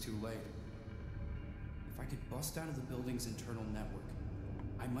 but it was too late. If I could bust out of the building's internal network,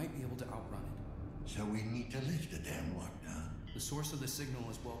 I might be able to outrun it. So we need to lift the damn lockdown. The source of the signal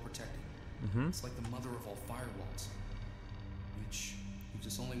is well protected. It's like the mother of all firewalls. Which gives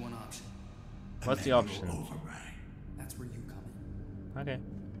us only one option. What's the option? Override. That's where you come in. Okay.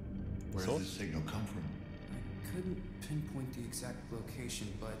 Where does the signal come from? I couldn't pinpoint the exact location,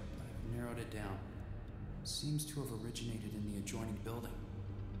 but I've narrowed it down. Seems to have originated in the adjoining building.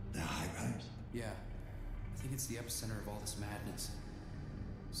 The high-rise? Yeah. I think it's the epicenter of all this madness.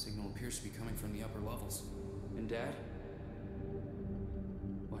 Signal appears to be coming from the upper levels. And Dad?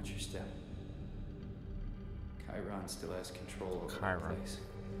 Watch your step. Chiron still has control over the place.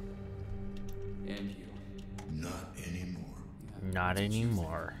 And you. Not anymore. Yeah, Not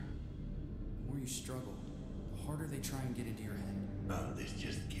anymore. The more you struggle, the harder they try and get into your head. Oh, this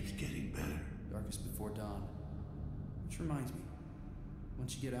just keeps getting better. Darkest before dawn. Which reminds me,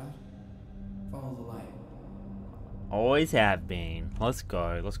 once you get out, follow the light. Always have been. Let's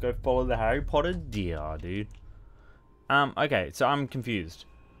go. Let's go follow the Harry Potter deer, dude. Okay, so I'm confused.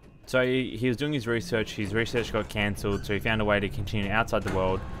 So he was doing his research got cancelled, so he found a way to continue outside the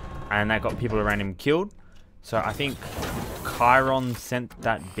world, and that got people around him killed. So I think Chiron sent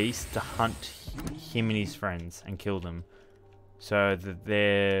that beast to hunt him and his friends and kill them. So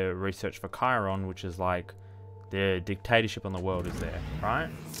their research for Chiron, which is like the dictatorship on the world, is there, right?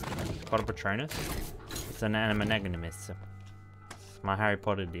 Potter Patronus. It's an animagnanimous. My Harry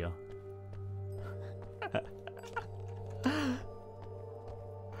Potter deal.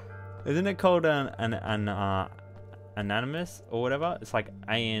 Isn't it called an anonymous or whatever? It's like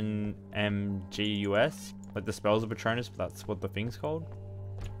ANMGUS, like the spells of Patronus, but that's what the thing's called.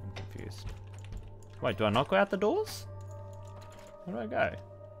 I'm confused. Wait, do I not go out the doors? Where do I go?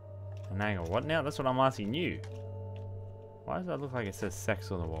 And hang on, what now? That's what I'm asking you. Why does that look like it says sex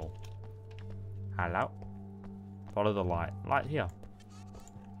on the wall? Hello? Follow the light. Light here.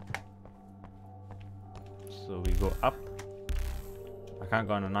 So we go up. I can't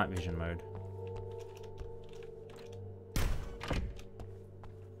go into night vision mode.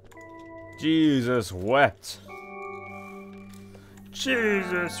 Jesus wept.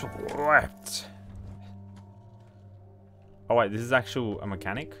 Jesus wept. Oh wait, this is actual a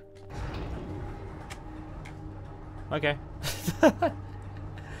mechanic? Okay.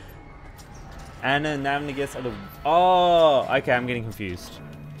 And then now I'm gonna guess other. Oh, okay, I'm getting confused.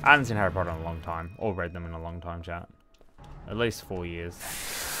 I haven't seen Harry Potter in a long time, or read them in a long time, chat. At least 4 years.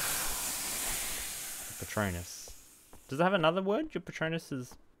 Patronus. Does it have another word? Your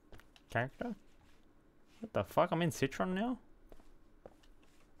Patronus's character? What the fuck? I'm in Citron now?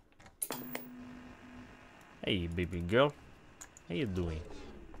 Hey, baby girl. How you doing?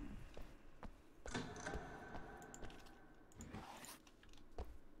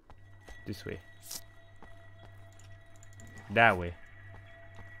 This way. That way.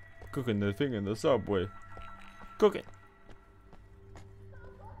 Cooking the thing in the subway. Cook it.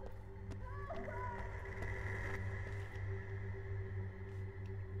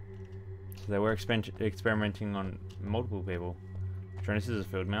 So they were experimenting on multiple people. Patronus is a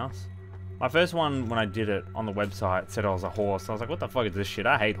field mouse. My first one, when I did it on the website, said I was a horse. I was like, what the fuck is this shit?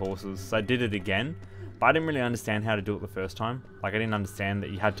 I hate horses. So I did it again. But I didn't really understand how to do it the first time. Like, I didn't understand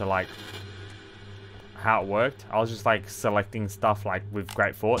that you had to, like, how it worked. I was just, like, selecting stuff, like, with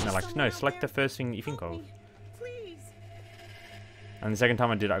Great Fort. And they're like, no, select the first thing you think of. Please. And the second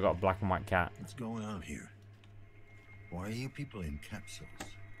time I did it, I got a black and white cat. What's going on here? Why are you people in capsules?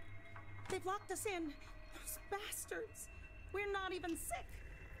 They've locked us in. Those bastards. We're not even sick.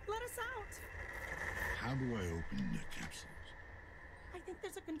 Let us out. How do I open the capsules? I think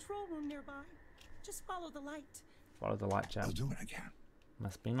there's a control room nearby. Just follow the light. Follow the light, chat. I'll do what I can.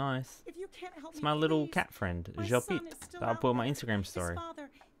 Must be nice. If you can't help It's me, my little please. cat friend, My Jean son Pete, is still that I'll out put on my there. Instagram story. His father,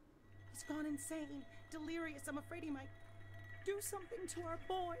 he's gone insane, delirious. I'm afraid he might do something to our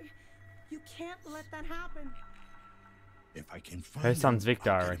boy. You can't let that happen. If I can find Her son's him,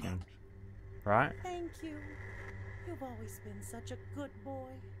 Victor, I'll I get him reckon. out. Right? Thank you. You've always been such a good boy.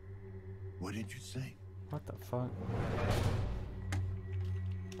 What did you say? What the fuck?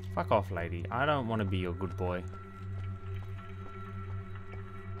 Fuck off, lady. I don't want to be your good boy.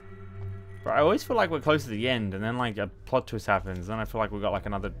 But I always feel like we're close to the end, and then like a plot twist happens, and I feel like we've got like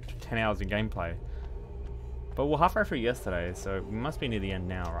another 10 hours of gameplay. But we're halfway through yesterday, so we must be near the end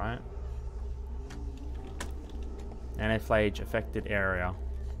now, right? Anti-phage affected area.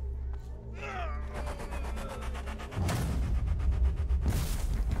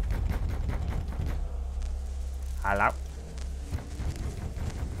 Hello.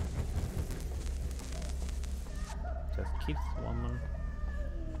 sixth woman.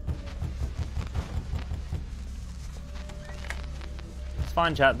 It's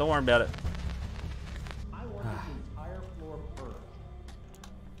fine, chat. Don't worry about it. I want this entire floor purged.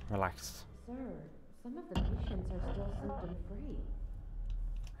 Relax. Sir, some of the patients are still symptom-free.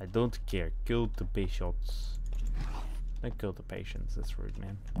 I don't care. Kill the patients. Don't kill the patients. That's rude,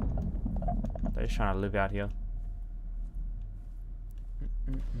 man. They're just trying to live out here.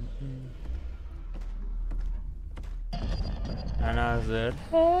 And I said,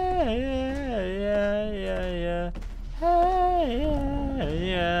 hey, yeah. Hey,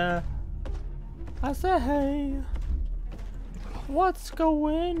 yeah. I said, hey, what's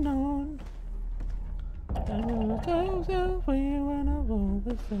going on?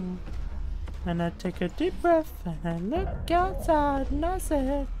 And I take a deep breath and I look outside and I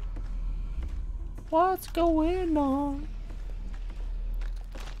said, what's going on?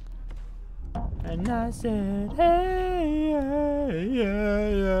 And I said, hey,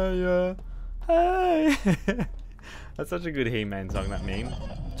 yeah. Hey. That's such a good He-Man song, that meme.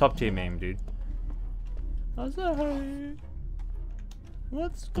 Top tier meme, dude. I said, hey,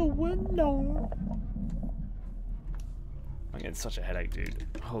 what's going on? I'm getting such a headache, dude.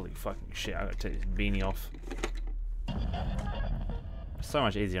 Holy fucking shit, I gotta take this beanie off. It's so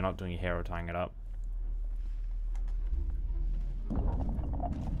much easier not doing your hair or tying it up.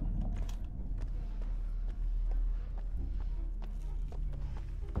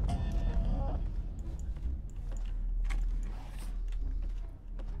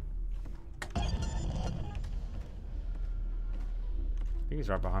 I think he's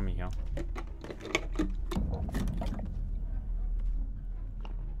right behind me here.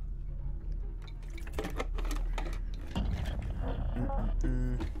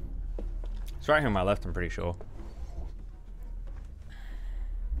 It's right here on my left, I'm pretty sure.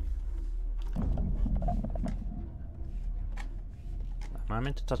 Am I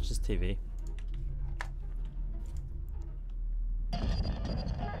meant to touch this TV?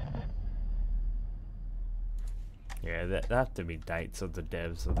 Yeah, that have to be dates of the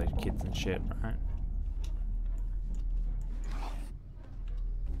devs of the kids and shit, right?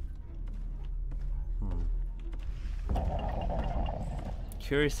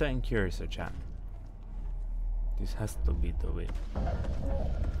 Curiouser and Curiouser, chat. This has to be the way.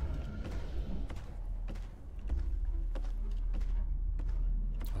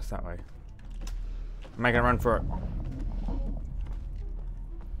 What's that way? Am I gonna run for it?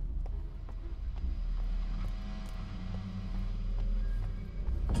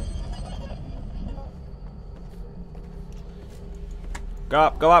 Go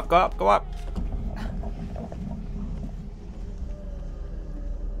up, go up, go up, go up!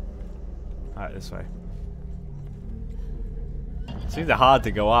 Alright, this way. These are hard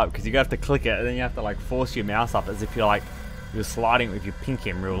to go up because you have to click it and then you have to like force your mouse up as if you're sliding with your pinky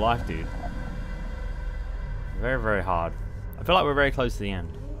in real life, dude. Very, very hard. I feel like we're very close to the end.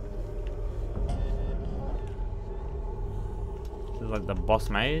 This is like the boss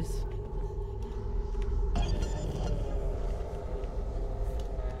maze.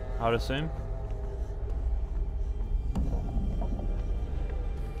 I would assume.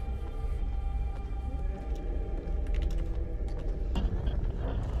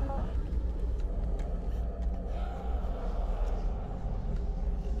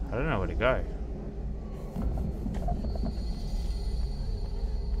 I don't know where to go.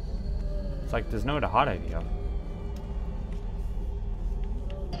 It's like there's nowhere to hide over here.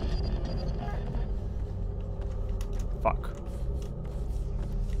 Fuck.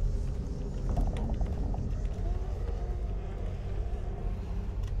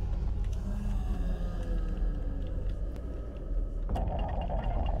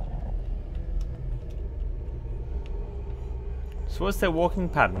 So what's their walking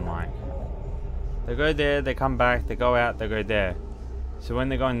pattern like? They go there, they come back, they go out, they go there. So when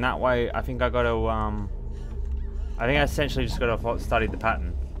they're going that way, I think I gotta, I think I essentially just gotta study the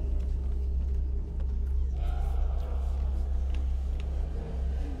pattern.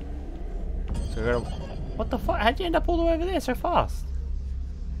 So I gotta, what the fuck? How'd you end up all the way over there so fast?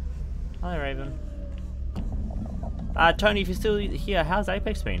 Hi, Raven. Tony, if you're still here, how's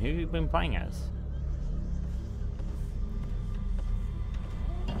Apex been? Who have you been playing as?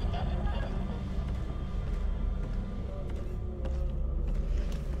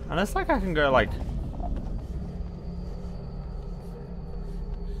 And it's like I can go like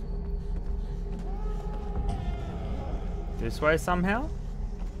this way somehow,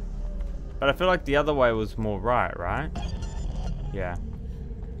 but I feel like the other way was more right? Yeah.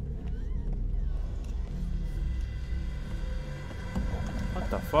 What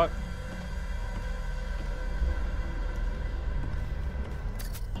the fuck?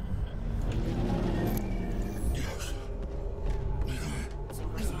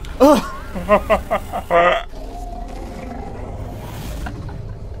 Not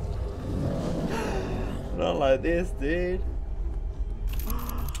like this, dude.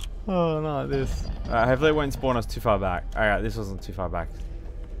 Oh, not like this. Alright, hopefully it won't spawn us too far back. Alright, this wasn't too far back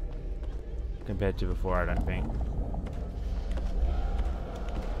compared to before, I don't think.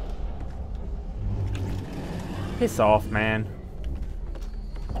 Piss off, man.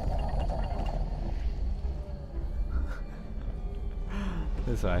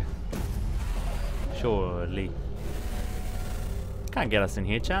 This way. Surely. Can't get us in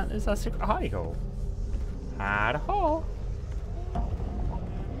here, chat. This is our secret hidey hole. Hide a hole.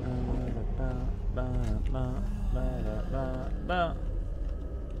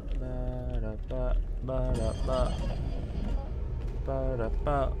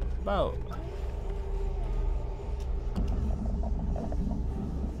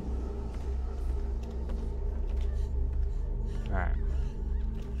 Alright.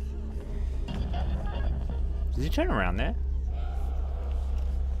 Does he turn around there?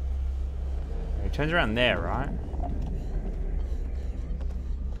 He turns around there, right?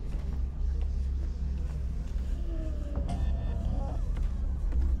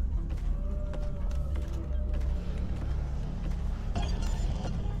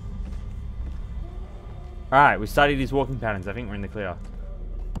 Alright, we studied his walking patterns. I think we're in the clear.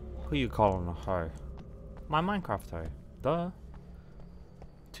 Who you calling a hoe? My Minecraft hoe. Duh.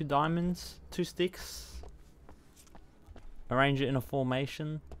 2 diamonds, 2 sticks. Arrange it in a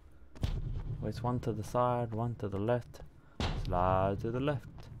formation. It's 1 to the side, 1 to the left. Slide to the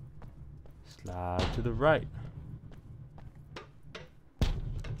left. Slide to the right.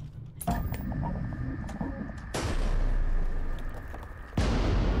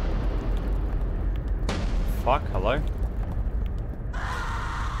 Fuck, hello?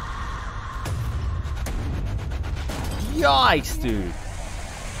 Yikes, dude!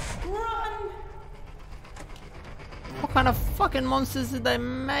 Run! What kind of fucking monsters did they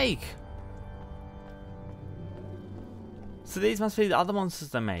make? So these must be the other monsters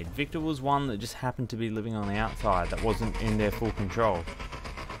they made. Victor was one that just happened to be living on the outside that wasn't in their full control.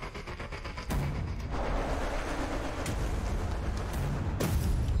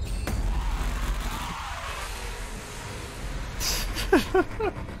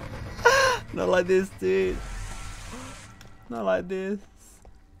 Not like this, dude. Not like this.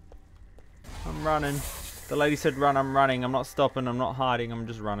 I'm running. The lady said run, I'm running. I'm not stopping, I'm not hiding, I'm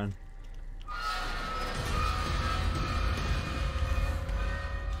just running.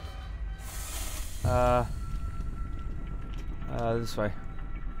 This way.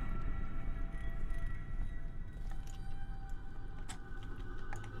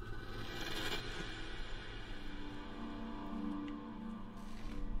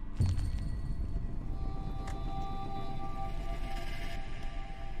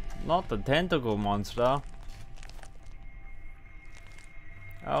 Not the tentacle monster.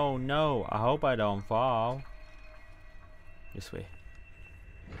 Oh no, I hope I don't fall. This way.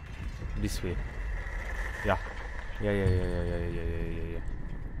 This way. Yeah. Yeah.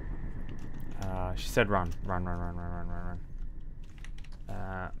 She said run. Run.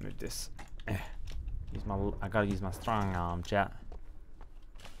 Move this. I gotta use my strong arm, chat.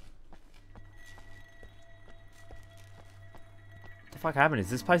 What the fuck happened? Is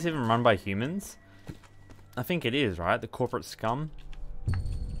this place even run by humans? I think it is, right? The corporate scum.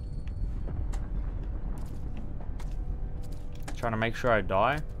 Trying to make sure I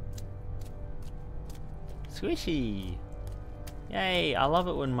die. Squishy! Yay! I love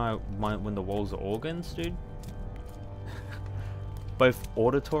it when when the walls are organs, dude. Both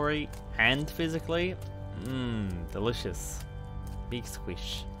auditory and physically. Delicious. Big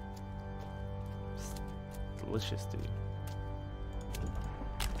squish. Delicious, dude.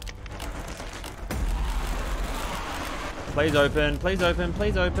 Please open, please open,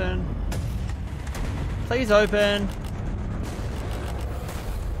 please open. Please open.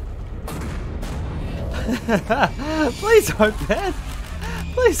 Please open.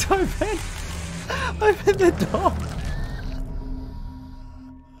 Please open. Open the door.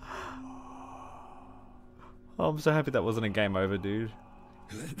 Oh, I'm so happy that wasn't a game over, dude.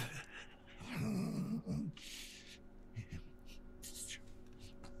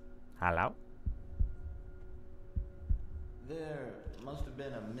 Hello? There must have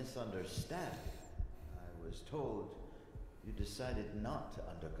been a misunderstanding. I was told you decided not to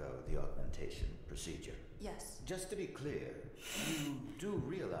undergo the augmentation procedure. Yes. Just to be clear, you do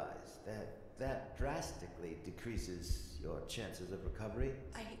realize that that drastically decreases your chances of recovery?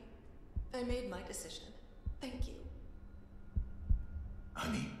 I made my decision. Thank you.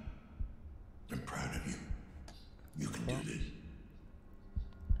 Honey, I'm proud of you. You can do this.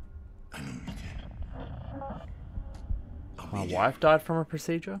 wife died from a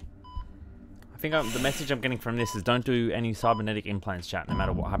procedure? I think the message I'm getting from this is don't do any cybernetic implants, chat, no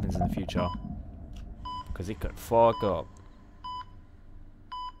matter what happens in the future. Because it could fuck up.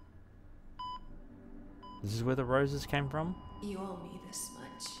 This is where the roses came from? You owe me this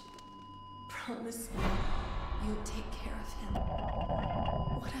much. Promise me you'll take care of him.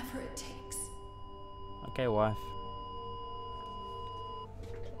 Whatever it takes. Okay, wife.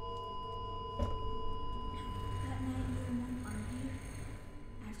 That night you and Mom argued,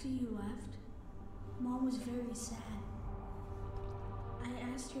 after you left, Mom was very sad. I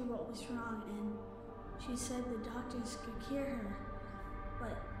asked her what was wrong, and she said the doctors could cure her,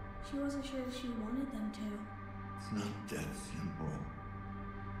 but she wasn't sure if she wanted them to. It's not that simple.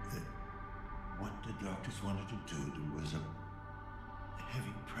 What the doctors wanted to do, there was a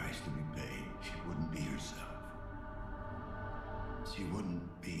heavy price to be paid. She wouldn't be herself. She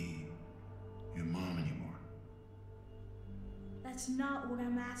wouldn't be your mom anymore. That's not what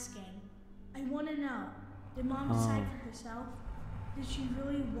I'm asking. I want to know, did Mom decide for herself? Did she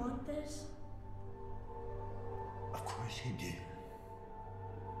really want this? Of course she did.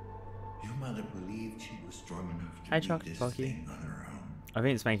 Your mother believed she was strong enough to do this thing on her own. I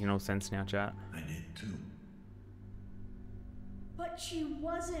think it's making all sense now, chat. I did too. But she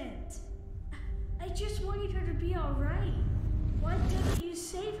wasn't. I just wanted her to be alright. Why didn't you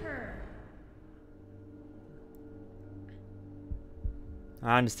save her?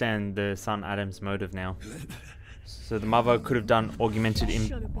 I understand the son Adam's motive now. So the mother could have done augmented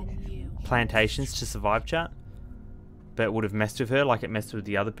implantations to survive, chat. But it would have messed with her like it messed with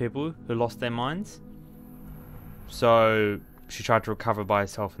the other people who lost their minds. So she tried to recover by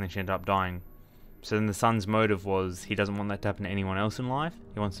herself and then she ended up dying. So then the son's motive was he doesn't want that to happen to anyone else in life.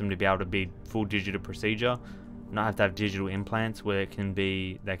 He wants them to be able to be full digital procedure, not have to have digital implants where it can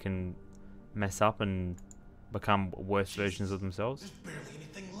be they can mess up and become worse versions of themselves. There's barely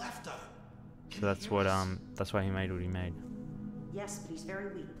anything left of him. So that's why he made what he made. Yes, but he's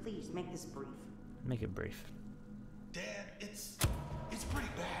very weak. Please make this brief. Make it brief. Dad, it's pretty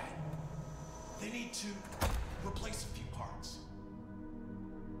bad. They need to replace a few parts.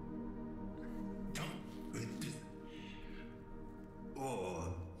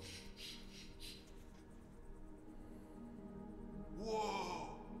 Oh. Whoa,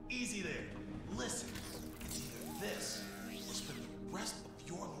 easy there. Listen, it's either this or spend the rest of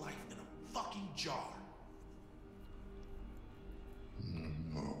your life in a fucking jar.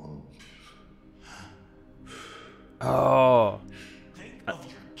 No. Oh. Think of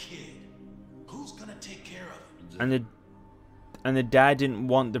your kid. Who's gonna take care of him? And the dad didn't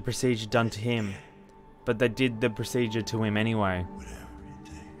want the procedure done to him, but they did the procedure to him anyway.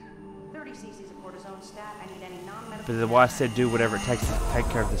 30 cc's of cortisone stat. I need any non-medical. But the wife said do whatever it takes to take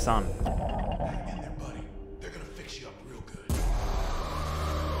care of the son. Hang in there, buddy. They're gonna fix you up real good.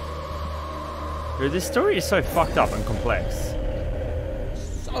 Dude, this story is so fucked up and complex.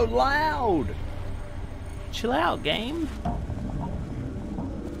 So loud. Chill out, game.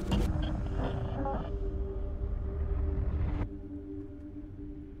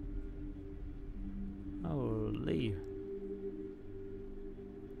 Holy.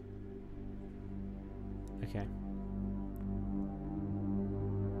 Okay.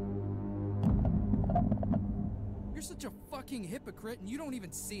 You're such a fucking hypocrite and you don't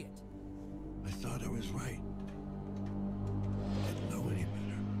even see it. I thought I was right. Didn't know any better.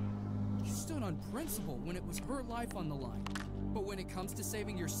 You stood on principle when it was her life on the line. But when it comes to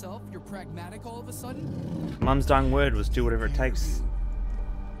saving yourself, you're pragmatic all of a sudden? Mum's dying word was do whatever it takes.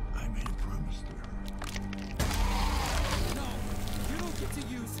 I made a promise to her. No, you don't get to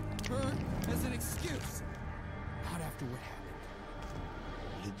use her as an excuse. Not after what happened.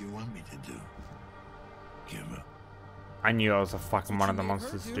 What did you want me to do? Give up? I knew I was a fucking one of the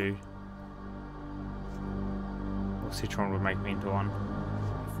monsters, dude. Or Citron would make me into one.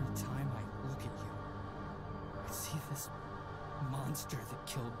 Every time I look at you, I see this monster that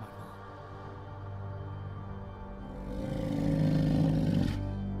killed my mom.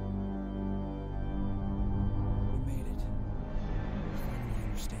 We made it. I finally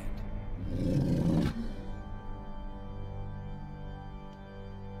understand.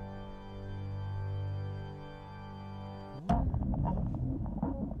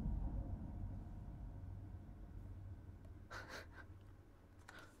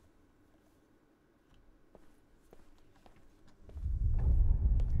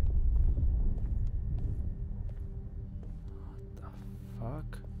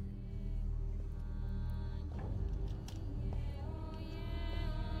 Fuck.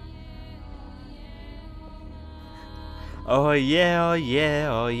 Oh yeah, oh yeah,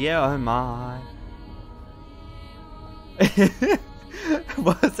 oh yeah, oh my.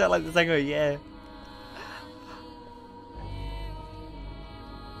 What does that like the second one? Yeah.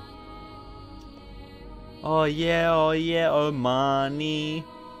 Oh yeah, oh yeah, oh money.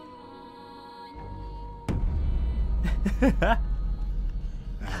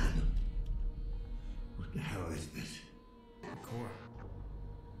 What the hell is this? Core.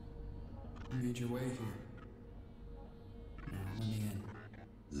 You made your way here. Now let me in.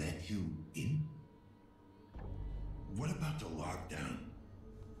 Let you in? What about the lockdown?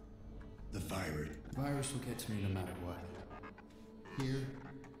 The virus? The virus will get to me no matter what. Here,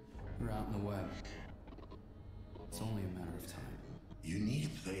 or out in the web. It's only a matter of time. You need a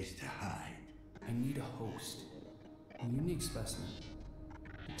place to hide. I need a host. A unique specimen.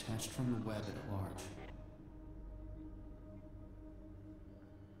 Detached from the web at large.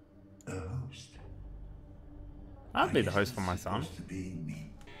 A host? I'd be the host for my son. To be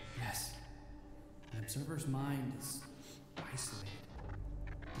me. Yes. An observer's mind is isolated.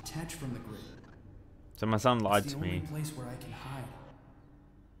 Detached from the grid. So my son lied It's to the only me. place where I can hide.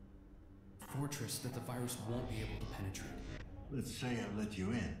 A fortress that the virus won't be able to penetrate. Let's say I let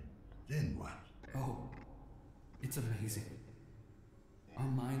you in. Then what? Oh, it's amazing. Our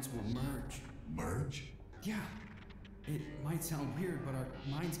minds will merge. Merge? Yeah. It might sound weird, but our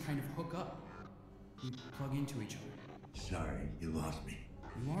minds kind of hook up. We plug into each other. Sorry, you lost me.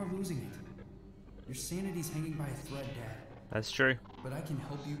 You are losing it. Your sanity's hanging by a thread, Dad. That's true. But I can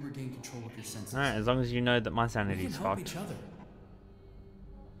help you regain control of your senses. Alright, as long as you know that my We sanity's can help fucked. each other.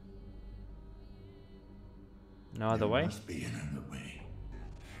 No other way? Must be another way.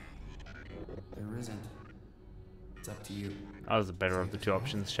 There isn't. It's up to you. I was the better of the two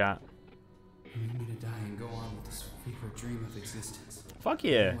options, chat. You need me to die and go on with this fever dream of existence. Fuck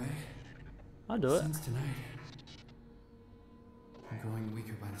yeah. Anyway, I'll do it. since tonight, I'm growing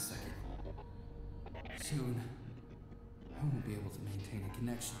weaker by the second. Soon, I won't be able to maintain a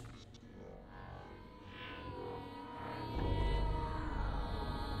connection.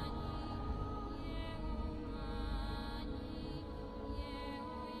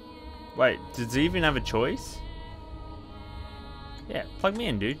 Wait, does he even have a choice? Yeah, plug me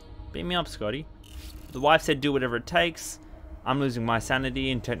in, dude. Beat me up, Scotty. The wife said do whatever it takes. I'm losing my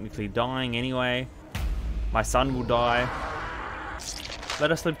sanity and technically dying anyway. My son will die.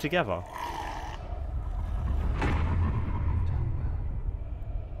 Let us live together.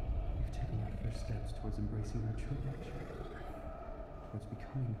 You've taken your first steps towards embracing your true nature, towards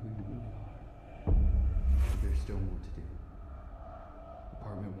becoming who you really are. But there's still more to do.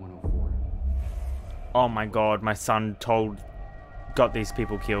 Apartment 104. Oh my god, my son got these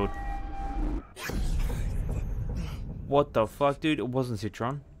people killed. What the fuck, dude? It wasn't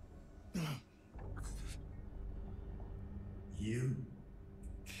Citron. You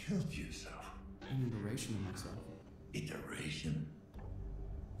killed yourself. An iteration of myself. Iteration?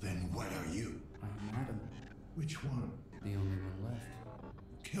 Then what are you? I'm Adam. Which one? The only one left.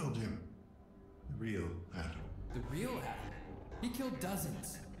 Killed him. The real Adam. The real Adam? He killed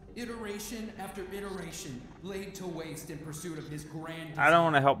dozens. Iteration after iteration, laid to waste in pursuit of his grand I don't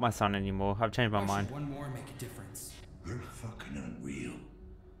want to help my son anymore. I've changed my Why mind. should one more make a difference? You're fucking unreal.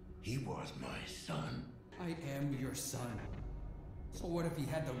 He was my son. I am your son. So what if he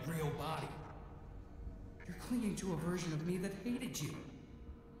had the real body? You're clinging to a version of me that hated you.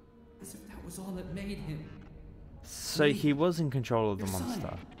 As if that was all that made him. So he was in control of the Your son.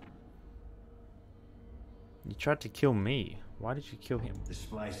 monster. You tried to kill me. Why did you kill him? The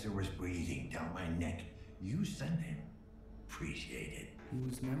splicer was breathing down my neck. You sent him. Appreciate it. He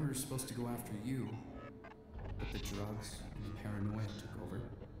was never supposed to go after you, but the drugs and the paranoia took over.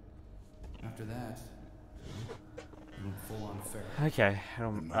 After that, he went full on feral. Okay,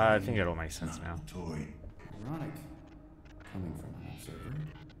 I think it all makes sense now. Toy. Ironic, coming from an observer.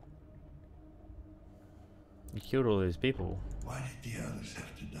 You killed all those people. Why did the others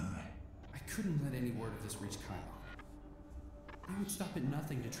have to die? I couldn't let any word of this reach Kyle. He would stop at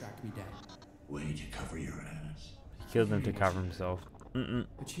nothing to track me down. Way to cover your ass. He killed them to cover himself.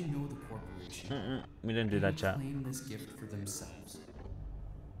 But you know the corporation. We didn't do that, chat. They claim this gift for themselves.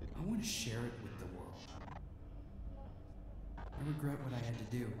 I want to share it with the world. I regret what I had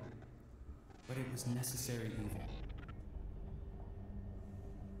to do, but it was necessary evil.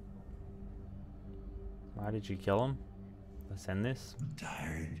 Why did you kill him? Let's end this. I'm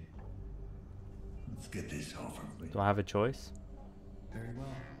tired. Let's get this over with. Do I have a choice? Very well.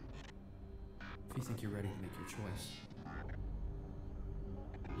 If you think you're ready to make your choice.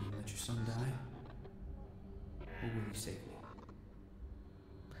 Will you let your son die? Or will you save me?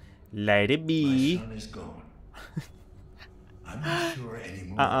 Let it be. My son is gone. I'm not sure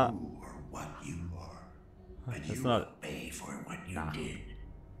anymore who or what you are. But That's you not. obey for what you did.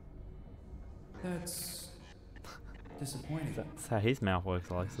 That's disappointing. That's how his mouth works,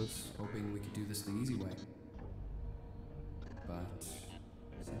 Alexis. Hoping we could do this the easy way. But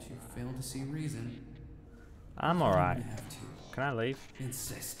since you failed to see reason, I'm alright. Can I leave?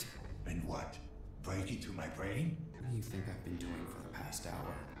 Insist. And what? Break into my brain? What do you think I've been doing for the past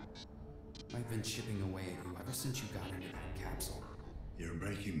hour? I've been chipping away at you ever since you got into that capsule. You're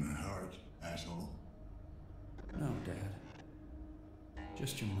breaking my heart, asshole. No, Dad.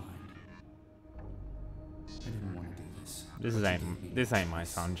 Just your mind. I didn't want to do this. This ain't my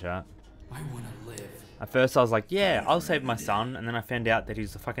son, chat. I want to live. At first I was like, yeah, I'll save my son, and then I found out that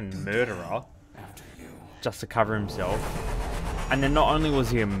he's a fucking murderer. After you. Just to cover himself. And then not only was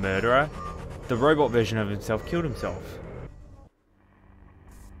he a murderer, the robot version of himself killed himself.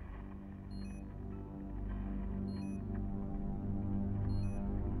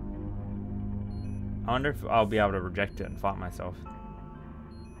 I wonder if I'll be able to reject it and fight myself.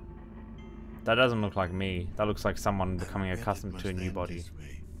 That doesn't look like me. That looks like someone becoming accustomed to a new body.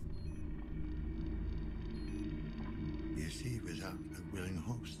 You see, without a willing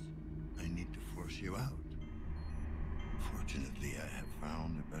host, I need to force you out. Fortunately, I have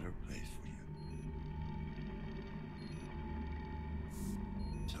found a better place for you.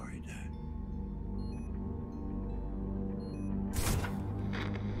 Sorry, Dad.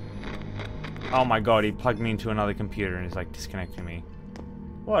 Oh my god, he plugged me into another computer and he's like disconnecting me.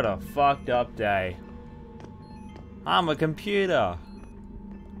 What a fucked up day. I'm a computer.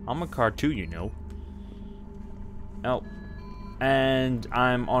 I'm a car too, you know. Oh. And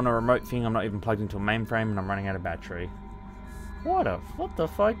I'm on a remote thing. I'm not even plugged into a mainframe and I'm running out of battery. What the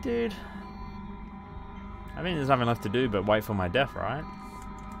fuck, dude? I mean, there's nothing left to do but wait for my death, right?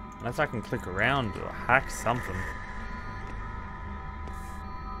 Unless I can click around or hack something.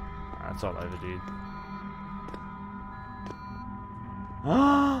 That's all over, dude.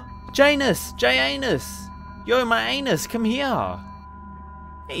 Ah, Janus! Janus! Yo, my anus, come here!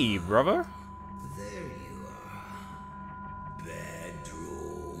 Hey, brother. There you are. Bad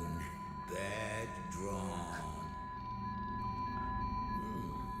drone. Bad drone.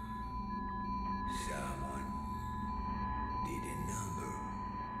 Someone did a number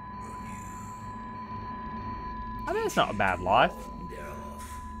on you. I mean, it's not a bad life. They're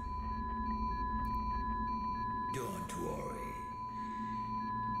off. Don't worry.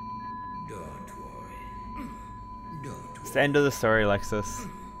 Don't worry. Don't worry. It's the end of the story, Alexis.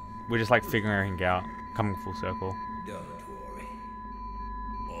 We're just like figuring everything out, coming full circle. Don't worry.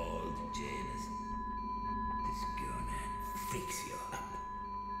 Old Janus is gonna fix you up.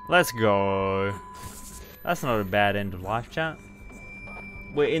 Let's go. That's not a bad end of life, chat.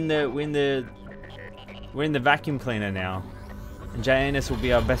 We're in the vacuum cleaner now, and Janus will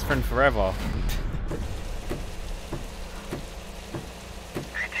be our best friend forever.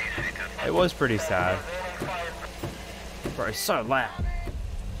 It was pretty sad. Bro, it's so loud.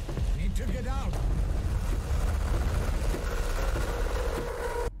 Need to get out.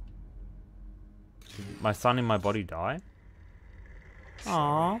 My son in my body die?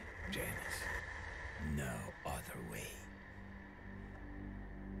 Aww. Janus. No other way.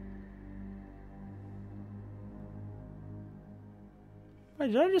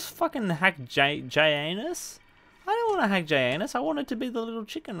 Wait, did I just fucking hack Janus? I don't want to hack Janus. I want it to be the little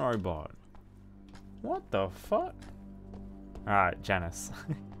chicken robot. What the fuck? Alright, Janus.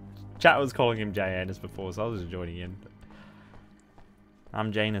 Chat was calling him Janus before, so I was just joining in.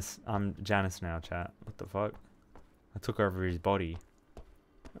 I'm Janus now, chat. What the fuck? I took over his body.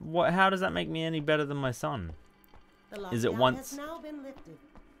 What? How does that make me any better than my son? Is it once? Has now been lifted.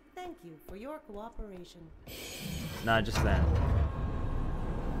 Thank you for your cooperation. No, just then.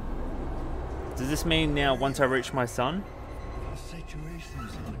 Does this mean now once I reach my son, The situation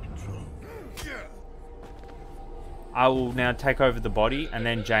is under control. I will now take over the body and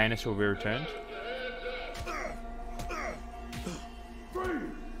then Janus will be returned?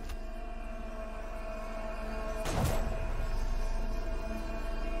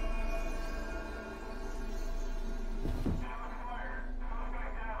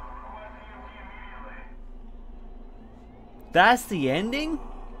 That's the ending? Is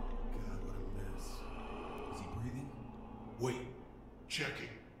he breathing? Wait, checking.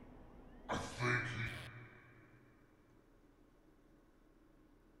 I think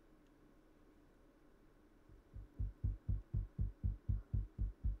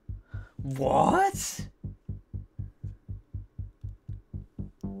What?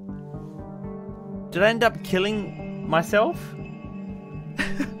 Did I end up killing myself?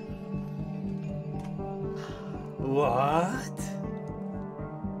 What?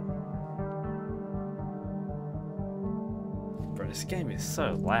 This game is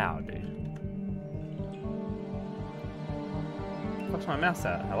so loud, dude. What's my mouse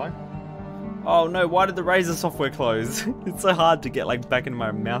at? Hello? Oh no, why did the Razer software close? It's so hard to get like back into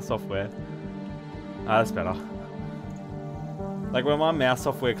my mouse software. Oh, that's better. Like when my mouse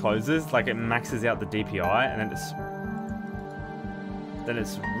software closes, like it maxes out the DPI and then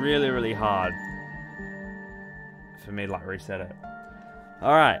it's really, really hard for me to like reset it.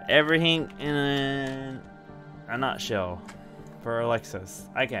 Alright, everything in a nutshell for Alexis.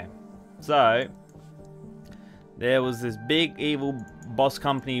 Okay, so there was this big evil boss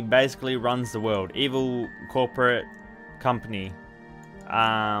company, basically runs the world. Evil corporate company.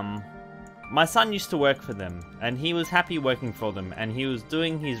 My son used to work for them, and he was happy working for them, and he was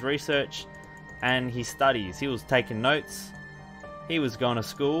doing his research and his studies. He was taking notes. He was going to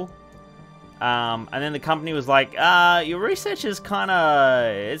school. And then the company was like, your research is kind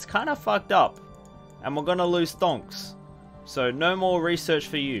of fucked up, and we're gonna lose stonks. So no more research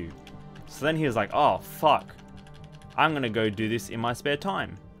for you. So then he was like, oh fuck, I'm gonna go do this in my spare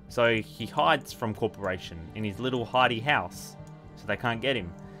time. So he hides from corporation in his little hidey house, so they can't get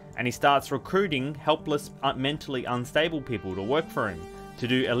him. And he starts recruiting helpless, mentally unstable people to work for him, to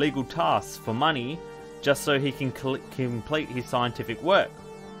do illegal tasks for money, just so he can complete his scientific work.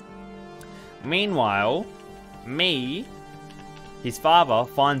 Meanwhile, his father,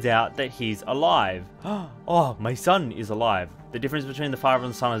 finds out that he's alive. Oh, my son is alive. The difference between the father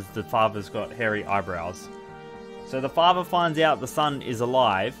and the son is the father's got hairy eyebrows. So the father finds out the son is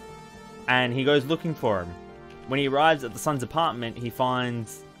alive, and he goes looking for him. When he arrives at the son's apartment, he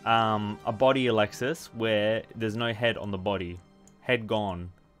finds a body, Alexis, where there's no head on the body. Head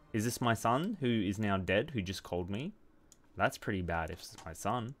gone. Is this my son, who is now dead, who just called me? That's pretty bad if it's my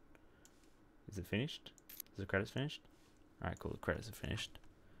son. Is it finished? Is the credits finished? Alright, cool. The credits are finished.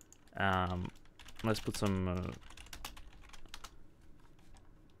 Let's put some...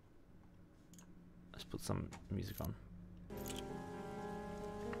 let's put some music on.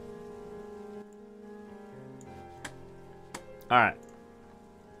 Alright.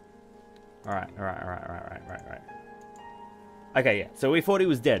 Alright. Okay, yeah. So we thought he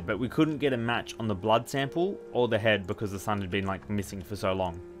was dead, but we couldn't get a match on the blood sample or the head because the son had been, like, missing for so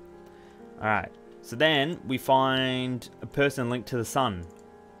long. Alright. So then we find a person linked to the son.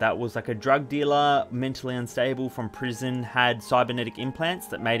 That was like a drug dealer, mentally unstable from prison, had cybernetic implants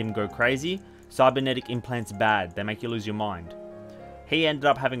that made him go crazy. Cybernetic implants bad. They make you lose your mind. He ended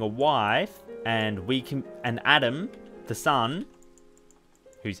up having a wife, and Adam, the son,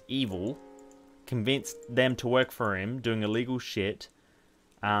 who's evil, convinced them to work for him, doing illegal shit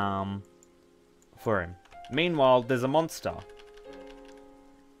for him. Meanwhile, there's a monster.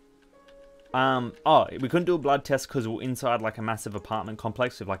 Oh, we couldn't do a blood test because we were inside like a massive apartment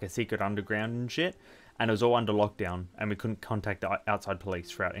complex with like a secret underground and shit, and it was all under lockdown, and we couldn't contact the outside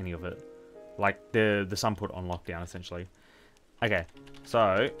police throughout any of it. Like the sun put on lockdown essentially. Okay,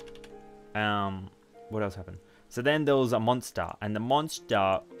 so what else happened? So then there was a monster, and the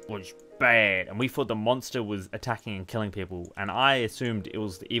monster was bad, and we thought the monster was attacking and killing people, and I assumed it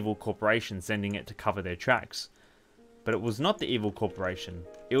was the evil corporation sending it to cover their tracks. But it was not the evil corporation.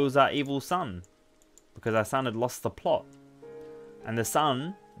 It was our evil son. Because our son had lost the plot. And the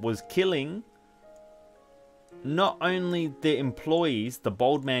son was killing not only the employees, the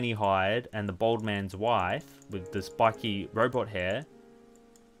bald man he hired, and the bald man's wife with the spiky robot hair,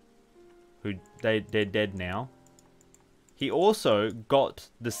 who they're dead now. He also got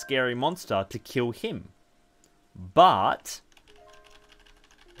the scary monster to kill him. But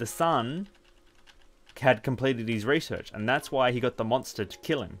the son had completed his research, and that's why he got the monster to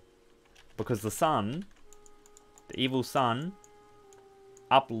kill him, because the son, the evil son,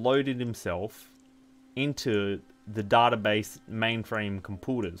 uploaded himself into the database mainframe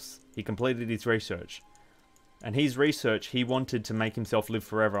computers. He completed his research, and his research, he wanted to make himself live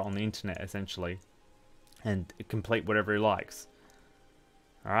forever on the internet essentially, and complete whatever he likes.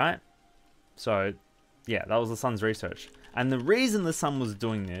 Alright, so yeah, that was the son's research. And the reason the son was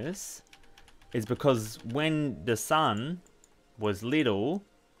doing this is because when the son was little,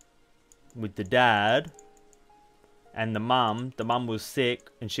 with the dad and the mum was sick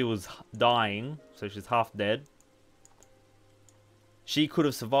and she was dying, so she's half dead. She could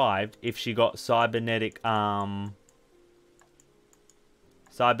have survived if she got cybernetic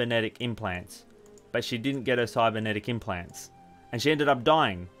implants, but she didn't get her cybernetic implants, and she ended up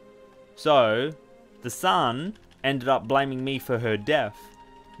dying. So the son ended up blaming me for her death,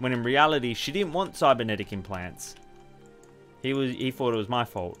 when in reality she didn't want cybernetic implants. He thought it was my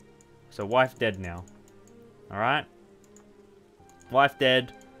fault. So wife dead now. Alright? Wife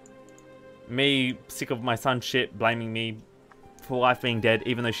dead. Me sick of my son shit, blaming me wife being dead,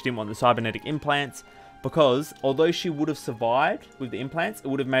 even though she didn't want the cybernetic implants, because although she would have survived with the implants, it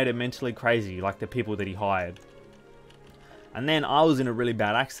would have made her mentally crazy, like the people that he hired. And then I was in a really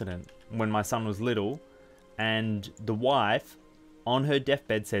bad accident when my son was little, and the wife on her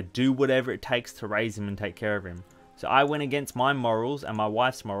deathbed said, do whatever it takes to raise him and take care of him. So I went against my morals and my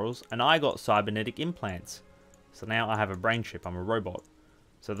wife's morals, and I got cybernetic implants. So now I have a brain chip, I'm a robot.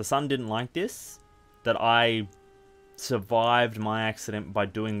 So the son didn't like this, that I survived my accident by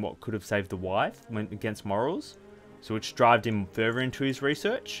doing what could have saved the wife, went against morals, so which drove him further into his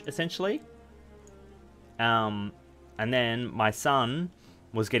research, essentially. And then my son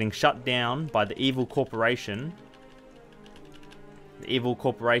was getting shut down by the evil corporation. The evil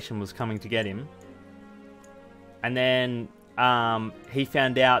corporation was coming to get him. And then he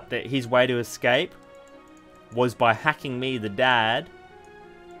found out that his way to escape was by hacking me, the dad,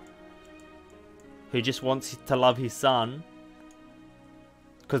 who just wants to love his son,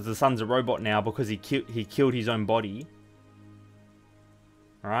 because the son's a robot now because he killed his own body.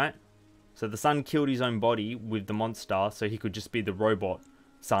 Alright? So the son killed his own body with the monster so he could just be the robot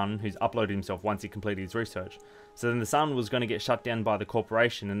son who's uploaded himself once he completed his research. So then the son was going to get shut down by the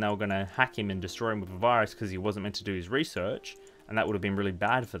corporation, and they were going to hack him and destroy him with a virus because he wasn't meant to do his research, and that would have been really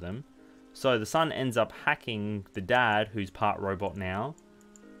bad for them. So the son ends up hacking the dad, who's part robot now,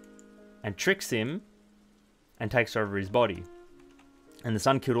 and tricks him and takes over his body. And the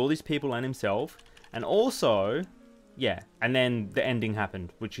son killed all these people and himself, and also, yeah, and then the ending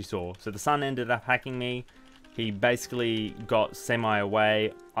happened, which you saw. So the son ended up hacking me. He basically got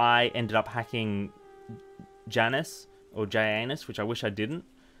semi-away. I ended up hacking Janice, or Janus, which I wish I didn't.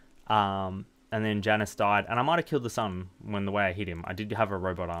 And then Janice died, and I might have killed the son when the way I hit him. I did have a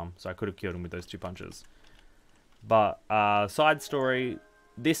robot arm, so I could have killed him with those 2 punches. But, side story,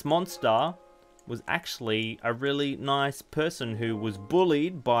 this monster was actually a really nice person who was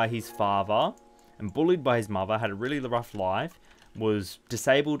bullied by his father and bullied by his mother, had a really rough life, was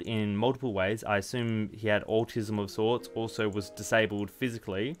disabled in multiple ways. I assume he had autism of sorts, also was disabled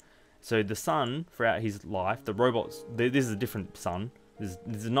physically. So the son, throughout his life, the robots, this is a different son. This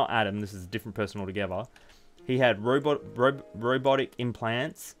is not Adam, this is a different person altogether. He had robotic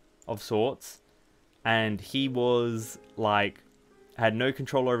implants of sorts, and he was like, had no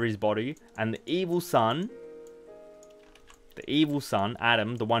control over his body, and the evil son,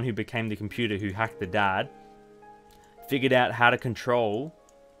 Adam, the one who became the computer who hacked the dad, figured out how to control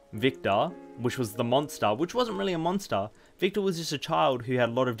Victor, which was the monster, which wasn't really a monster. Victor was just a child who had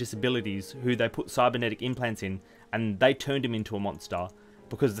a lot of disabilities, who they put cybernetic implants in, and they turned him into a monster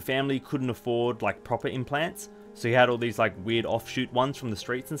because the family couldn't afford like proper implants. So he had all these like weird offshoot ones from the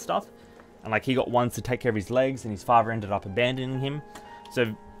streets and stuff, and like he got ones to take care of his legs, and his father ended up abandoning him.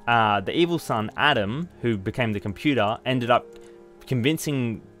 So the evil son Adam, who became the computer, ended up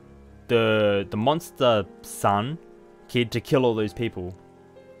convincing the monster son kid to kill all those people.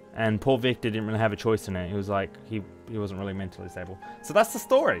 And poor Victor didn't really have a choice in it. He was like, he wasn't really mentally stable. So that's the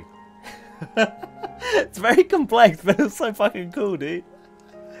story. It's very complex, but it was so fucking cool, dude.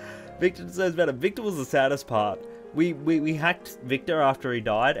 Victor deserves better. Victor was the saddest part. We hacked Victor after he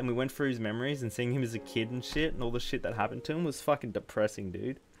died, and we went through his memories, and seeing him as a kid and shit, and all the shit that happened to him was fucking depressing,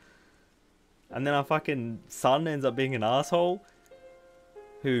 dude. And then our fucking son ends up being an asshole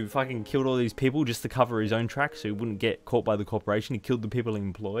who fucking killed all these people just to cover his own tracks so he wouldn't get caught by the corporation. He killed the people he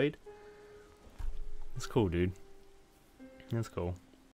employed. That's cool, dude. That's cool.